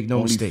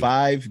 Only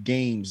 5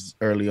 games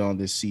early on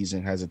this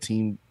season has a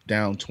team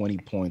down 20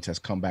 points has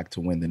come back to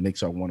win. The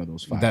Knicks are one of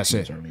those 5 That's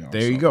teams it. Early on.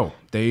 There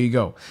you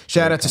go.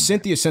 Shout out to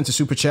Cynthia. Sent a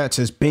super chat.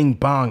 Says, Bing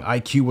Bong.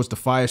 IQ was the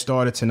fire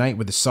starter tonight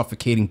with a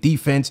suffocating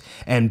defense,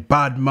 and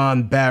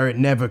Badman Barrett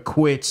never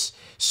quits.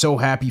 So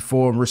happy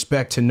for him.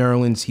 Respect to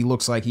Nerlens. He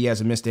looks like he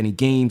hasn't missed any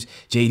games.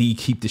 JD,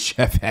 keep the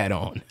chef hat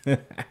on.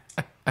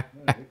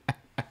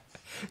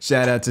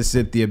 Shout out to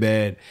Cynthia,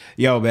 man.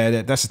 Yo,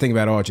 man, that's the thing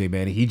about RJ,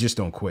 man. He just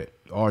don't quit.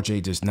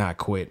 RJ does not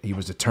quit. He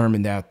was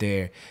determined out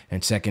there.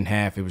 And second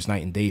half, it was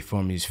night and day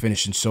for him. He's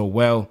finishing so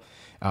well,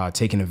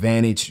 taking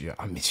advantage.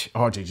 I mean,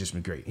 RJ just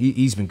been great.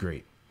 He's been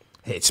great.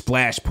 Hit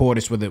Splash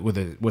Portis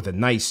with a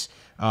nice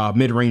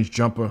mid-range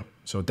jumper.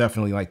 So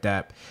definitely like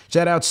that.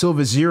 Shout out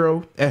Silver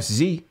Zero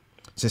SZ.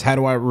 Says, how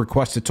do I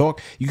request to talk?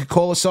 You can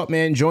call us up,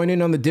 man. Join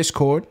in on the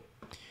Discord,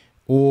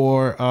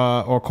 or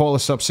call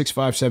us up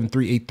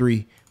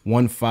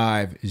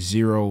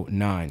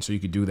 657-383-1509. So you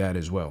could do that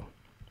as well.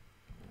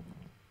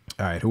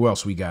 All right, who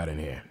else we got in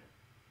here?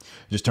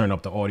 Just turn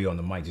up the audio on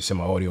the mic. Just said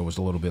my audio was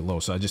a little bit low,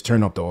 so I just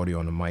turned up the audio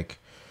on the mic.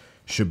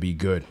 Should be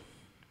good.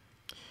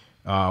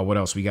 What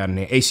else we got in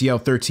there?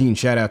 ACL 13.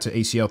 Shout out to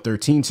ACL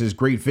 13. Says,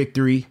 great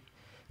victory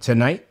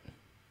tonight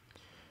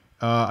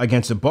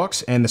against the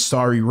Bucks and the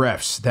sorry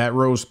refs. That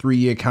Rose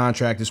 3-year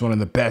contract is one of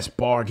the best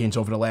bargains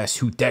over the last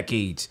 2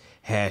 decades.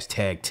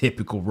 Hashtag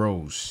typical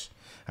Rose.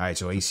 All right,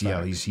 so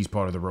ACL, he's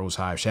part of the Rose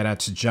Hive. Shout out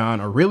to John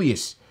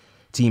Aurelius.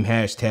 Team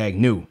hashtag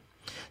new.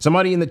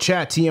 Somebody in the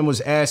chat, TM,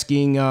 was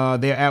asking,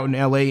 they're out in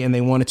LA and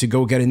they wanted to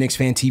go get a Knicks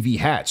Fan TV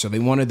hat. So they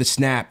wanted the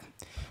snap.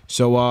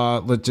 So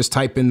let's just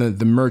type in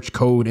the merch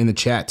code in the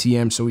chat,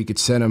 TM, so we could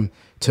send them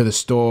to the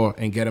store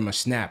and get them a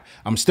snap.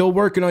 I'm still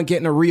working on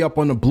getting a re-up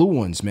on the blue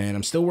ones, man.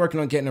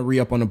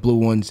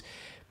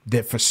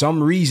 that for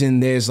some reason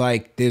there's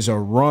a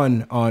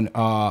run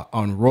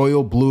on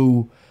Royal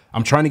Blue.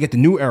 I'm trying to get the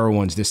new era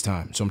ones this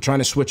time, so I'm trying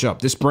to switch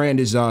up. This brand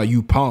is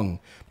Yupeng. I'm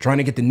trying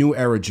to get the new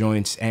era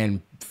joints,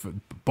 and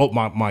both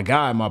my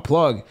guy, my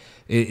plug,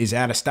 is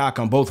out of stock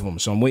on both of them.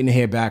 So I'm waiting to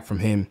hear back from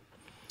him.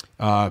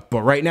 But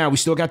right now we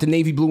still got the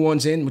navy blue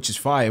ones in, which is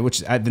fire.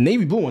 The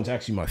navy blue one's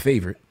actually my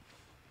favorite.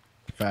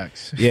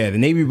 Facts. Yeah, the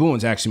navy blue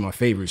one's actually my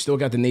favorite. Still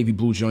got the navy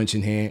blue joints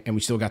in here, and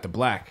we still got the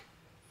black.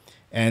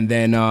 And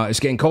then it's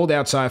getting cold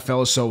outside,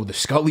 fellas, so the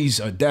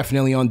Scullies are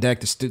definitely on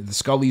deck. The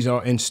Scullies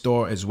are in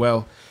store as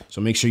well,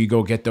 so make sure you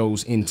go get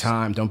those in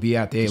time. Don't be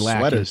out there lacking.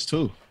 Sweaters,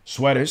 too.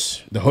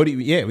 Sweaters. The hoodie,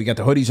 yeah, we got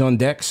the hoodies on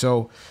deck.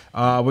 So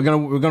we're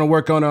gonna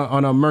work on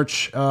a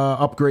merch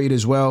upgrade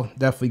as well.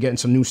 Definitely getting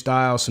some new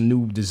styles, some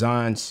new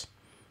designs.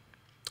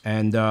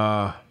 And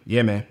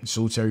yeah, man,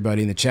 salutes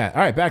everybody in the chat.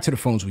 All right, back to the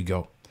phones we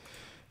go.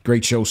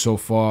 Great show so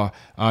far.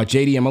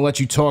 JD, I'm going to let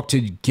you talk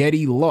to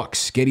Getty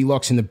Lux. Getty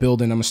Lux in the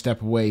building. I'm going to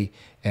step away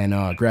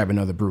and grab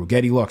another brew.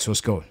 Getty Lux, let's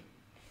go.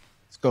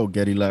 Let's go,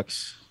 Getty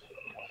Lux.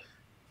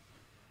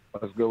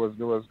 What's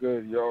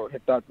good? Yo,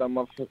 hit that thumb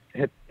up.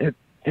 Hit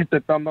the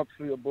thumb up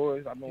for your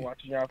boys. I've been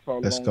watching y'all for a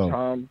long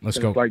time. Let's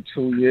since go. Like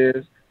 2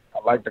 years. I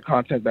like the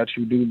content that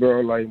you do, bro.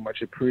 Like,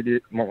 much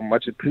appreciated.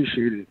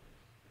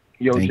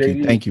 Yo,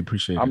 JD, Thank you.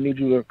 Appreciate it. I need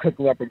you to cook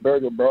me up a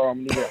burger, bro.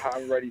 I'm need it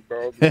hot and ready,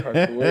 bro.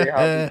 Because the way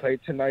how we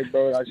played tonight,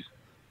 bro,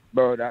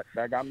 that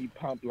got me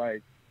pumped.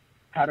 Like,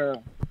 had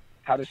a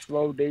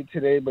slow day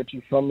today, but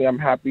you feel me? I'm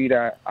happy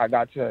that I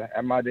got to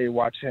end my day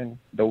watching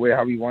the way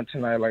how we won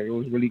tonight. Like, it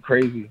was really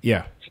crazy.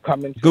 Yeah.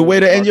 Good way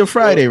to end your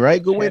Friday,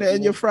 right? Good way to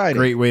end your Friday.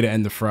 Great way to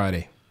end the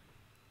Friday.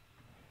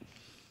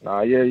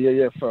 Nah,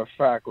 yeah, for a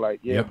fact. Like,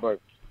 yeah, Yep. But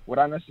what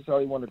I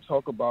necessarily want to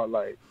talk about,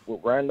 like, with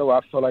Randall,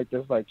 I feel like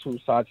there's, like, two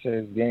sides to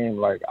his game.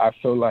 Like, I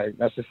feel like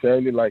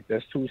necessarily, like,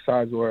 there's two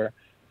sides where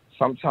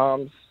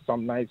sometimes,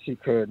 some nights he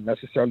could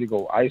necessarily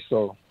go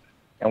ISO.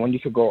 And when you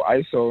could go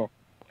ISO,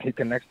 he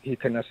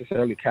can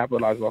necessarily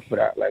capitalize off of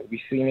that. Like, we've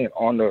seen it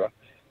on the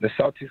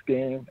Celtics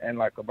game and,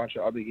 like, a bunch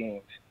of other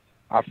games.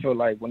 I feel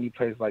like when he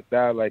plays like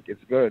that, like,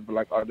 it's good. But,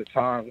 like, other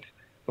times,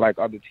 like,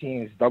 other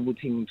teams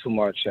double-team him too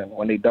much. And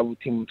when they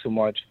double-team him too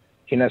much,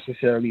 he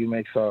necessarily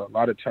makes a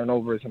lot of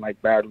turnovers and,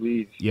 like, bad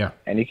reads. Yeah.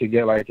 And he could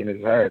get, like, in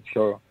his head.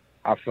 So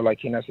I feel like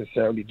he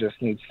necessarily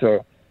just needs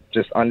to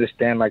just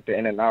understand, like, the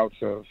in and outs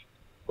of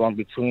going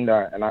between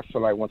that. And I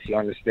feel like once he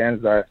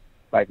understands that,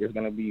 like, we're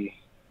going to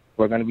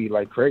be,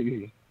 like,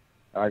 crazy.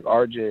 Like,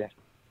 RJ,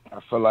 I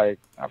feel like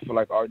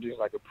RJ is,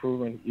 like,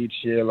 improving each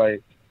year.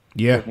 Like,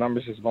 Yeah. his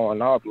numbers is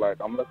going up. Like,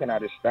 I'm looking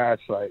at his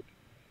stats, like,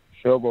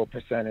 field goal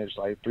percentage,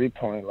 like,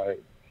 three-point,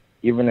 like,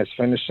 even his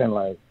finishing,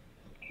 like,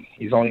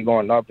 he's only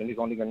going up, and he's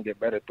only going to get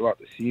better throughout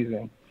the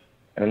season.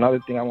 And another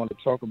thing I want to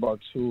talk about,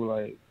 too,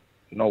 like,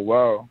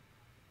 Noel,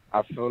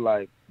 I feel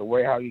like the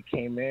way how he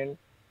came in,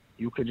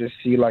 you could just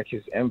see, like,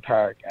 his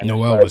impact. And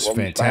Noel like, was what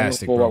we signed him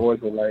fantastic, for, bro.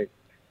 what was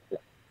it,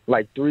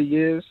 like 3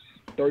 years,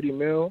 30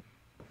 mil?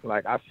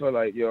 Like, I feel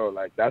like, yo,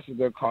 like, that's a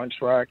good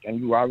contract, and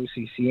you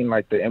obviously seen,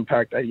 like, the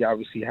impact that he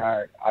obviously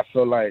had. I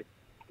feel like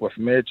with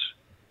Mitch,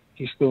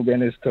 he's still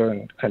getting his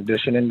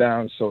conditioning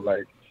down, so,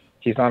 like,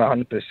 he's not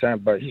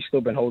 100%, but he's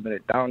still been holding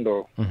it down,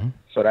 though. Mm-hmm.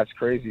 So that's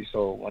crazy.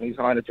 So when he's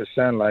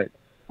 100%, like,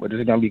 well, this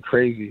is going to be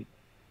crazy.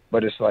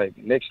 But it's like,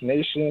 Knicks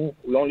Nation,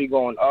 we only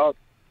going up.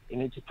 You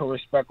need to put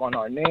respect on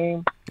our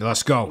name.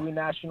 Let's go. 3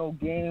 national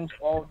games,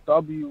 all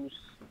W's.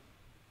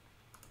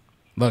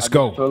 Let's I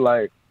go. just feel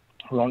like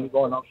we're only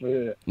going up for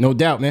here. No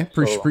doubt, man.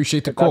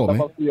 Appreciate the call, man.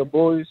 man. Up for your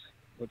boys.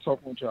 We're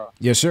talking with y'all.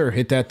 Yes, sir.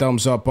 Hit that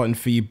thumbs up button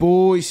for you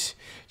boys.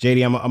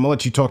 JD, I'm going to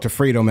let you talk to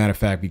Fredo, matter of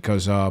fact,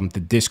 because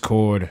the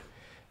Discord...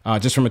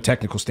 just from a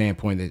technical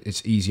standpoint,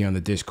 it's easy on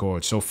the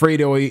Discord. So,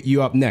 Fredo,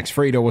 you up next.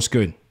 Fredo, what's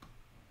good?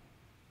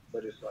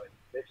 But it's like,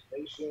 Knicks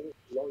Nation,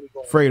 we only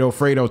going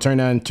Fredo, turn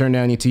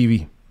down your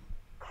TV.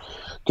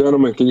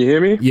 Gentlemen, can you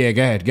hear me? Yeah,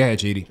 go ahead,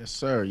 JD.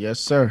 Yes,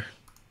 sir.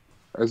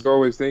 As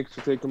always, thanks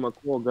for taking my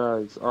call,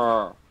 guys.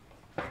 I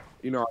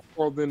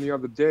called in the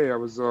other day. I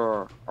was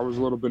a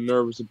little bit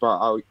nervous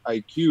about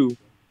IQ,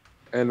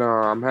 and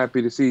I'm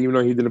happy to see, even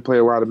though he didn't play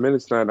a lot of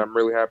minutes tonight, I'm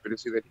really happy to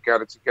see that he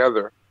got it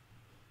together.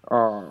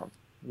 I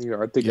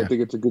think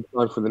it's a good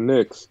sign for the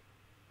Knicks.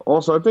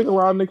 Also, I think a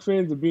lot of Knicks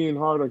fans are being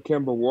hard on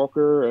Kemba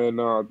Walker, and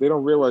they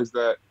don't realize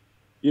that,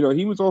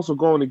 he was also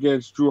going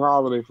against Drew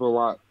Holiday for a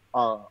lot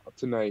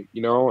tonight,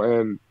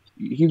 and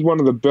he's one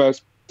of the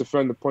best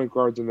defensive point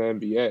guards in the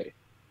NBA.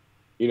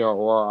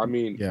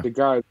 The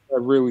guy that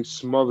really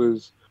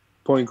smothers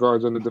point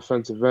guards on the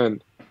defensive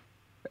end.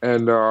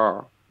 And,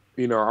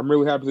 I'm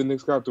really happy the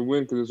Knicks got the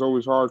win because it's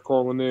always hard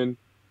calling in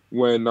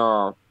when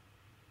the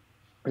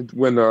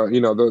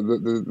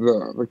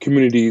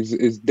community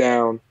is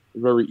down,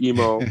 very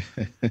emo.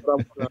 But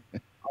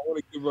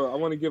I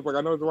want to give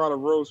I know there's a lot of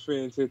Rose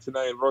fans here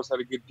tonight, and Rose had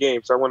a good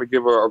game, so I want to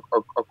give a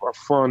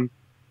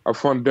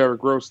fun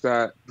Derrick Rose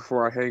stat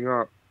before I hang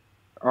up.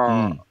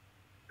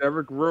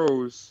 Derrick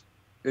Rose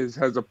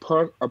has a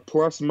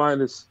plus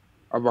minus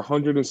of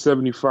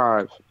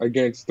 175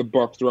 against the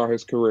Bucks throughout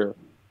his career.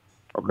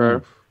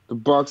 Okay, The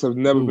Bucks have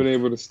never been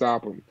able to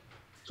stop him.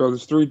 So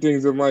there's 3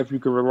 things in life you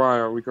can rely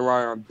on. We can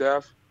rely on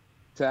death,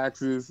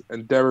 taxes,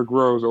 and Derrick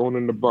Rose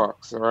owning the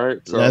Bucks. All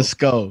right. So. Let's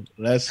go.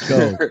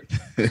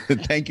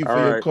 Thank you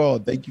for your call.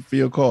 Thank you for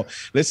your call.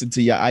 Listen,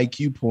 to your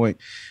IQ point,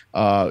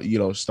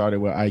 started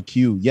with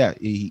IQ. Yeah,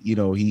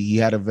 he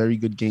had a very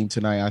good game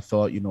tonight. I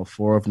thought,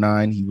 4 of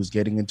 9. He was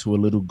getting into a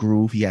little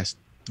groove. He has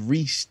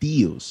 3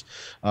 steals.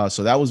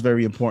 So that was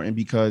very important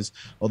because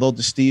although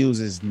the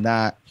steals is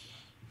not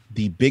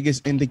the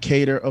biggest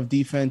indicator of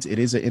defense, it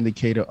is an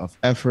indicator of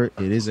effort.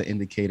 It is an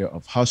indicator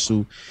of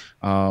hustle.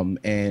 And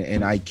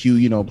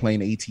IQ,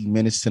 playing 18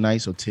 minutes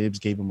tonight. So Tibbs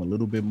gave him a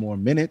little bit more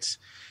minutes.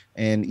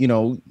 And,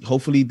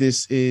 hopefully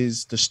this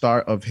is the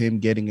start of him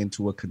getting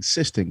into a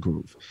consistent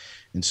groove.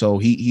 And so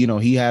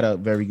he had a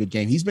very good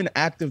game. He's been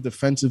active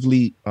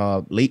defensively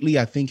lately.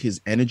 I think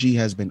his energy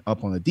has been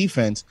up on the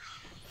defense.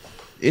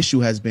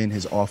 Issue has been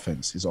his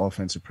offense. His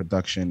offensive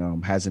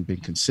production hasn't been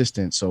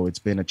consistent, so it's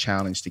been a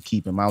challenge to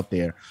keep him out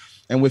there.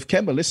 And with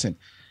Kemba, listen,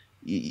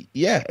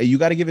 yeah, you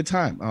got to give it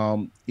time.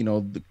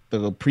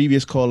 The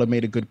previous caller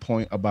made a good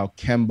point about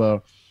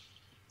Kemba.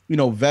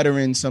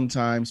 Veterans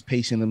sometimes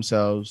pacing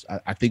themselves.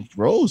 I think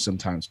Rose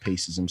sometimes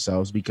paces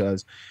themselves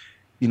because,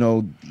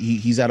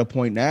 he's at a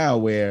point now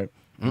where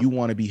you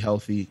want to be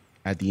healthy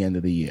at the end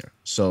of the year.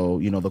 So,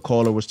 the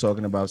caller was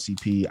talking about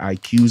CP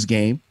IQ's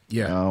game.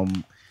 Yeah.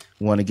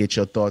 Want to get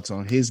your thoughts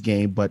on his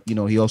game, but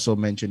he also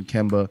mentioned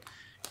Kemba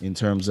in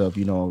terms of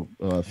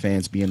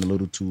fans being a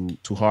little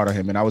too hard on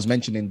him. And I was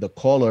mentioning the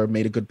caller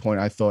made a good point,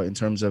 I thought, in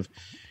terms of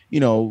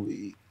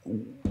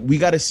we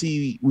got to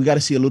see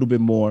a little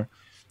bit more,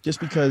 just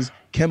because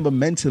Kemba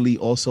mentally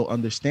also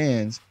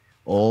understands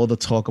all the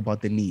talk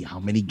about the knee. How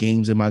many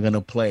games am I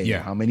gonna play?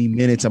 Yeah. How many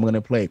minutes I'm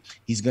gonna play?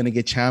 He's gonna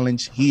get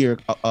challenged here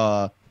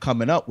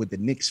coming up with the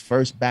Knicks'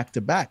 first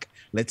back-to-back.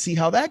 Let's see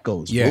how that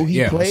goes. Yeah, Will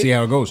he play? Let's see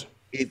how it goes.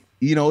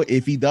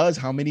 If he does,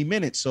 how many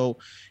minutes? So,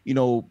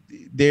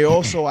 there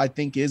also, I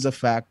think, is a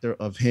factor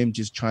of him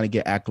just trying to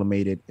get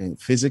acclimated and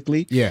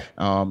physically. Yeah.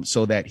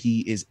 So that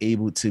he is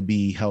able to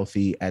be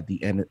healthy at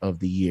the end of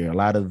the year. A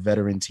lot of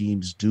veteran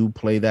teams do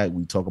play that.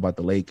 We talk about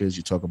the Lakers,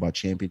 you talk about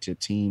championship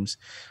teams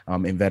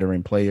and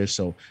veteran players.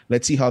 So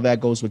let's see how that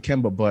goes with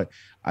Kemba. But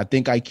I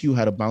think IQ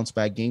had a bounce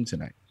back game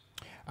tonight.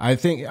 I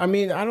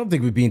don't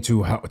think we're being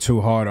too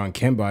hard on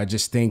Kemba. I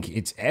just think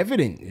it's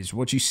evident. Is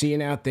what you're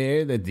seeing out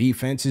there. The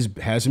defense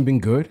hasn't been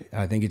good.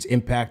 I think it's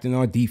impacting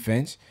our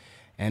defense.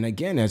 And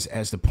again, as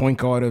the point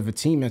guard of a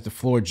team, as the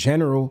floor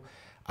general,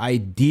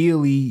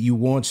 ideally you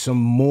want some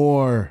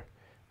more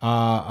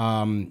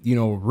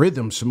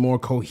rhythm, some more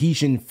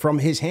cohesion from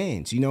his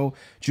hands.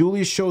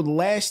 Julius showed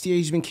last year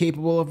he's been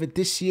capable of it.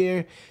 This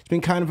year, it's been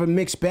kind of a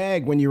mixed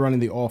bag when you're running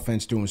the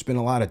offense through him. It's been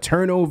a lot of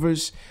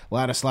turnovers, a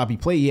lot of sloppy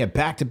play. He had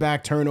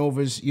back-to-back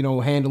turnovers,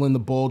 handling the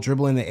ball,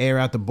 dribbling the air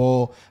out the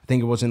ball. I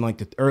think it was in like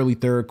the early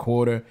third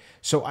quarter.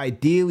 So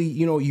ideally,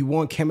 you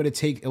want Kemba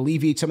to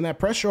alleviate some of that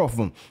pressure off of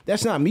him.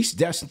 That's not me.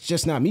 That's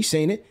just not me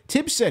saying it.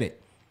 Tibbs said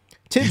it.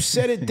 Tibbs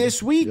said it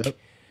this week. Yep.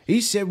 He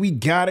said we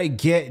got to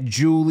get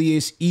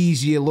Julius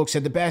easier looks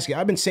at the basket.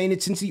 I've been saying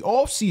it since the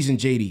offseason,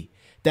 JD,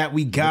 that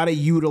we got to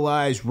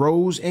utilize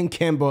Rose and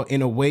Kemba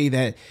in a way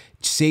that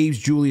saves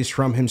Julius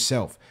from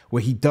himself,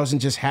 where he doesn't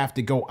just have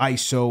to go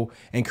ISO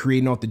and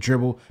creating off the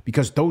dribble,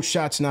 because those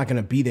shots not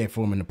going to be there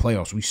for him in the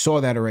playoffs. We saw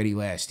that already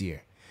last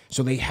year.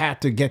 So they have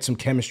to get some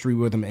chemistry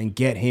with him and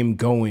get him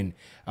going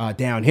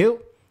downhill.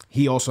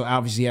 He also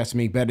obviously has to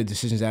make better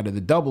decisions out of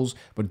the doubles,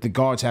 but the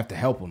guards have to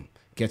help him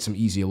get some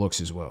easier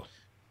looks as well.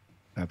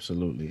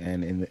 Absolutely.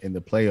 And in the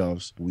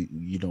playoffs,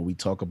 we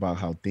talk about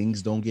how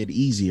things don't get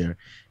easier.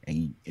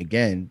 And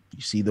again,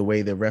 you see the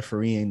way they're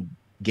refereeing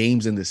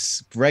games in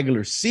this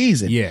regular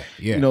season. Yeah.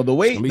 The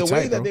way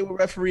that they were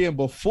refereeing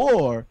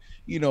before,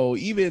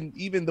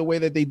 even the way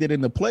that they did in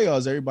the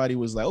playoffs, everybody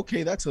was like,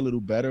 okay, that's a little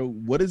better.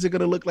 What is it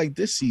going to look like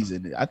this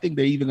season? I think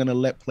they're even going to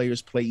let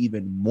players play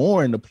even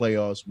more in the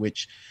playoffs,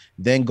 which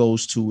then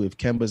goes to, if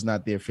Kemba's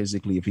not there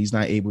physically, if he's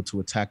not able to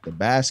attack the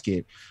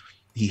basket,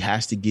 he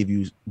has to give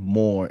you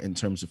more in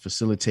terms of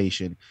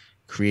facilitation,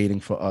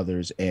 creating for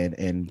others,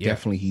 and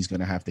definitely he's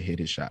going to have to hit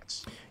his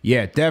shots.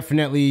 Yeah,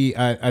 definitely.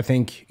 I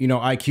think,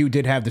 IQ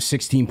did have the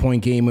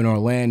 16-point game in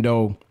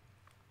Orlando.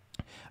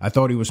 I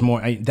thought he was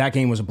more, that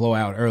game was a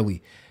blowout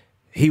early.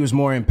 He was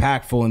more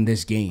impactful in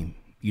this game.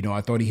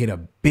 I thought he hit a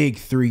big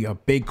three, a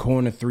big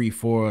corner three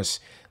for us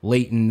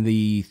late in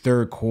the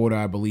third quarter,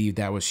 I believe.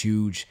 That was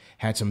huge.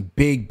 Had some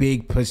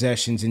big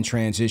possessions in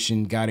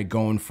transition, got it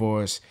going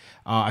for us.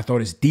 I thought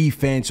his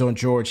defense on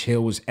George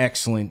Hill was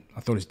excellent.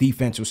 I thought his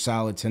defense was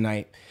solid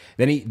tonight.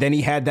 Then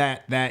he had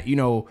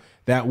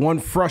that one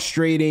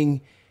frustrating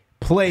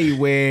play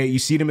where you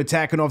see them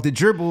attacking off the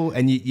dribble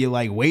and you're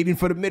like waiting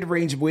for the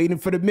mid-range,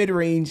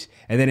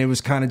 and then it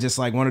was kind of just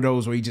like one of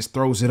those where he just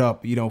throws it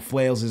up,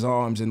 flails his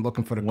arms and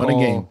looking for the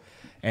call.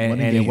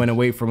 And it went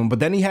away from him. But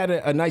then he had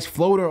a nice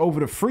floater over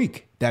the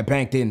freak that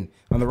banked in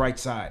on the right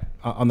side.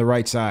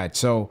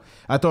 So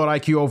I thought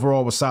IQ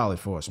overall was solid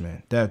for us,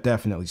 man.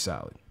 Definitely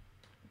solid.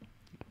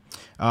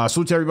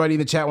 Salute to everybody in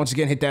the chat. Once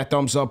again, hit that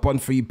thumbs up button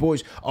for you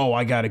boys. Oh,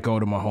 I got to go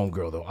to my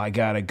homegirl, though. I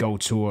got to go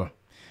to her.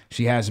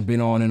 She hasn't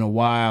been on in a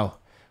while.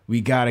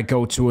 We got to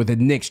go to her. The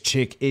Knicks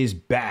chick is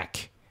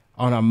back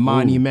on a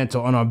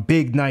monumental, on a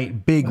big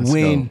night, big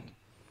win. Go.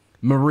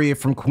 Maria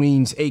from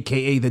Queens,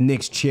 a.k.a. the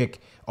Knicks chick,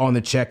 on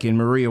the check-in.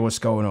 Maria, what's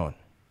going on?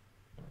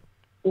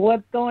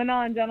 What's going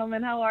on,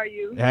 gentlemen? How are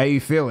you? How you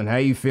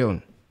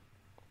feeling?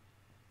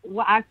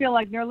 Well, I feel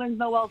like Nerlens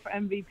Noel for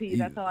MVP.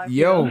 That's how I feel.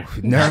 Yo,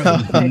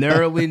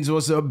 Nerlens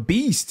was a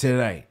beast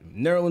tonight.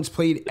 Nerlens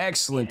played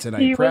excellent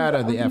tonight. Proud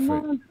of the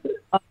effort.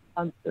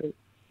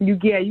 You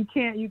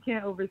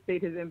can't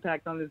overstate his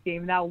impact on this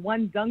game. That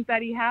one dunk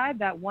that he had,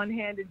 that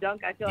one-handed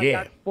dunk, I feel like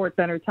that's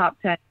SportsCenter top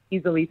 10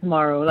 easily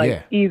tomorrow.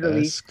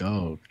 Easily. Let's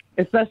go.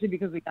 Especially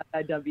because we got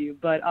that W.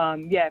 But,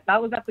 if I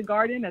was at the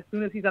Garden, as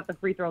soon as he's at the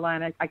free throw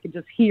line, I could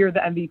just hear the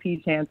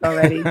MVP chants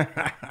already.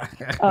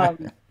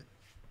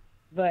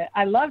 But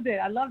I loved it.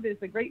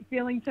 It's a great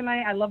feeling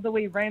tonight. I love the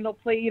way Randall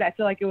played. I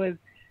feel like it was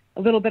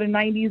a little bit of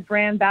 90s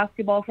brand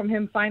basketball from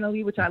him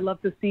finally, which I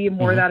love to see,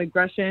 more of that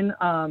aggression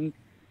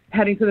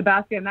heading to the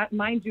basket. And that,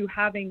 mind you,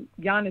 having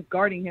Giannis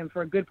guarding him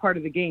for a good part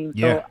of the game.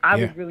 So I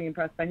was really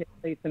impressed by his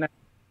play tonight.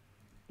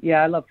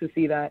 Yeah, I love to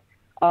see that.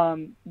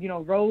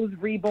 Rose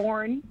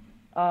reborn.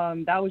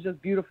 That was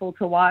just beautiful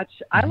to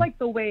watch. I like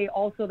the way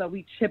also that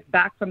we chipped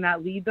back from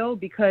that lead, though,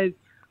 because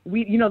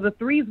the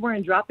threes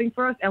weren't dropping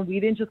for us, and we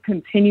didn't just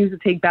continue to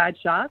take bad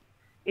shots.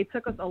 It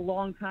took us a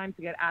long time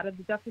to get out of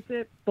the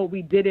deficit, but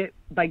we did it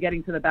by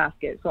getting to the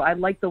basket. So I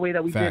like the way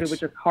that we did it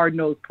with just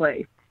hard-nosed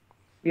play.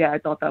 Yeah, I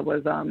thought that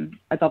was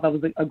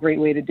a great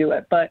way to do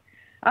it. But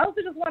I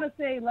also just want to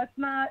say, let's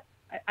not.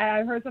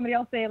 I heard somebody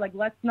else say,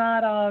 let's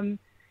not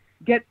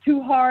get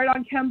too hard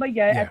on Kemba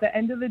yet. Yeah. At the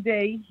end of the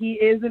day, he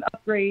is an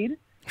upgrade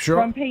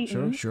from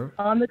Peyton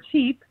on the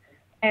cheap.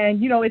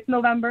 And, it's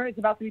November. It's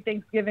about to be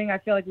Thanksgiving. I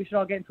feel like we should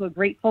all get into a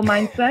grateful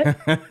mindset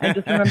and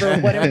just remember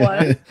what it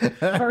was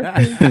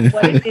versus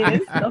what it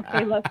is.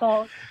 Okay, let's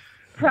all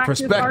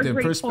practice our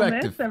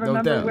gratefulness and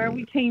remember where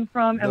we came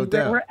from and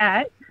where we're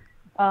at.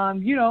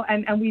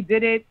 And we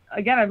did it.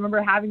 Again, I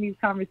remember having these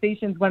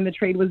conversations when the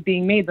trade was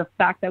being made. The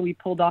fact that we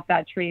pulled off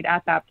that trade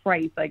at that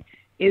price,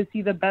 is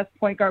he the best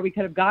point guard we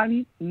could have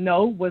gotten?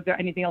 No. Was there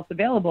anything else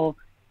available?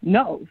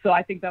 No. So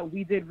I think that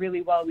we did really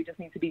well. We just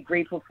need to be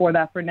grateful for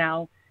that for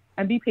now.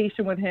 And be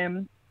patient with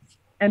him,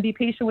 and be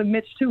patient with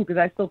Mitch too, because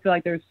I still feel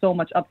like there's so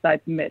much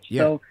upside to Mitch.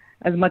 Yeah. So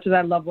as much as I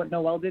love what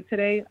Noel did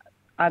today,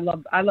 I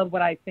love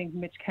what I think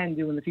Mitch can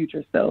do in the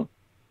future still.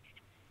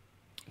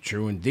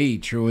 True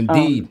indeed.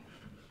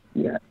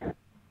 Yeah.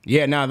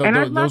 Yeah, no,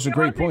 those are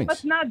great points.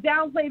 Let's not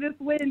downplay this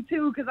win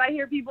too, because I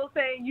hear people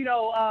saying,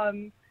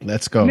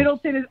 let's go.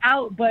 Middleton is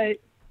out, but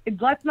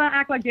let's not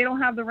act like they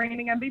don't have the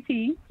reigning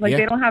MVP,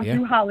 they don't have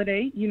Jrue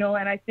Holiday, and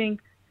I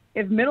think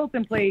if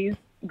Middleton plays,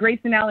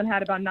 Grayson Allen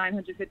had about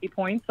 950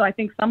 points. So I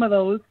think some of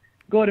those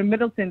go to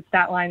Middleton's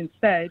stat line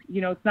instead.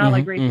 It's not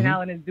like Grayson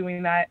Allen is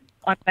doing that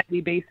on a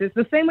nightly basis.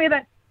 The same way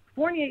that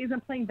Fournier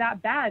isn't playing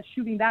that bad,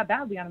 shooting that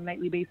badly on a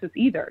nightly basis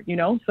either,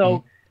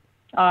 So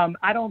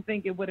I don't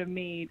think it would have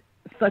made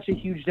such a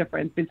huge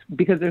difference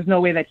because there's no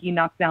way that he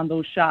knocks down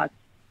those shots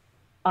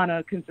on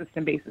a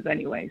consistent basis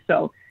anyway.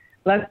 So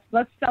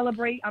let's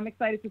celebrate. I'm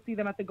excited to see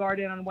them at the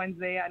Garden on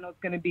Wednesday. I know it's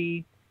going to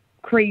be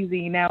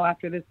crazy now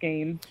after this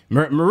game.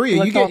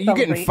 Maria, you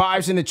getting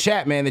fives in the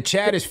chat, man. The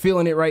chat is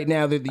feeling it right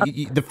now.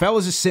 The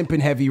fellas are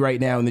simping heavy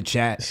right now in the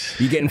chat.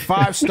 You're getting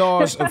 5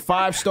 stars, a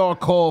 5-star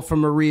call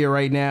from Maria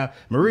right now.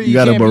 Maria, you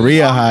got a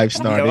Maria Hive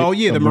started. Oh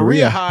yeah, the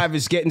Maria Hive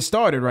is getting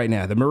started right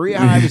now. The Maria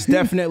Hive is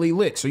definitely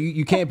lit. So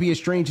you can't be a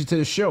stranger to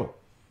the show.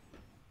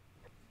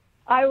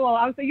 I will.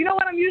 I was like, you know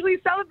what? I'm usually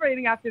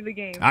celebrating after the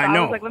game. So I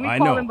know. I was like, let me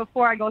call him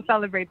before I go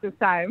celebrate this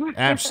time.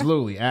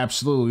 Absolutely.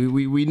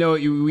 We know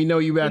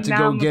you about to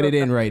go get it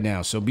in right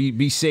now. So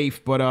be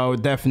safe, but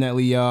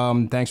definitely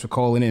thanks for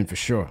calling in for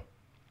sure.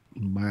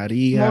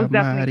 Maria. Most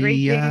definitely. Great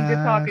game. Good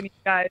talking to you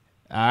guys.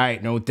 All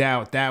right, no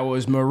doubt. That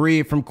was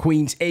Maria from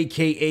Queens,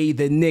 a.k.a.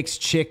 the Knicks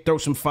chick. Throw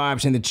some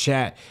 5s in the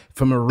chat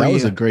for Maria. That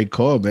was a great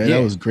call, man. Yeah.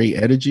 That was great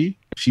energy.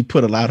 She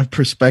put a lot of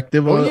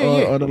perspective on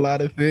a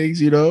lot of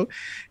things,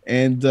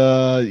 And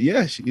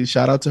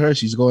shout out to her.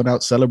 She's going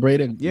out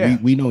celebrating. Yeah.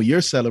 We know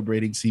you're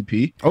celebrating,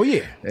 CP. Oh,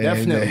 yeah.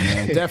 Definitely,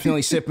 man.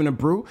 Definitely sipping a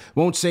brew.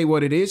 Won't say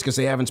what it is because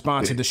they haven't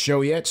sponsored the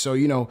show yet. So,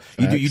 you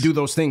do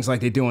those things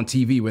like they do on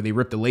TV where they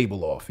rip the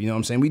label off. You know what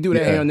I'm saying? We do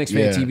that here on Knicks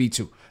Fan TV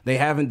too. They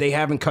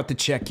haven't cut the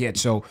check yet,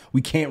 so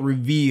we can't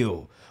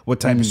reveal what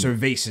type of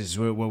cervezas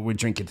we're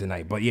drinking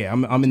tonight. But yeah,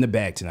 I'm in the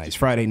bag tonight. It's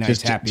Friday night,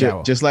 happy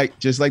hour. Just like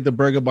the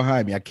burger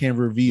behind me. I can't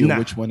reveal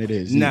which one it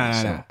is.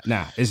 Nah.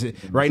 Is it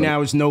right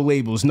now? It's no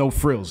labels, no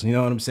frills. You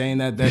know what I'm saying?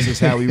 That's just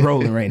how we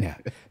rolling right now.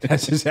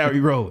 That's just how we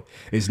rolling.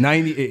 It's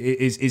 90.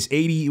 It's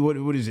 80.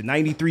 What is it?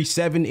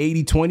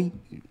 93-7, 80-20.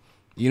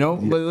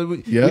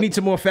 We need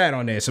some more fat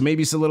on there. So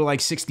maybe it's a little like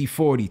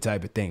 60-40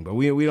 type of thing. But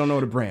we don't know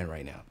the brand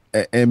right now.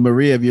 And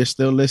Maria, if you're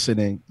still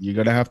listening, you're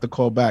gonna have to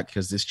call back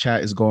because this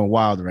chat is going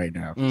wild right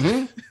now.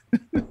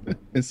 Mm-hmm.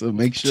 And so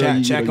make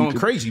sure chat going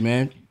crazy,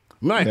 man.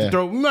 We might have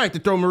to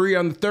throw Maria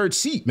on the third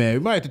seat, man. We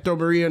might have to throw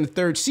Maria on the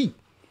third seat.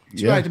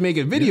 She might have to make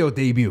a video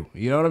debut.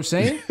 You know what I'm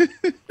saying?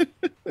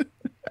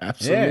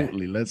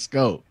 Absolutely. Yeah. Let's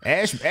go.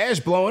 Ash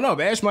blowing up.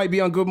 Ash might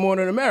be on Good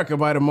Morning America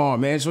by tomorrow,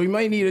 man. So we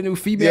might need a new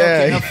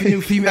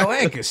female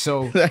anchor.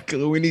 So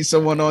exactly. We need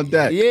someone on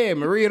deck. Yeah,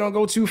 Maria don't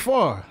go too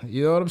far.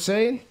 You know what I'm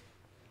saying?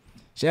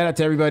 Shout out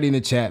to everybody in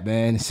the chat,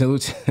 man.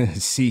 Salute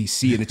C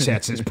in the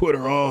chat says put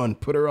her on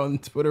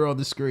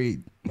the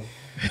screen.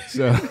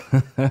 So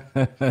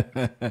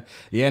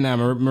yeah,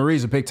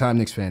 Marie's a big time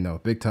Knicks fan though.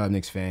 Big time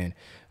Knicks fan.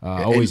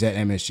 Always at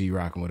MSG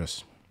rocking with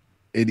us.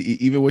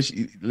 Even what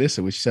she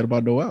said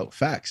about Noel,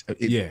 facts.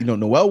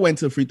 Noel went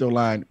to the free throw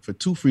line for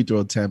 2 free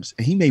throw attempts,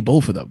 and he made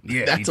both of them.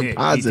 Yeah, that's a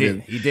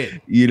positive. He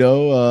did.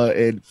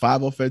 And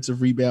 5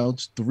 offensive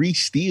rebounds, 3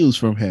 steals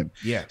from him.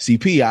 Yeah,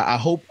 CP. I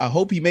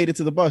hope he made it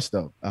to the bus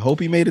though. I hope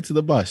he made it to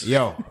the bus.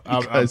 Yo,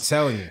 I'm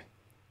telling you.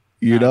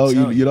 You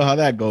know how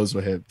that goes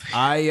with him.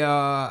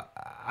 Noel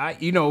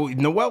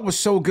was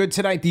so good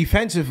tonight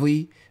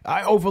defensively.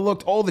 I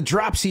overlooked all the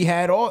drops he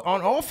had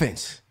on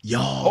offense.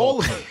 All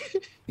of them.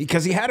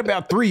 Because he had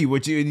about 3,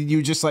 which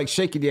you just like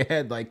shaking your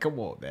head like, come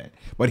on, man.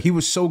 But he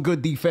was so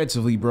good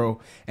defensively, bro.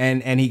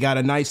 And he got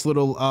a nice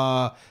little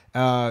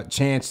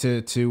chance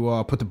to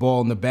put the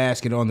ball in the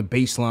basket on the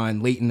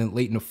baseline late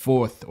in the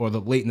fourth or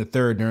late in the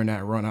third during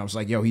that run. I was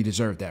like, yo, he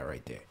deserved that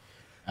right there.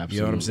 Absolutely.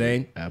 You know what I'm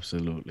saying?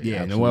 Absolutely.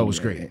 Yeah, absolutely. Noel was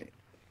great.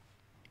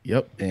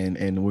 Yep,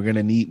 and we're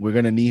gonna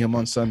need him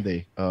on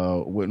Sunday.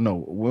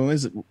 When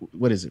is it?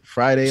 What is it?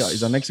 Friday?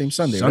 Is our next game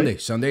Sunday? Sunday,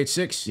 right? Sunday at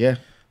 6. Yeah,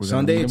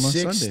 Sunday at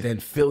 6. Then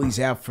Philly's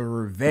out for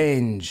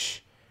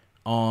revenge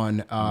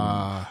on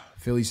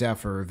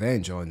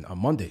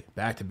Monday,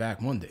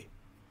 back-to-back Monday.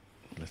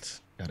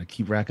 Gotta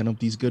keep racking up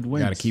these good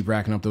wins. Gotta keep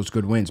racking up those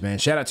good wins, man.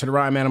 Shout out to the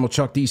Rhyme Animal.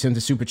 Chuck D sent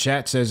the super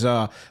chat. Says,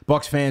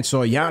 Bucks fans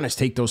saw Giannis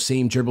take those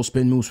same dribble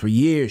spin moves for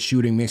years,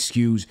 shooting mixed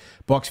cues.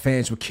 Bucks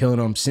fans were killing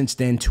him. Since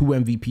then, 2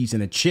 MVPs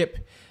and a chip.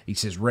 He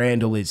says,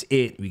 Randall is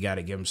it. We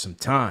gotta give him some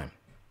time.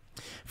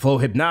 Flo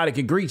Hypnotic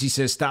agrees. He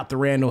says, stop the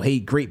Randall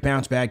hate. Great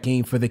bounce back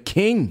game for the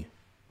King.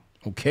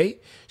 Okay.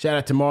 Shout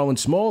out to Marlon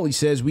Small. He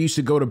says, we used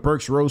to go to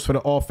Burks Rose for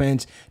the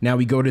offense. Now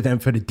we go to them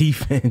for the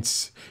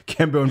defense.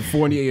 Kemba and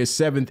Fournier are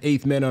 7th,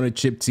 8th men on a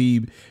chip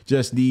team.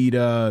 Just need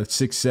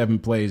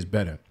 6-7 players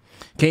better.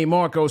 K.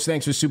 Marcos,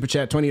 thanks for super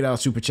chat. $20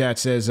 super chat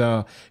says,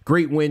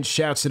 great win.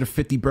 Shouts to the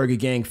 50 Burger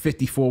Gang.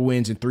 54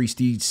 wins and 3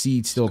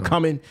 seeds still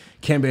coming.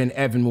 Kemba and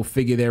Evan will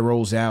figure their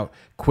roles out.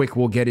 Quick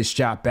will get his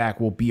shot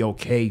back. We'll be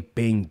okay.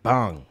 Bing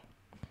bong.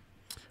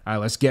 All right,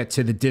 let's get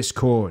to the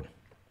Discord.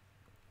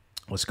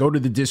 Let's go to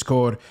the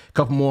Discord. A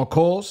couple more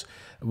calls.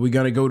 We're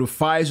going to go to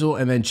Faisal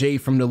and then Jay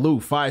from the Lou.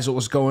 Faisal,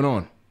 what's going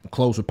on? We'll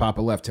close with Papa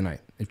Left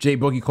tonight. If Jay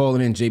Boogie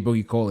calling in, Jay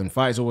Boogie calling in.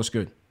 Faisal, what's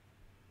good?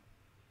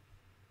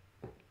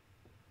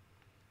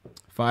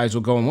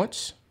 Faisal going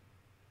once.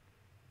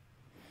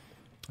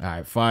 All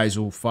right,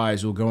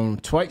 Faisal going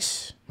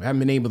twice. We haven't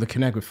been able to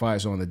connect with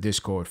Faisal on the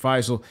Discord.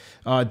 Faisal,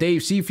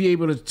 Dave, see if you're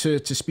able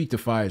to speak to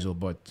Faisal,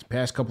 but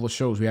past couple of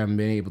shows we haven't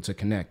been able to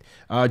connect.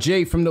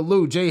 Jay from the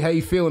Lou. Jay, how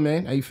you feeling,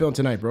 man? How you feeling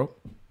tonight, bro?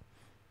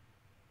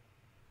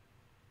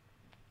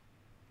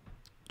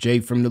 Jay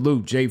from the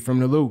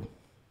Lou.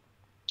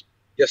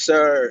 Yes,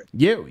 sir.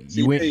 Yeah,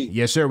 you in?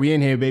 Yes, sir. We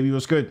in here, baby.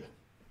 What's good?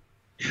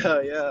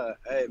 Yeah.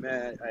 Hey,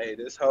 man. Hey,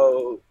 this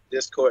whole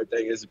Discord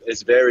thing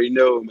is very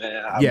new,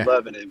 man. I'm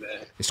loving it,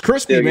 man. It's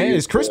crispy, man.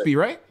 It's crispy,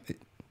 right?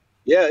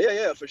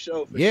 Yeah, for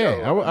sure.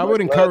 I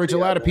would encourage a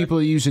lot of people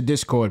to use the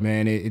Discord,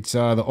 man. It's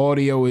the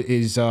audio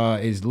is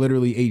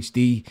literally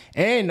HD,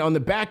 and on the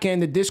back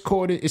end, the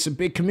Discord it's a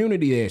big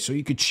community there, so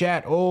you could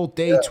chat all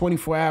day,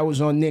 24 hours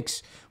on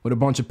Knicks with a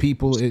bunch of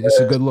people. It's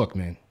a good look,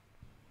 man.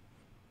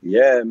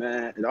 Yeah,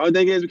 man. The only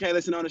thing is we can't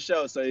listen on the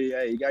show, so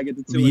yeah, you gotta get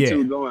the 2 and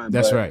 2 going.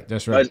 That's right.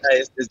 But,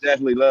 hey, it's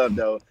definitely love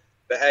though.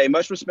 But hey,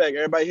 much respect.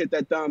 Everybody hit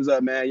that thumbs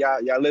up, man.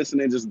 Y'all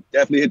listening, just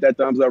definitely hit that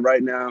thumbs up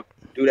right now.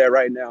 Do that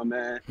right now,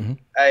 man. Mm-hmm.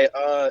 Hey,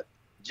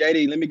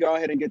 JD, let me go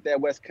ahead and get that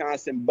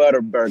Wisconsin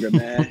butter burger,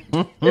 man.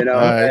 You know,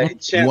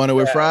 right. You want it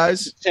with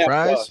fries?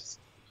 Fries?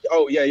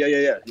 Oh yeah.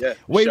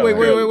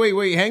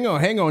 Wait. Hang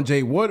on,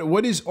 Jay.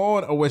 What is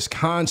on a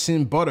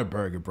Wisconsin butter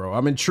burger, bro?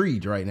 I'm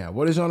intrigued right now.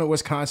 What is on a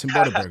Wisconsin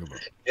butter burger, bro?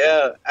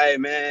 Yeah, hey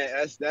man,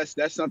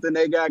 that's something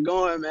they got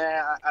going,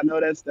 man. I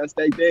know that's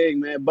their thing,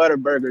 man. Butter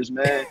burgers,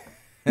 man.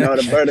 You know,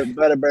 the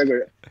butter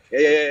burger.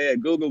 Yeah.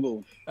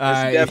 Googleable.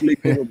 It's definitely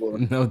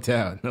Googleable. No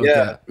doubt.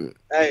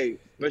 Hey,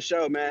 for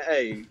sure, man.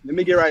 Hey, let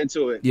me get right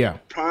into it. Yeah.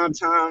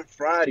 Primetime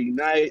Friday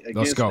night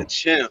against the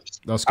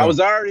Champs. Let's go. I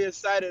was already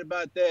excited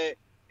about that.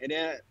 And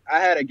then I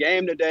had a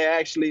game today,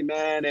 actually,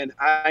 man. And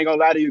I ain't gonna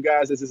lie to you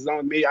guys, this is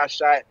on me. I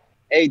shot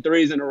 8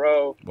 threes in a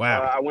row.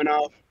 Wow. I went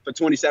off for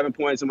 27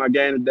 points in my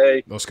game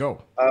today. Let's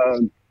go.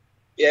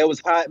 Yeah, it was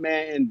hot,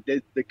 man.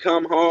 And to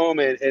come home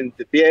and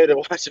to be able to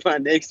watch my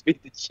Knicks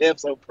beat the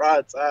Champs on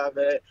prime time,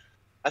 man.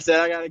 I said,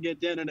 I got to get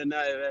dinner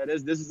tonight, man.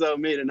 This is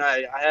on me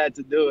tonight. I had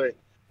to do it.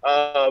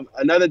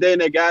 Another thing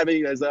that got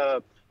me is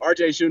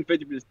RJ shooting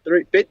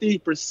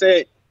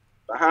 50%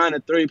 behind the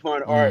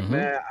three-point arc,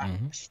 man.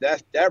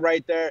 That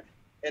right there,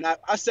 And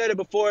I said it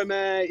before,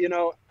 man. You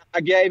know,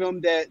 I gave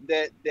him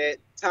that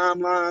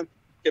timeline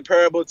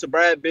comparable to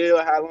Brad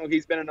Beal, how long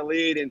he's been in the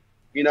league, and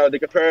you know the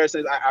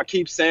comparisons. I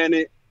keep saying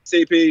it,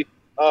 CP.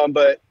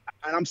 But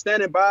I'm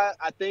standing by.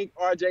 I think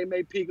RJ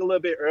may peak a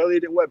little bit earlier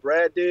than what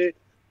Brad did.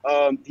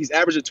 He's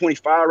averaging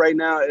 25 right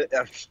now.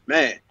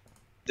 Man,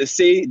 to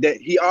see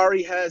that he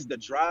already has the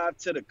drive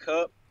to the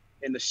cup,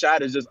 and the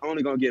shot is just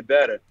only gonna get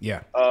better.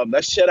 Yeah.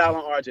 Let's shut out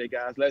on RJ,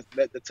 guys.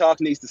 The talk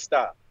needs to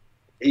stop.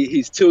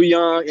 He's too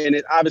young, and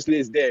it obviously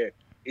is there.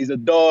 He's a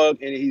dog,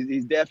 and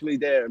he's definitely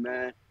there,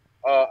 man.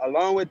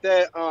 Along with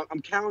that,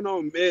 I'm counting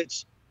on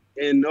Mitch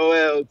and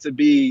Noel to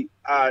be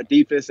our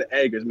defensive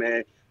anchors,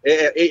 man.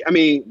 I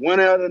mean, one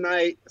other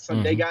night,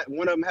 they got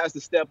one of them has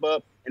to step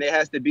up, and it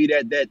has to be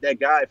that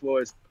guy for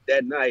us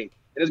that night.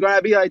 And it's going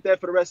to be like that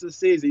for the rest of the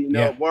season, you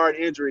know,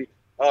 barring injury.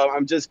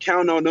 I'm just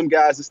counting on them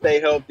guys to stay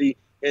healthy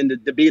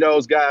and to be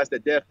those guys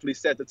that definitely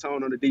set the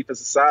tone on the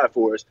defensive side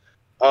for us.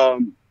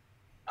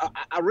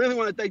 I really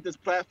want to thank this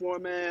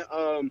platform,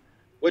 man.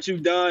 What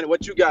you've done,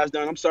 what you guys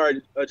done. I'm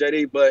sorry,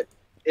 JD, but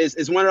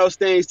it's one of those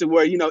things to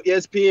where, you know,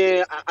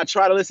 ESPN, I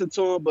try to listen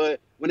to them, but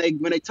when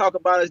they talk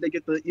about us, they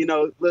get the, you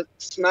know,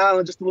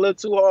 smiling just a little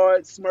too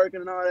hard, smirking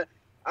and all that.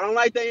 I don't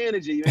like their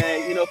energy,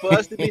 man. You know, for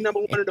us to be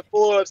number one in the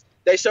Forbes,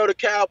 they show the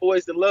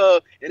Cowboys the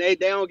love, and they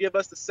don't give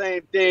us the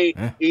same thing.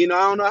 You know,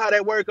 I don't know how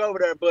that work over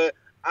there, but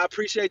I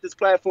appreciate this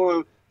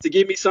platform to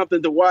give me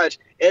something to watch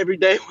every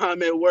day while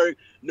I'm at work,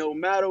 no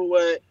matter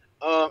what.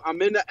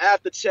 I'm in the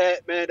after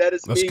chat, man. That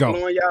is me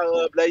blowing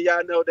y'all up, letting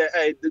y'all know that,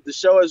 hey, the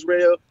show is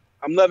real.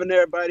 I'm loving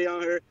everybody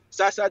on here.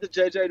 Shouts out to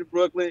JJ to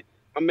Brooklyn.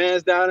 My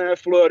man's down there in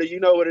Florida. You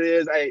know what it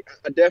is. Hey,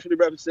 I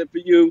definitely represent for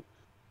you.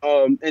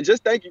 And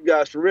just thank you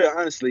guys for real,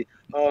 honestly.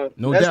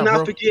 Let's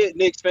not forget,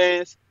 Knicks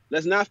fans.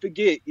 Let's not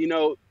forget, you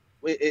know,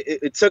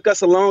 it took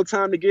us a long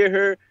time to get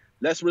here.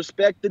 Let's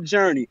respect the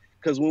journey,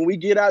 because when we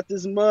get out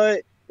this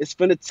mud, it's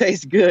going to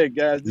taste good,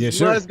 guys. This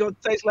mud's going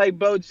to taste like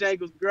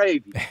Bojangles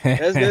gravy.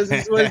 This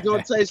is what it's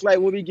going to taste like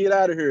when we get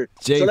out of here.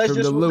 So let's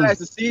just relax.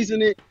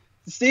 The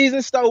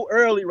season's so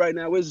early right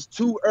now. It's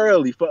too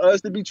early for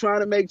us to be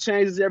trying to make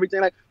changes, everything.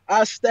 Like,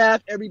 our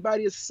staff,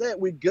 everybody is set.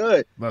 We're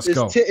good. Let's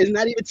go. It's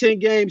not even 10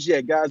 games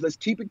yet, guys. Let's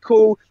keep it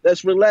cool.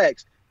 Let's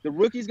relax. The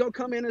rookie's going to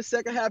come in the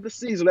second half of the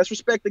season. Let's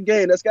respect the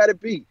game. That's got to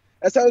be.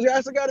 That's how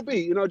it's got to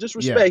be. You know, just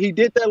respect. Yeah. He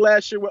did that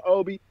last year with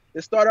Obi.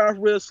 It started off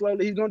real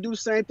slowly. He's going to do the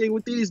same thing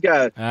with these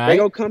guys. They're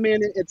going to come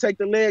in and take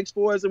the legs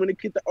for us. And when they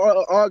get to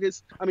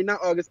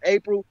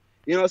April,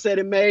 you know what I'm saying,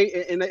 in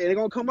May, and they're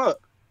going to come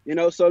up. You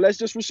know, so let's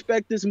just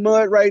respect this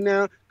mud right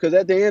now, because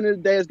at the end of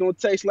the day, it's going to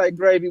taste like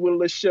gravy with a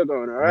little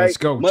sugar on it, all right? Let's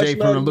go. Jay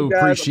from the Lou.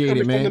 Appreciate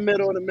it, man. From the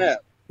middle of the map.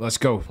 Let's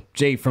go.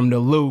 Jay from the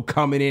Lou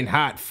coming in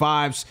hot.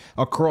 5s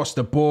across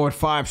the board.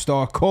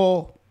 5-star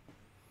call.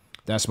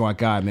 That's my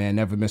guy, man.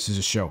 Never misses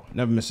a show.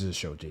 Never misses a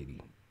show, JD.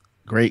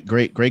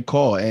 Great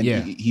call. And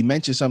he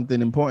mentioned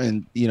something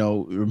important, you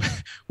know,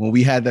 when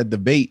we had that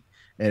debate.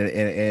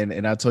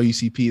 And I told you,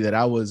 CP, that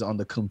I was on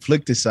the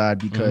conflicted side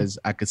because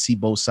I could see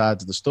both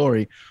sides of the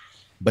story.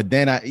 But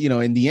then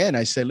in the end,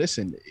 I said,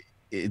 listen,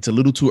 it's a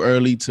little too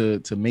early to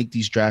make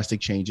these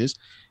drastic changes.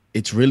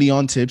 It's really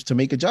on Tibbs to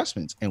make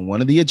adjustments. And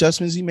one of the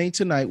adjustments he made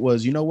tonight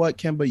was, you know what,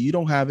 Kemba, you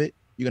don't have it.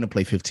 You're going to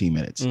play 15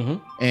 minutes.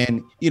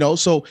 And, you know,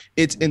 so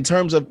it's in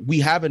terms of we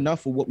have enough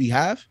for what we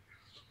have.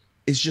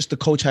 It's just the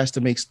coach has to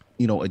make,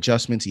 you know,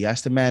 adjustments. He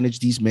has to manage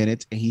these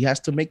minutes, and he has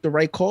to make the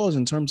right calls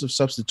in terms of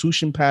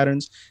substitution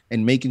patterns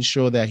and making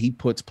sure that he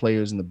puts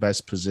players in the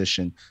best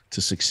position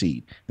to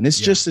succeed. And it's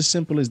just as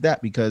simple as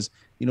that, because,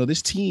 you know,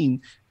 this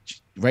team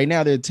right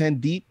now, they're 10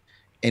 deep,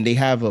 and they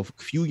have a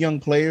few young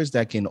players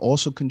that can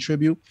also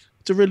contribute.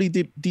 It's a really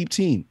deep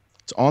team.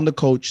 It's on the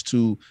coach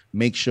to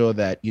make sure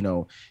that, you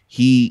know,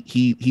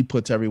 he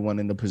puts everyone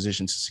in the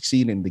position to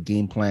succeed, and the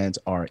game plans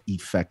are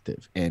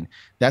effective. And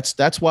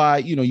that's why,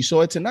 you know, you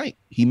saw it tonight.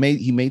 He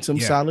made some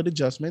solid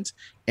adjustments,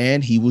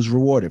 and he was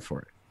rewarded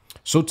for it.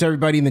 So to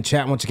everybody in the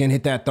chat, once again,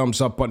 hit that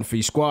thumbs up button for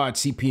your squad.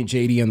 CP and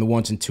JD on the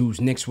 1s and 2s.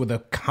 Knicks with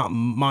a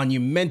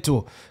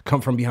monumental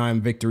come from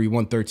behind victory,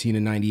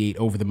 113-98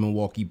 over the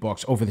Milwaukee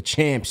Bucks, over the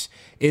champs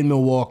in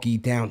Milwaukee,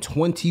 down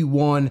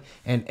 21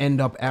 and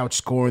end up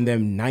outscoring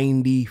them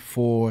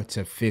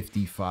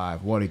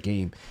 94-55. What a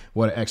game.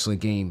 What an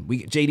excellent game.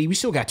 JD, we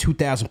still got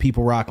 2,000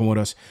 people rocking with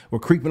us. We're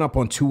creeping up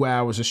on 2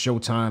 hours of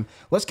showtime.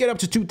 Let's get up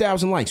to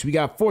 2,000 likes. We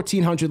got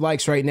 1,400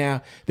 likes right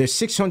now. There's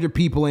 600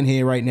 people in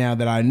here right now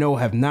that I know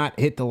have not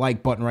hit the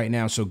like button right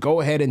now. So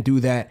go ahead and do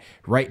that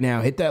right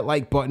now. Hit that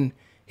like button.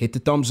 Hit the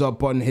thumbs up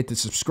button. Hit the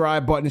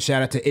subscribe button.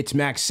 Shout out to It's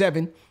Max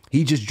 7.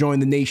 He just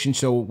joined the nation.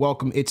 So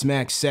welcome It's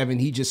Max 7.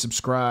 He just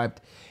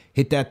subscribed.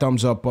 Hit that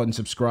thumbs up button,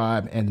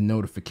 subscribe, and the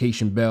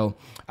notification bell.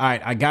 All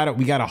right,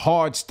 we got a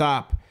hard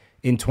stop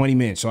in 20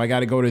 minutes. So I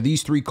got to go to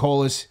these 3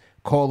 callers.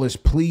 Callers,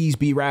 please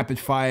be rapid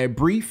fire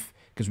brief,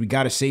 because we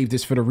got to save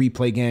this for the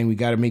replay gang. We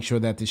got to make sure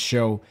that this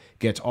show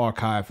gets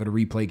archived for the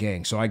replay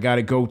gang. So I got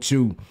to go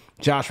to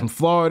Josh from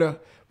Florida.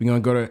 We're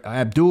going to go to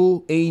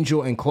Abdul,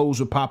 Angel, and close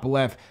with Papa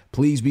Left.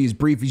 Please be as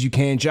brief as you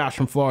can. Josh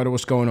from Florida,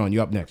 what's going on?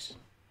 You up next.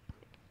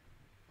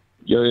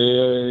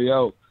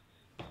 Yo.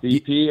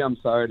 CP, I'm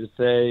sorry to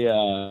say,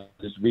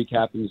 just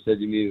recapping, you said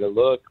you needed a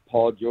look.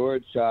 Paul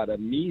George shot a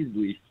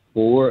measly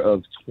 4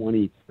 of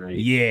 20 tonight.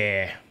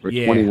 Yeah. For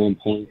 21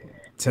 points.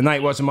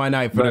 Tonight wasn't my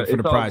night for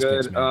the prize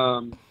picks, good.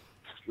 man.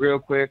 Real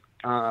quick,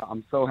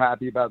 I'm so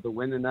happy about the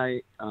win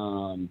tonight.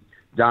 Down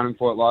in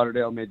Fort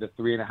Lauderdale, made the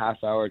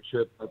 3.5-hour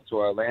trip up to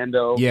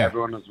Orlando. Yeah.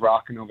 Everyone was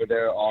rocking over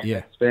there, all Yeah.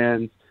 Knicks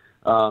fans.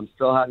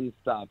 Still hadn't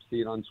stopped.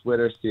 See it on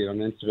Twitter, see it on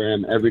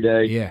Instagram every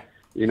day. Yeah.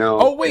 You know.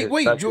 Oh wait,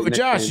 especially Knicks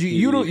Josh, fan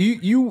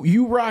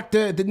you rocked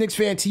the Knicks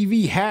Fan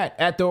TV hat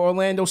at the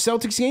Orlando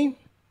Celtics game?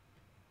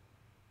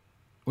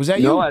 Was that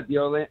you? No, at the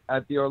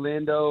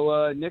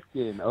Orlando Knicks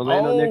game.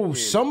 Knicks game.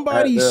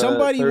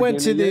 Somebody went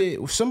to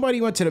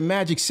the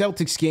Magic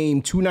Celtics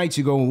game 2 nights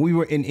ago when we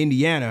were in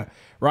Indiana,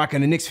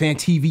 rocking the Knicks Fan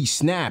TV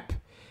snap,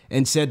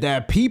 and said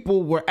that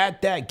people were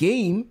at that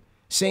game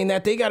saying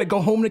that they got to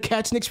go home to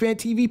catch Knicks Fan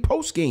TV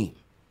post game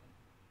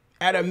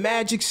at a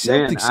Magic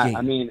Celtics game.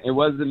 I mean, it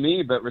wasn't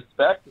me, but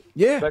respect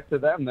to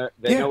them.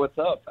 They know what's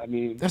up. I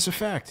mean, that's a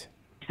fact.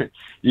 But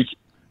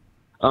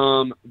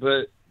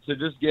to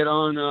just get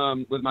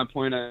on with my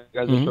point, I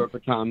guys are short for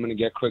time. I'm going to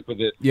get quick with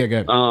it. Yeah, go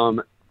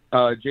ahead.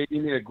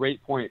 JD made a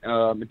great point.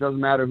 It doesn't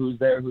matter who's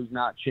there, who's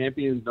not.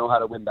 Champions know how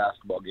to win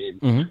basketball games.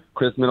 Mhm.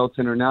 Chris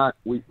Middleton or not,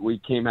 we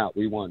came out.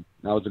 We won.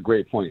 That was a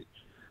great point.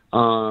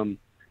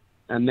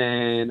 And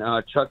then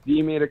Chuck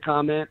D made a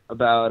comment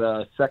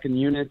about second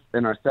units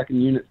and our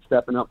second unit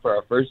stepping up for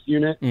our first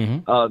unit.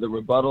 The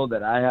rebuttal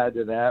that I had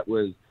to that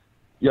was,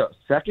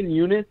 second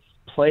units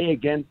play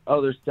against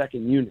other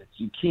second units.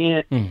 You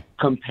can't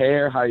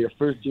compare how your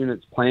first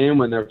unit's playing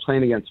when they're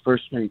playing against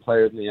first-string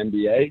players in the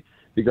NBA,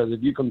 because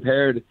if you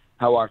compared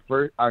how our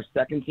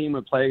second team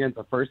would play against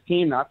the first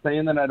team, not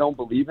saying that I don't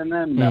believe in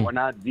them, that we're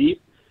not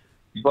deep,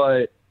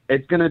 but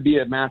it's going to be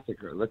a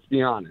massacre, let's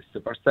be honest,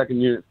 if our second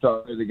unit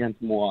started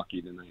against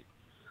Milwaukee tonight.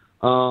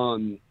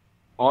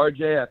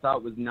 RJ, I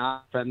thought, was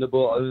not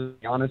defendable. Other than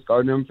Giannis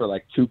guarding him for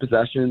like 2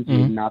 possessions. He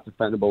was not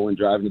defendable when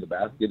driving to the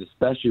basket,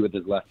 especially with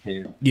his left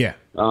hand. Yeah.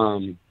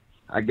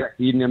 I got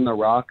feeding him the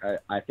rock.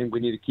 I think we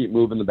need to keep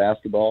moving the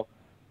basketball.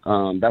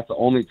 That's the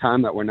only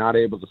time that we're not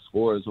able to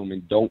score is when we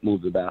don't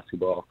move the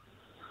basketball.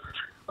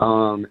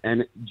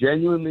 And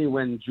genuinely,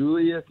 when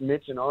Julius,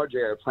 Mitch, and RJ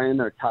are playing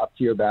their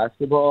top-tier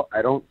basketball,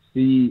 I don't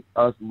see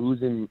us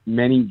losing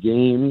many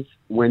games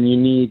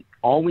when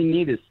all we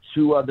need is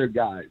 2 other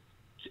guys.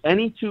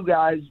 Any 2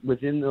 guys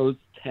within those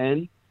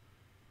 10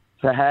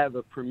 to have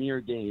a premier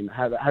game,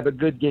 have a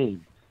good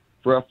game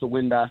for us to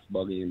win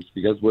basketball games,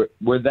 because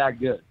we're that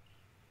good,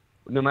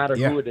 no matter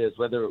who it is,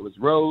 whether it was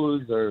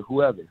Rose or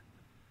whoever.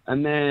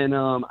 And then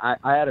I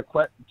had a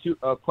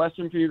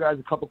question for you guys,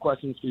 a couple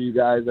questions for you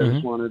guys. I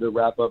just wanted to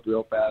wrap up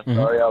real fast.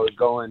 Sorry I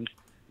was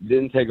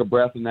didn't take a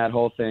breath in that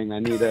whole thing. I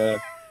need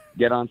to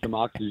get on some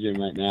oxygen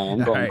right now.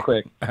 I'm going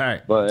quick. All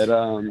right. But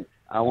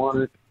I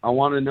want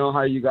to know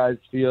how you guys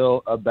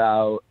feel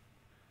about,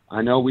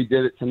 I know we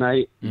did it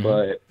tonight,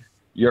 but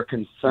your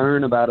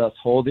concern about us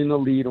holding the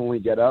lead when we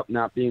get up,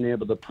 not being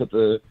able to put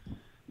the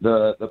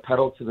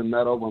pedal to the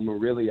metal when we're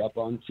really up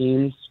on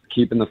teams,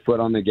 keeping the foot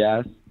on the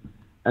gas.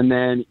 And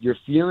then your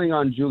feeling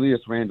on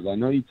Julius Randle. I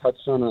know you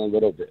touched on it a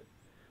little bit,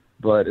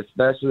 but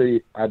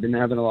especially I've been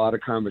having a lot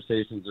of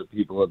conversations with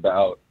people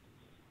about,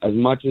 as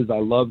much as I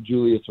love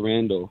Julius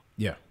Randle,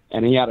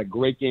 and he had a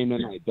great game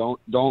tonight.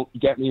 Don't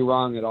get me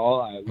wrong at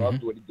all. I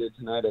loved what he did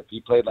tonight. If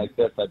he played like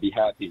this, I'd be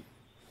happy.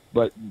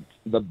 But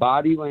the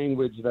body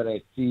language that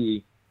I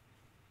see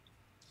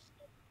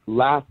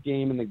last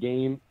game in the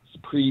game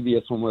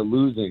previous when we're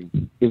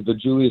losing is the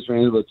Julius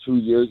Randle of 2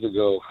 years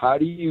ago. How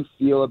do you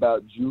feel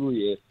about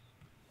Julius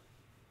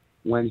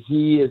when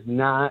he is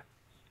not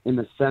in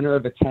the center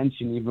of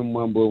attention even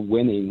when we're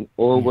winning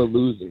or we're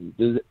losing?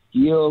 Does it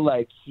feel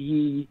like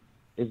he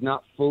is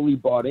not fully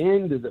bought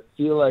in? Does it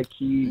feel like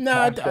he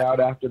passed out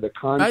after the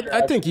contract?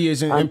 I think he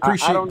is, and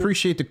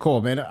appreciate the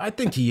call, man. I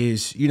think he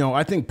is.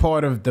 I think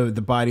part of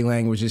the body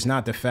language is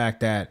not the fact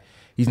that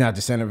he's not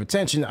the center of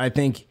attention. I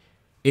think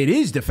it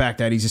is the fact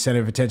that he's the center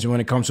of attention when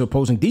it comes to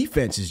opposing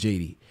defenses,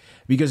 JD.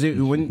 Because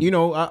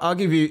I'll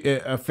give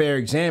you a fair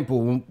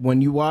example.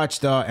 When you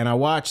watched, and I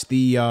watched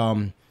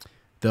the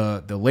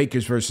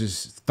Lakers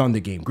versus Thunder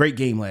game. Great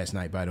game last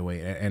night, by the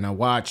way. And I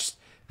watched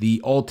the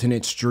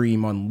alternate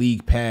stream on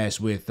League Pass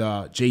with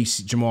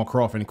Jamal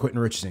Crawford and Quentin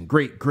Richardson.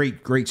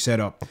 Great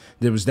setup.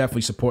 There was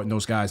definitely supporting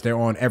those guys. They're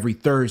on every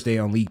Thursday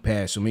on League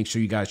Pass, so make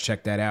sure you guys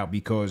check that out,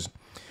 because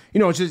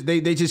it's just they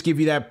just give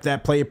you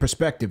that player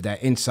perspective,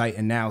 that insight,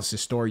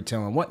 analysis,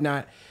 storytelling,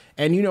 whatnot.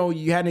 And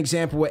you had an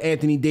example with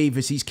Anthony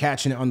Davis. He's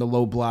catching it on the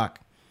low block,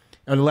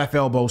 on the left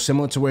elbow,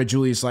 similar to where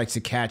Julius likes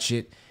to catch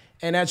it.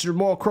 And as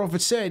Jamal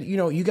Crawford said,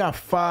 you got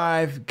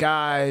 5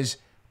 guys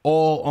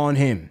all on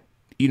him.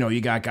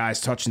 You got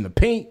guys touching the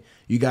paint.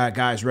 You got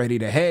guys ready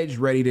to hedge,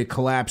 ready to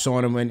collapse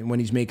on him when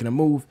he's making a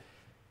move.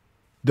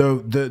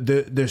 The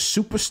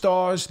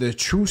superstars, the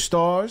true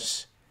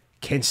stars,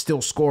 can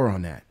still score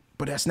on that,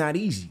 but that's not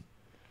easy.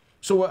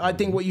 So I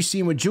think what you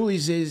see with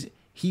Julius is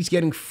he's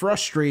getting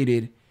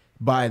frustrated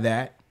by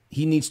that.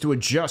 He needs to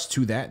adjust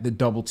to that, the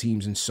double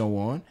teams and so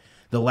on.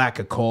 the lack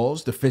of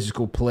calls, the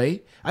physical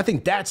play. I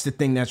think that's the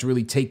thing that's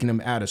really taking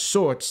him out of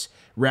sorts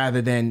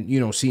rather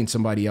than, seeing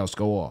somebody else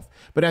go off.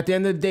 But at the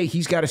end of the day,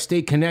 he's got to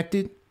stay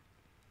connected,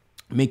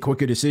 make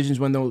quicker decisions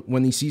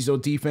when he sees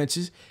those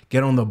defenses,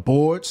 get on the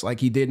boards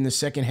like he did in the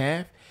second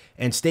half,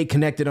 and stay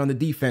connected on the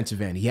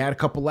defensive end. He had a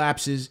couple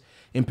lapses,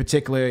 in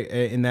particular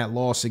in that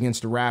loss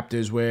against the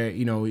Raptors where,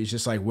 it's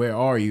just like, where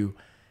are you?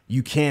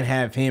 You can't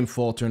have him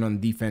faltering on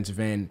the defensive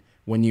end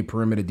when your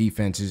perimeter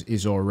defense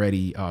is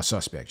already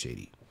suspect,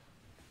 JD.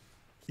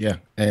 Yeah,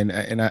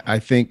 and I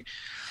think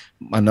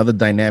another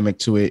dynamic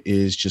to it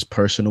is just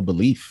personal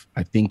belief.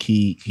 I think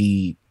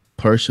he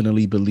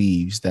personally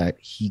believes that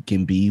he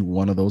can be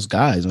one of those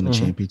guys on the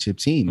championship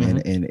team,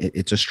 and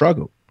it's a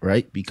struggle,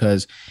 right?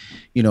 Because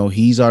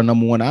he's our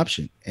number one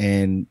option,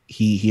 and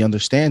he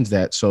understands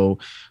that. So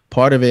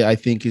part of it, I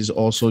think, is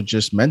also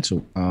just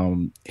mental.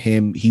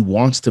 He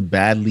wants to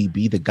badly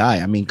be the guy.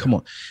 I mean, come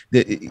on,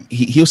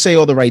 he'll say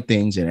all the right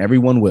things, and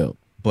everyone will.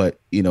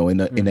 But in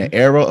the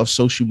era of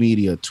social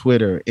media,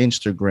 Twitter,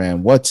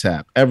 Instagram,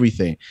 WhatsApp,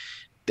 everything,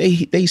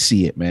 they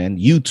see it, man.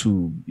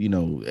 YouTube,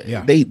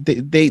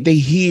 they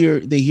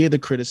hear the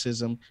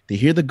criticism, they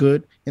hear the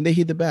good, and they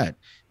hear the bad.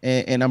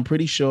 And I'm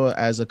pretty sure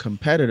as a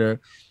competitor,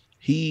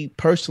 he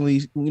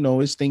personally,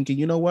 is thinking,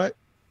 you know what?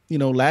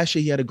 Last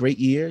year he had a great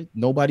year.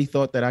 Nobody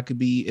thought that I could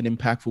be an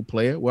impactful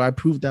player. Well, I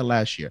proved that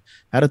last year.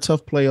 Had a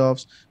tough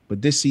playoffs,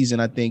 but this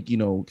season I think,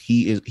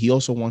 he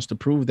also wants to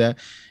prove that,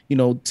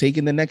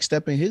 taking the next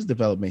step in his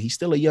development. He's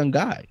still a young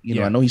guy.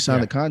 I know he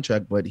signed the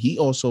contract, but he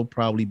also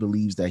probably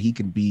believes that he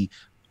can be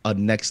a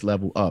next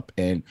level up.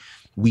 And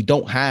we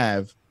don't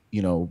have,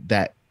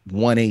 that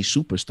 1A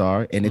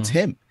superstar, and it's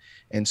him.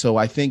 And so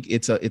I think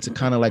it's a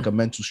kind of like a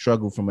mental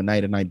struggle from a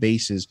night-to-night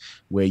basis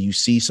where you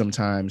see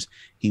sometimes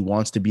he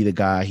wants to be the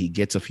guy, he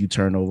gets a few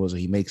turnovers or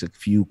he makes a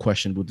few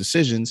questionable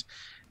decisions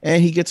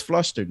and he gets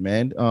flustered,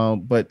 man.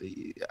 But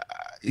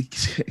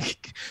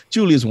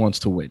Julius wants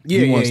to win.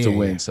 He wants to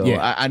win. So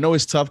I know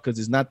it's tough because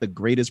it's not the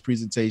greatest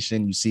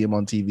presentation. You see him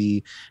on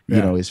TV,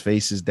 his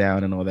face is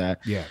down and all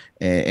that. Yeah.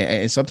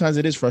 And sometimes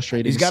it is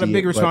frustrating. He's got a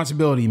big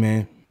responsibility,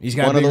 man. He's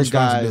got one of those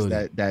guys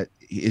that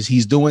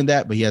he's doing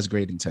that, but he has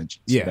great intentions.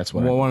 Yeah, that's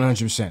what.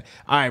 100%.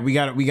 All right, we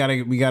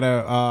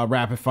gotta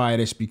rapid fire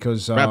this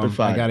because I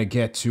gotta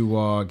get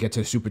to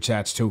the super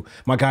chats too.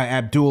 My guy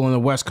Abdul on the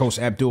West Coast.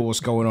 Abdul, what's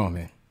going on,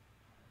 man?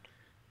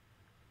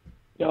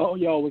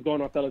 Yo, what's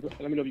going on, fellas?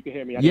 Let me know if you can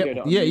hear me.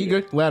 You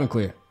good? Loud and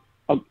clear.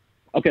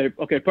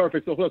 Okay,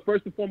 perfect. So look,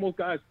 first and foremost,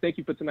 guys, thank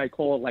you for tonight's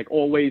call. Like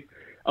always,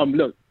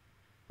 look,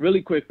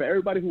 really quick for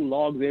everybody who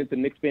logs into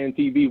Knicks Fan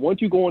TV.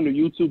 Once you go on to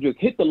YouTube, just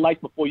hit the like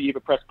before you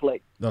even press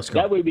play. Let's go.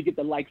 That way we get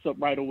the likes up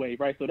right away,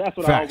 right? So that's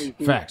what I always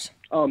do. Facts.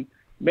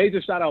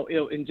 Major shout out,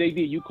 and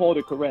JD, you called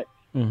it correct.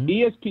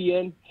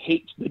 ESPN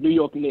hates the New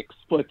York Knicks.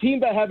 For a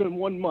team that haven't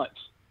won much,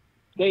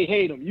 they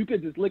hate them. You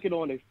could just lick it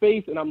on their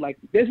face, and I'm like,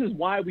 this is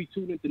why we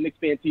tune into Knicks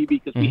Fan TV,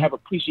 because we have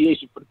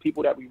appreciation for the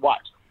people that we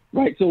watch,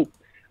 right? So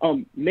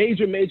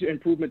major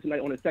improvement tonight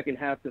on the second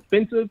half,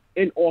 defensive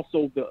and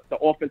also the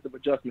offensive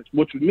adjustments,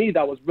 which for me,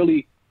 that was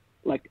really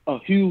like a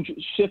huge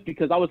shift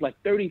because I was like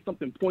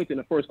 30-something points in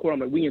the first quarter.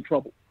 I'm like, we in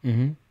trouble.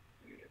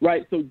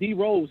 Right? So D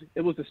Rose,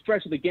 it was the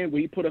stretch of the game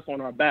where he put us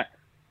on our back.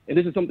 And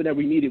this is something that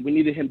we needed. We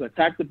needed him to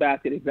attack the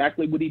basket,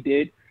 exactly what he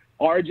did.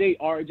 RJ,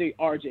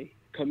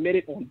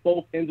 committed on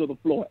both ends of the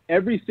floor.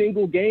 Every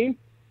single game,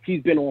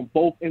 he's been on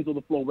both ends of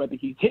the floor, whether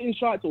he's hitting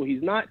shots or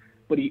he's not,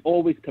 but he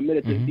always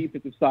committed to the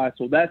defensive side.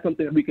 So that's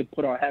something that we could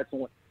put our hats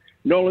on.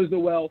 Nerlens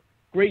Noel,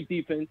 great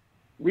defense,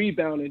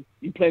 rebounding.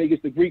 You playing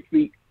against the Greek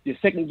Freak, your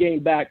second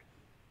game back.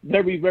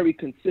 Very, very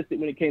consistent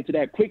when it came to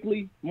that.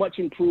 Quickly, much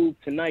improved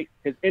tonight.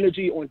 His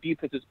energy on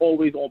defense is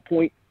always on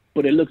point,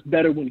 but it looks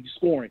better when he's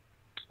scoring.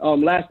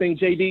 Last thing,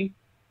 JD,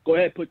 go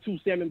ahead, put 2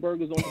 salmon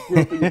burgers on the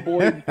grill for your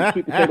boys, some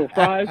sweet potato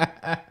fries.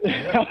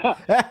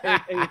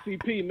 and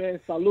CP, man,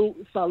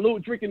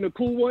 salute, drinking the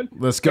cool one.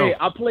 Let's go. Hey,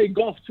 I play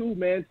golf too,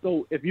 man.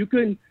 So if you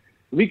can,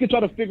 we can try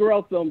to figure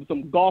out some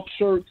golf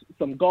shirts,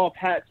 some golf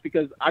hats,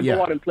 because I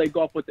go out and play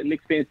golf with the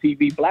Knicks Fan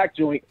TV black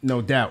joint.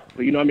 No doubt.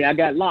 But you know what I mean? I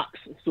got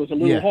locks, so it's a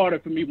little harder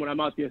for me when I'm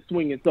out there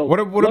swinging. So what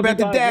about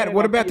the dad? Man.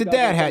 What about the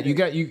dad hat? You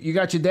got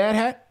your dad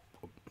hat?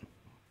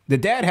 The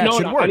dad hat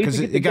should work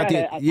because it got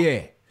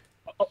the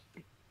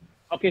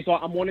Okay, so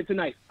I'm on it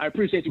tonight. I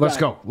appreciate you guys.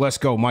 Let's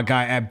go. My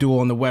guy Abdul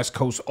on the West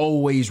Coast,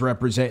 always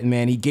representing,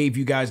 man. He gave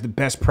you guys the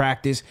best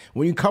practice.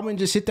 When you come in,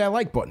 just hit that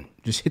like button.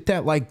 Just hit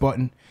that like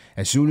button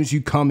as soon as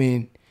you come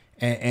in,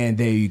 and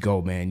there you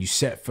go, man. You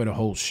set for the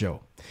whole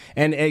show.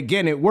 And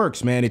again, it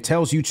works, man. It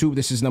tells YouTube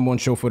this is #1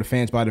 show for the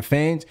fans by the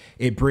fans.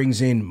 It brings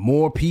in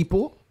more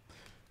people.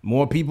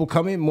 More people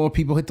come in, more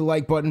people hit the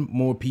like button,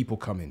 more people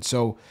come in.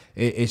 So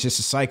it's just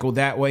a cycle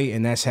that way,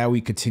 and that's how we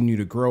continue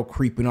to grow,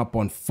 creeping up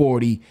on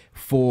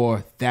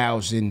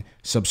 44,000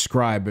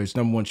 subscribers.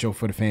 #1 show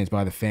for the fans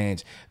by the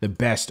fans, the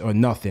best or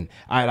nothing.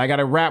 All right, I got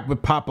to wrap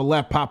with Papa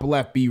Left. Papa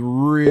Left, be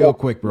real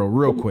quick, bro,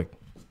 real quick.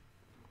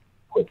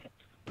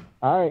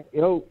 All right,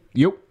 yo.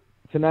 Yep.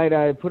 tonight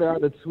I put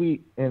out a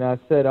tweet and I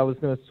said I was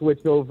going to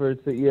switch over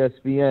to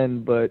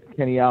ESPN, but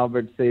Kenny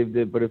Albert saved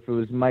it. But if it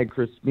was Mike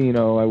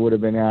Crispino, I would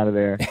have been out of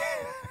there.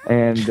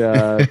 And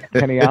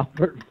Kenny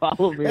Albert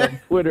followed me on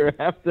Twitter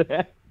after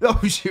that. Oh,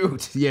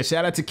 shoot. Yeah,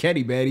 shout out to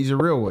Kenny, man. He's a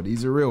real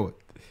one.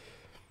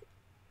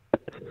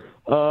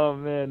 Oh,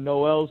 man.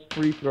 Noel's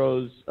free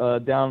throws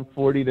down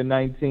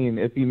 40-19.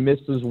 If he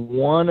misses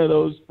one of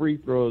those free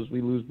throws,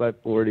 we lose by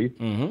 40.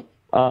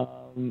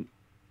 Mm-hmm.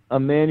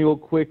 Emmanuel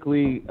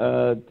quickly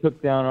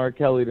took down R.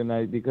 Kelly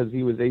tonight because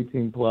he was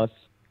 18+.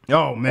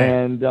 Oh,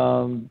 man.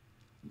 And,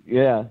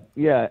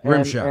 yeah.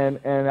 Rim shot.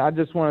 And I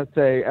just want to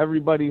say,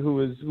 everybody who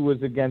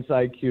was against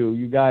IQ,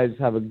 you guys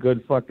have a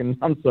good fucking,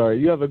 I'm sorry,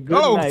 you have a good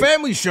night.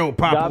 Family show,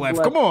 Papa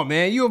Left. Come on,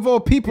 man. You of all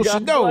people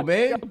should know,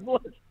 man.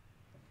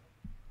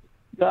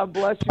 God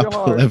bless your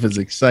heart. Lev is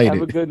excited.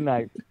 Have a good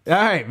night. All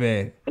right,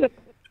 man.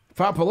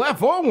 Papa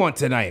Left on one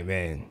tonight,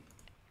 man.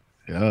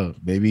 Oh,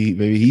 maybe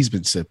he's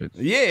been sipping.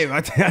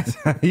 Yeah,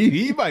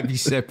 he might be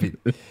sipping.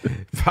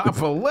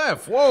 Papa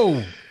Left.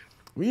 Whoa.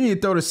 We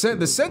need to throw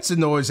the sensor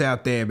noise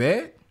out there,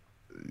 man.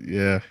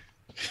 Yeah.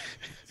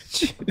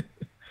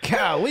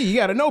 Golly, you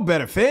got to know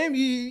better, fam.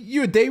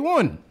 You're day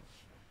one.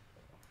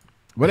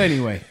 But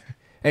anyway.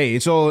 Hey,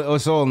 it's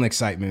all an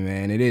excitement,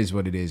 man. It is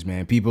what it is,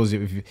 man.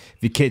 If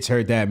your kids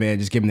heard that, man,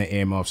 just give them the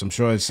earmuffs. I'm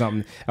sure it's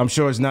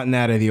nothing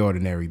out of the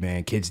ordinary,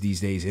 man. Kids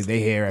these days, they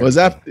hear everything. Well, it's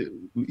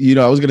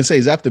after, I was gonna say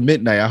it's after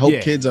midnight. I hope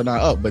kids are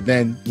not up, but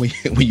then when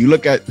you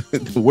look at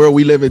the world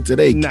we live in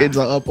today, kids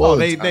are up all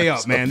the time. They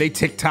up, man. They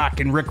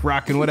TikTok and Rick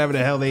Rock and whatever the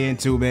hell they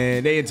into,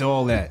 man. They into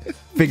all that,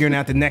 figuring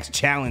out the next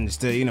challenge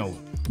to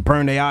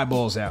burn their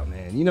eyeballs out,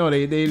 man.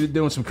 They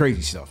doing some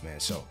crazy stuff, man.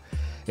 So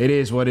it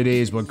is what it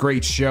is. But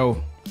great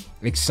show.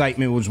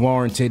 Excitement was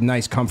warranted.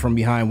 Nice come from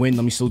behind win.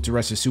 Let me salute the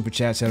rest of the super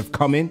chats that have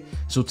come in.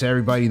 Salute to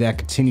everybody that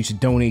continues to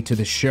donate to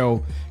the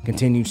show,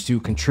 continues to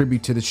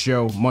contribute to the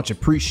show. Much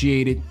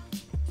appreciated.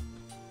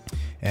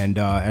 And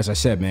as I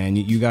said, man,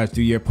 you guys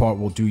do your part.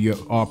 We'll do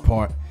our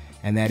part.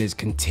 And that is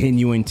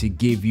continuing to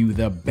give you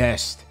the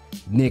best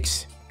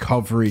Knicks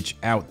coverage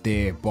out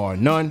there, bar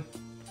none.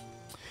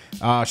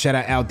 Shout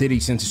out Al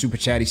Diddy, sent a super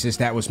chat. He says,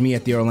 that was me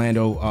at the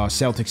Orlando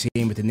Celtics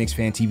game with the Knicks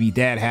Fan TV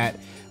dad hat.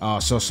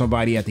 Saw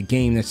somebody at the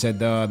game that said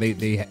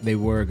they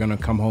were going to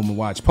come home and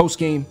watch post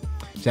game.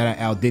 Shout out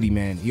Al Diddy,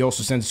 man. He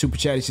also sent a super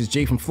chat. He says,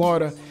 Jay from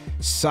Florida,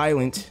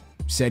 silent,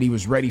 said he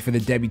was ready for the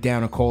Debbie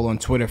Downer call on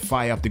Twitter.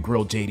 Fire up the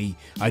grill, JD.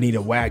 I need a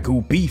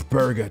Wagyu beef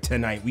burger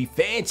tonight. We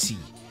fancy.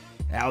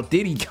 Al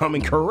Diddy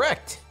coming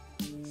correct.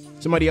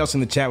 Somebody else in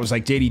the chat was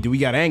like, JD, do we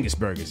got Angus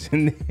burgers? You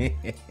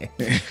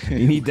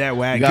need that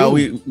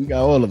Wagyu. We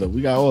got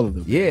all of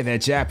them. Yeah,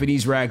 that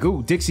Japanese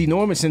Ragu. Dixie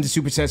Norman sends a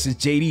super chat, says,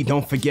 JD,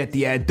 don't forget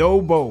the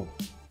adobo.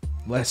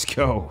 Let's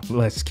go.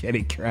 Let's get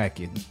it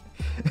cracking.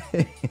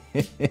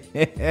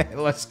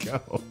 Let's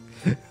go.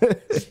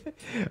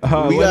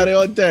 We got it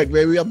on deck,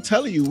 baby. I'm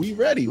telling you, we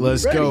ready.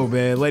 Let's go,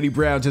 man. Lenny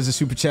Brown does a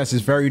super chat,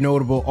 says, very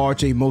notable.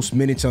 RJ most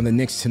minutes on the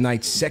Knicks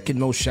tonight. Second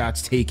most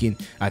shots taken.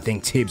 I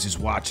think Tibbs is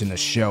watching the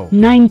show.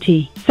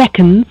 90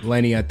 seconds.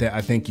 Lenny,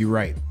 I think you're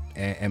right.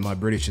 And my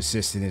British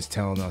assistant is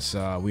telling us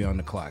we on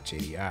the clock,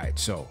 JD. All right,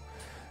 so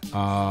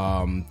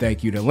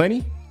thank you to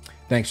Lenny.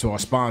 Thanks to our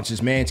sponsors,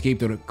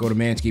 Manscaped. Go to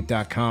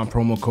manscaped.com,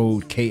 promo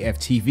code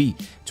KFTV,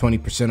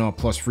 20% off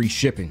plus free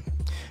shipping.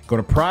 Go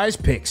to Prize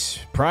Picks.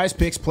 Prize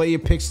Picks, play your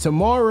picks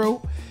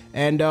tomorrow.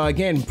 And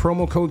again,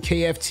 promo code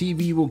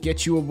KFTV will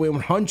get you a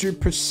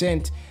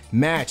 100%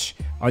 match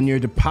on your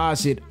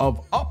deposit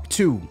of up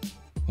to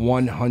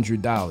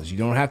 $100. You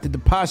don't have to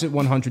deposit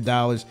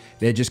 $100.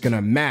 They're just going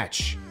to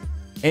match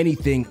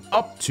anything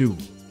up to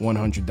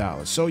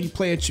 $100. So you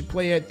play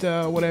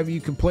at whatever you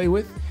can play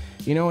with.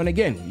 And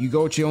again, you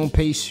go at your own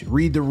pace,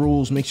 read the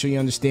rules, make sure you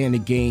understand the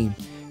game,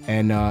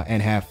 and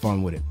have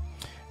fun with it.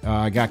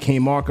 I got K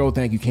Marco.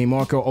 Thank you, K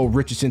Marco. Oh,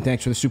 Richardson,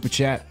 thanks for the super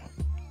chat.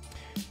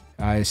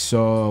 I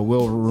saw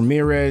Will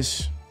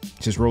Ramirez.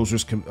 Says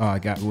Rose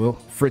got Will.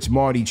 Fritz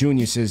Marty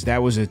Jr. says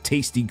that was a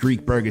tasty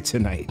Greek burger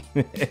tonight.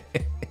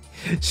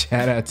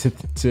 Shout out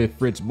to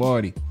Fritz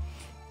Marty.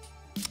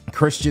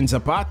 Christian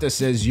Zapata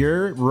says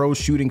your Rose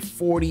shooting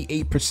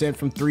 48%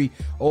 from three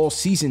all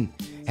season.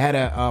 Had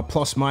a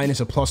plus minus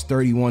a plus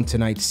 31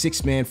 tonight.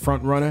 6-man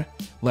front runner.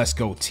 Let's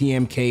go.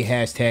 TMK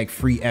hashtag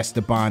free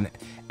Esteban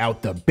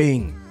out the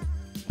bing.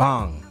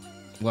 Bong.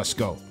 Let's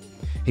go.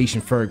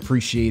 Haitian Ferg,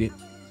 appreciate it.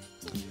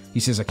 He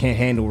says, I can't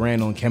handle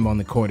Randall and Kemba on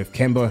the court. If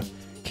Kemba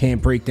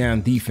can't break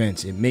down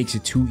defense, it makes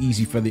it too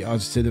easy for the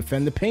others to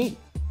defend the paint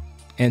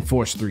and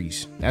force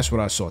threes. That's what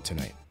I saw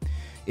tonight.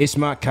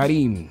 Ismat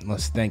Karim,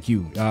 let's thank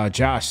you.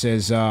 Josh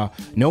says,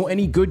 know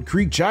any good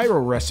Greek gyro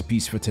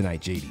recipes for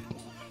tonight, JD?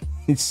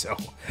 So,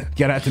 you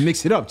gotta have to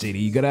mix it up,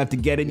 JD. You gotta have to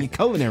get in your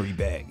culinary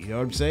bag. You know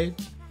what I'm saying?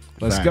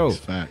 Let's go.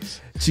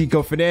 Facts.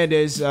 Chico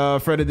Fernandez,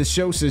 friend of the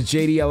show, says,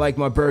 JD, I like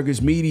my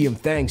burgers medium.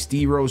 Thanks.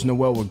 D Rose,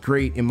 Noel were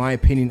great. In my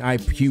opinion,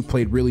 IQ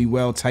played really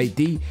well. Tight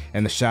D,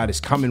 and the shot is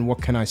coming.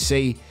 What can I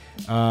say?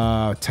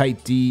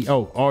 Tight D.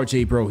 Oh,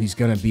 RJ, bro, he's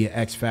gonna be an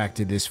X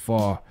factor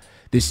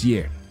this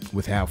year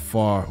with how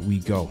far we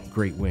go.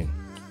 Great win.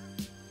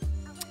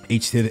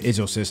 H to the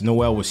Izzo says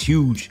Noel was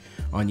huge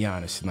on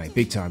Giannis tonight.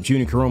 Big time.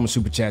 Junior Caroma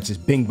Super Chat says,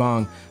 Bing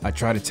Bong. I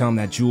try to tell him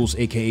that Jules,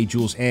 a.k.a.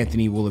 Jules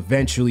Anthony, will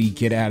eventually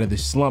get out of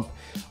this slump.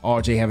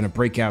 RJ having a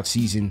breakout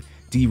season.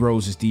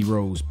 D-Rose is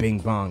D-Rose. Bing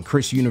Bong.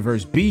 Chris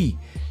Universe B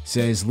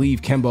says,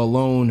 leave Kemba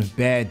alone.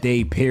 Bad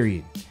day,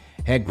 period.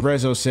 Heck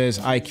Brezzo says,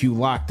 IQ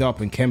locked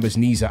up and Kemba's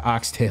knees are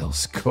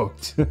oxtails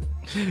cooked.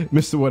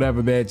 Mr.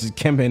 Whatever, man. Just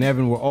Kemba and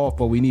Evan were off,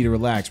 but we need to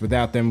relax.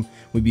 Without them,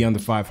 we'd be under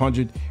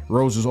 500.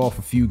 Rose was off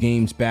a few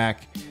games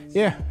back.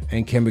 Yeah,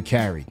 and Kemba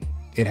carried.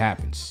 It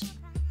happens.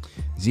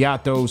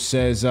 Ziato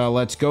says,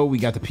 let's go. We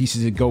got the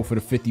pieces to go for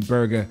the 50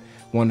 burger.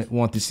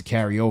 Want this to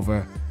carry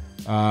over.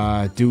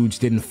 Dudes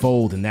didn't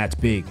fold, and that's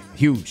big.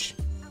 Huge.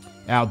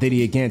 Al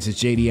Diddy again says,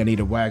 JD, I need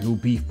a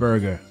Wagyu beef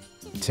burger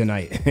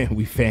tonight.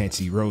 We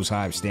fancy. Rose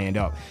Hive, stand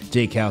up.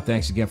 J Cal,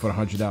 thanks again for the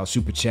 $100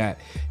 super chat.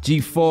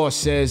 G4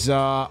 says,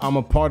 I'm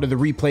a part of the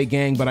replay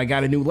gang, but I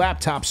got a new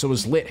laptop, so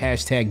it's lit.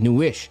 Hashtag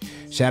newish.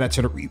 Shout out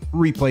to the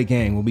replay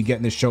gang. We'll be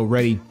getting the show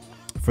ready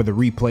for the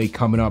replay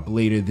coming up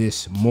later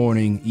this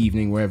morning,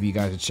 evening, wherever you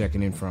guys are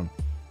checking in from.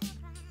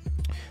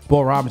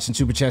 Paul Robinson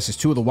Super Chat says,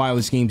 2 of the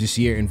wildest games this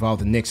year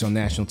involved the Knicks on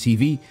national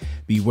TV.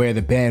 Beware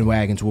the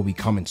bandwagons will be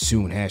coming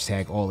soon.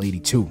 Hashtag all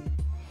 82.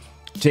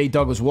 J.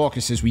 Douglas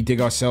Walker says, we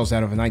dig ourselves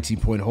out of a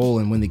 19-point hole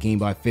and win the game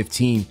by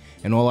 15.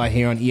 And all I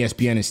hear on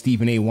ESPN is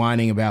Stephen A.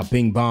 whining about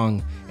Bing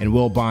Bong and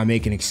Wilbon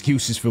making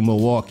excuses for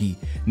Milwaukee.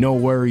 No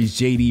worries,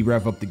 JD,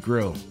 rev up the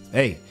grill.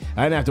 Hey,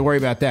 I didn't have to worry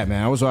about that,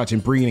 man. I was watching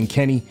Breen and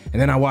Kenny,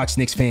 and then I watched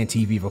Knicks Fan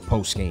TV for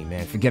post-game,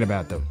 man. Forget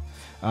about them.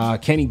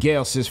 Kenny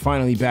Gale says,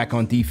 finally back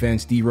on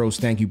defense. D-Rose,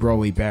 thank you.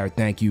 Broadway Barrett,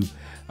 thank you.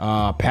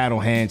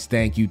 Paddle Hands,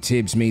 thank you.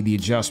 Tibbs made the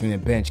adjustment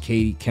at bench.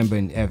 Katie, Kemba,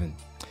 and Evan.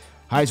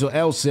 Heisel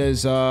L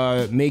says,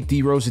 make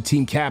D-Rose a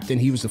team captain.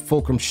 He was the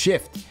fulcrum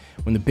shift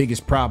when the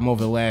biggest problem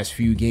over the last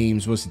few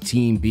games was the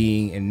team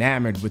being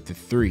enamored with the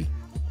 3.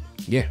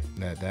 Yeah,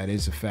 that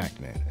is a fact,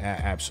 man.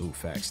 Absolute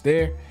facts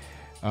there.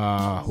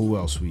 Who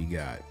else we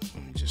got?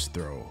 Let me just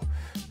throw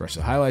the rest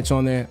of the highlights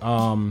on there.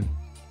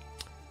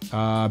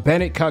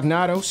 Bennett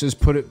Cognato says,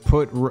 put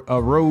a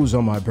rose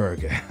on my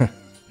burger.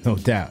 No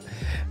doubt.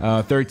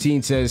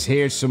 13 says,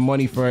 here's some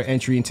money for our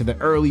entry into the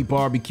early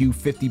barbecue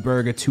 50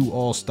 burger 2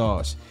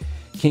 All-Stars.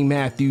 King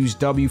Matthews,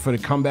 W for the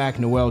comeback.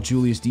 Noel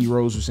Julius D.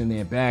 Rose was in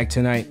their bag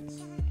tonight.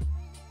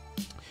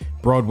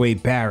 Broadway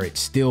Barrett,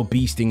 still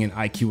beasting and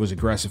IQ was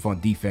aggressive on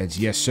defense.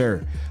 Yes,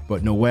 sir.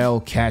 But Noel,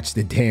 catch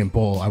the damn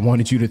ball. I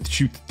wanted you to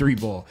shoot the 3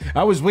 ball.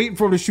 I was waiting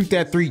for him to shoot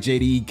that 3,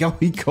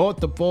 JD. He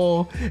caught the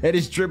ball and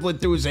it's dribbling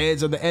through his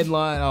hands on the end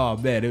line. Oh,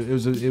 man, it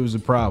was a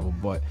problem.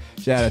 But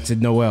shout out to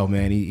Noel,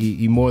 man.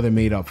 He more than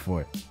made up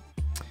for it.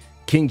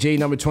 King J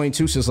number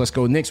 22 says, let's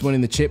go Knicks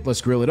winning the chip. Let's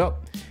grill it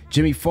up.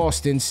 Jimmy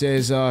Faustin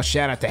says,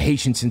 shout out to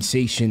Haitian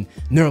sensation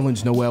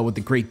Nerlens Noel with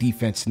the great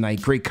defense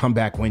tonight. Great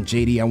comeback win,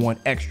 JD. I want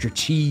extra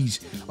cheese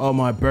on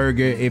my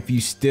burger if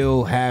you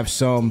still have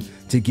some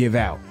to give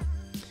out.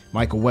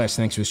 Michael West,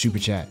 thanks for the super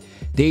chat.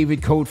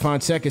 David Code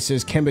Fonseca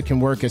says, Kemba can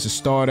work as a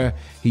starter.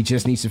 He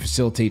just needs to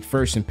facilitate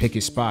first and pick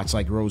his spots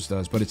like Rose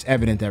does. But it's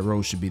evident that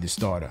Rose should be the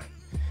starter.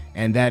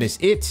 And that is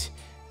it.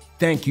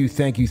 Thank you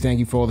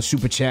for all the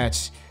super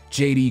chats.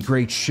 JD,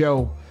 great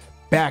show.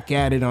 Back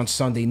at it on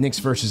Sunday. Knicks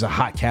versus a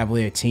hot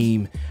Cavalier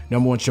team.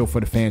 Number 1 show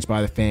for the fans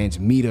by the fans.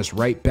 Meet us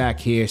right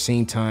back here.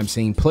 Same time,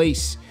 same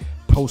place.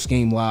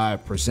 Post-game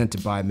live.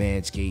 Presented by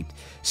Manscaped.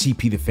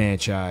 CP the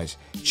franchise.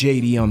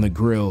 JD on the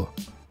grill.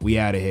 We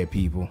out of here,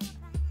 people.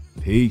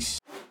 Peace.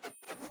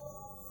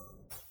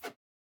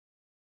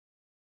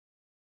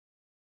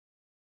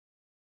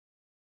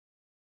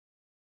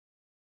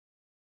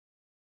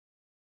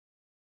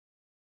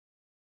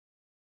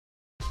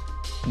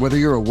 Whether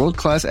you're a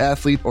world-class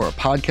athlete or a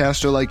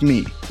podcaster like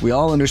me, we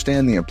all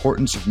understand the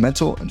importance of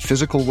mental and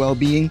physical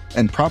well-being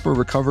and proper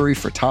recovery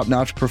for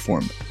top-notch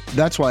performance.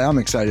 That's why I'm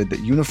excited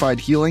that Unified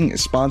Healing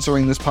is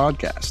sponsoring this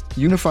podcast.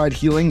 Unified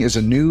Healing is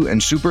a new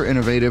and super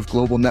innovative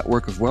global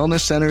network of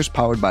wellness centers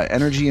powered by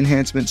Energy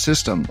Enhancement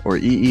System, or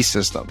EE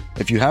System.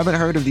 If you haven't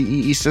heard of the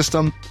EE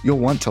System, you'll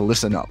want to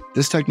listen up.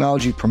 This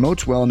technology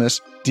promotes wellness,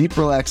 deep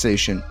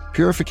relaxation,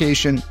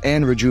 purification,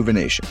 and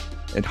rejuvenation.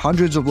 In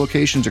hundreds of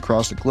locations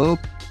across the globe,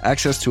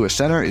 access to a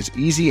center is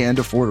easy and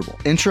affordable.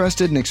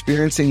 Interested in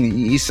experiencing the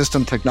EE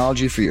System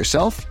technology for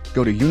yourself?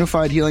 Go to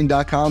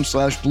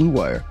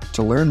unifiedhealing.com/bluewire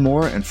to learn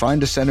more and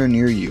find a center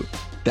near you.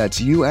 That's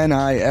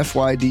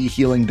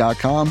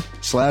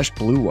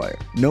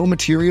unifydhealing.com/bluewire. No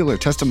material or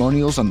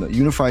testimonials on the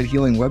Unified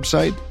Healing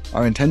website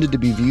are intended to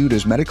be viewed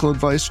as medical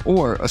advice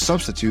or a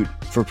substitute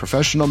for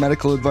professional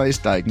medical advice,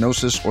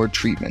 diagnosis, or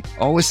treatment.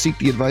 Always seek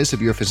the advice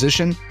of your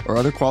physician or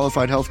other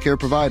qualified healthcare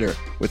provider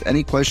with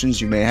any questions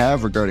you may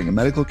have regarding a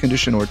medical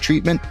condition or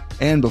treatment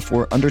and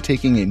before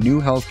undertaking a new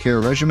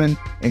healthcare regimen,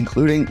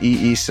 including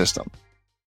EE System.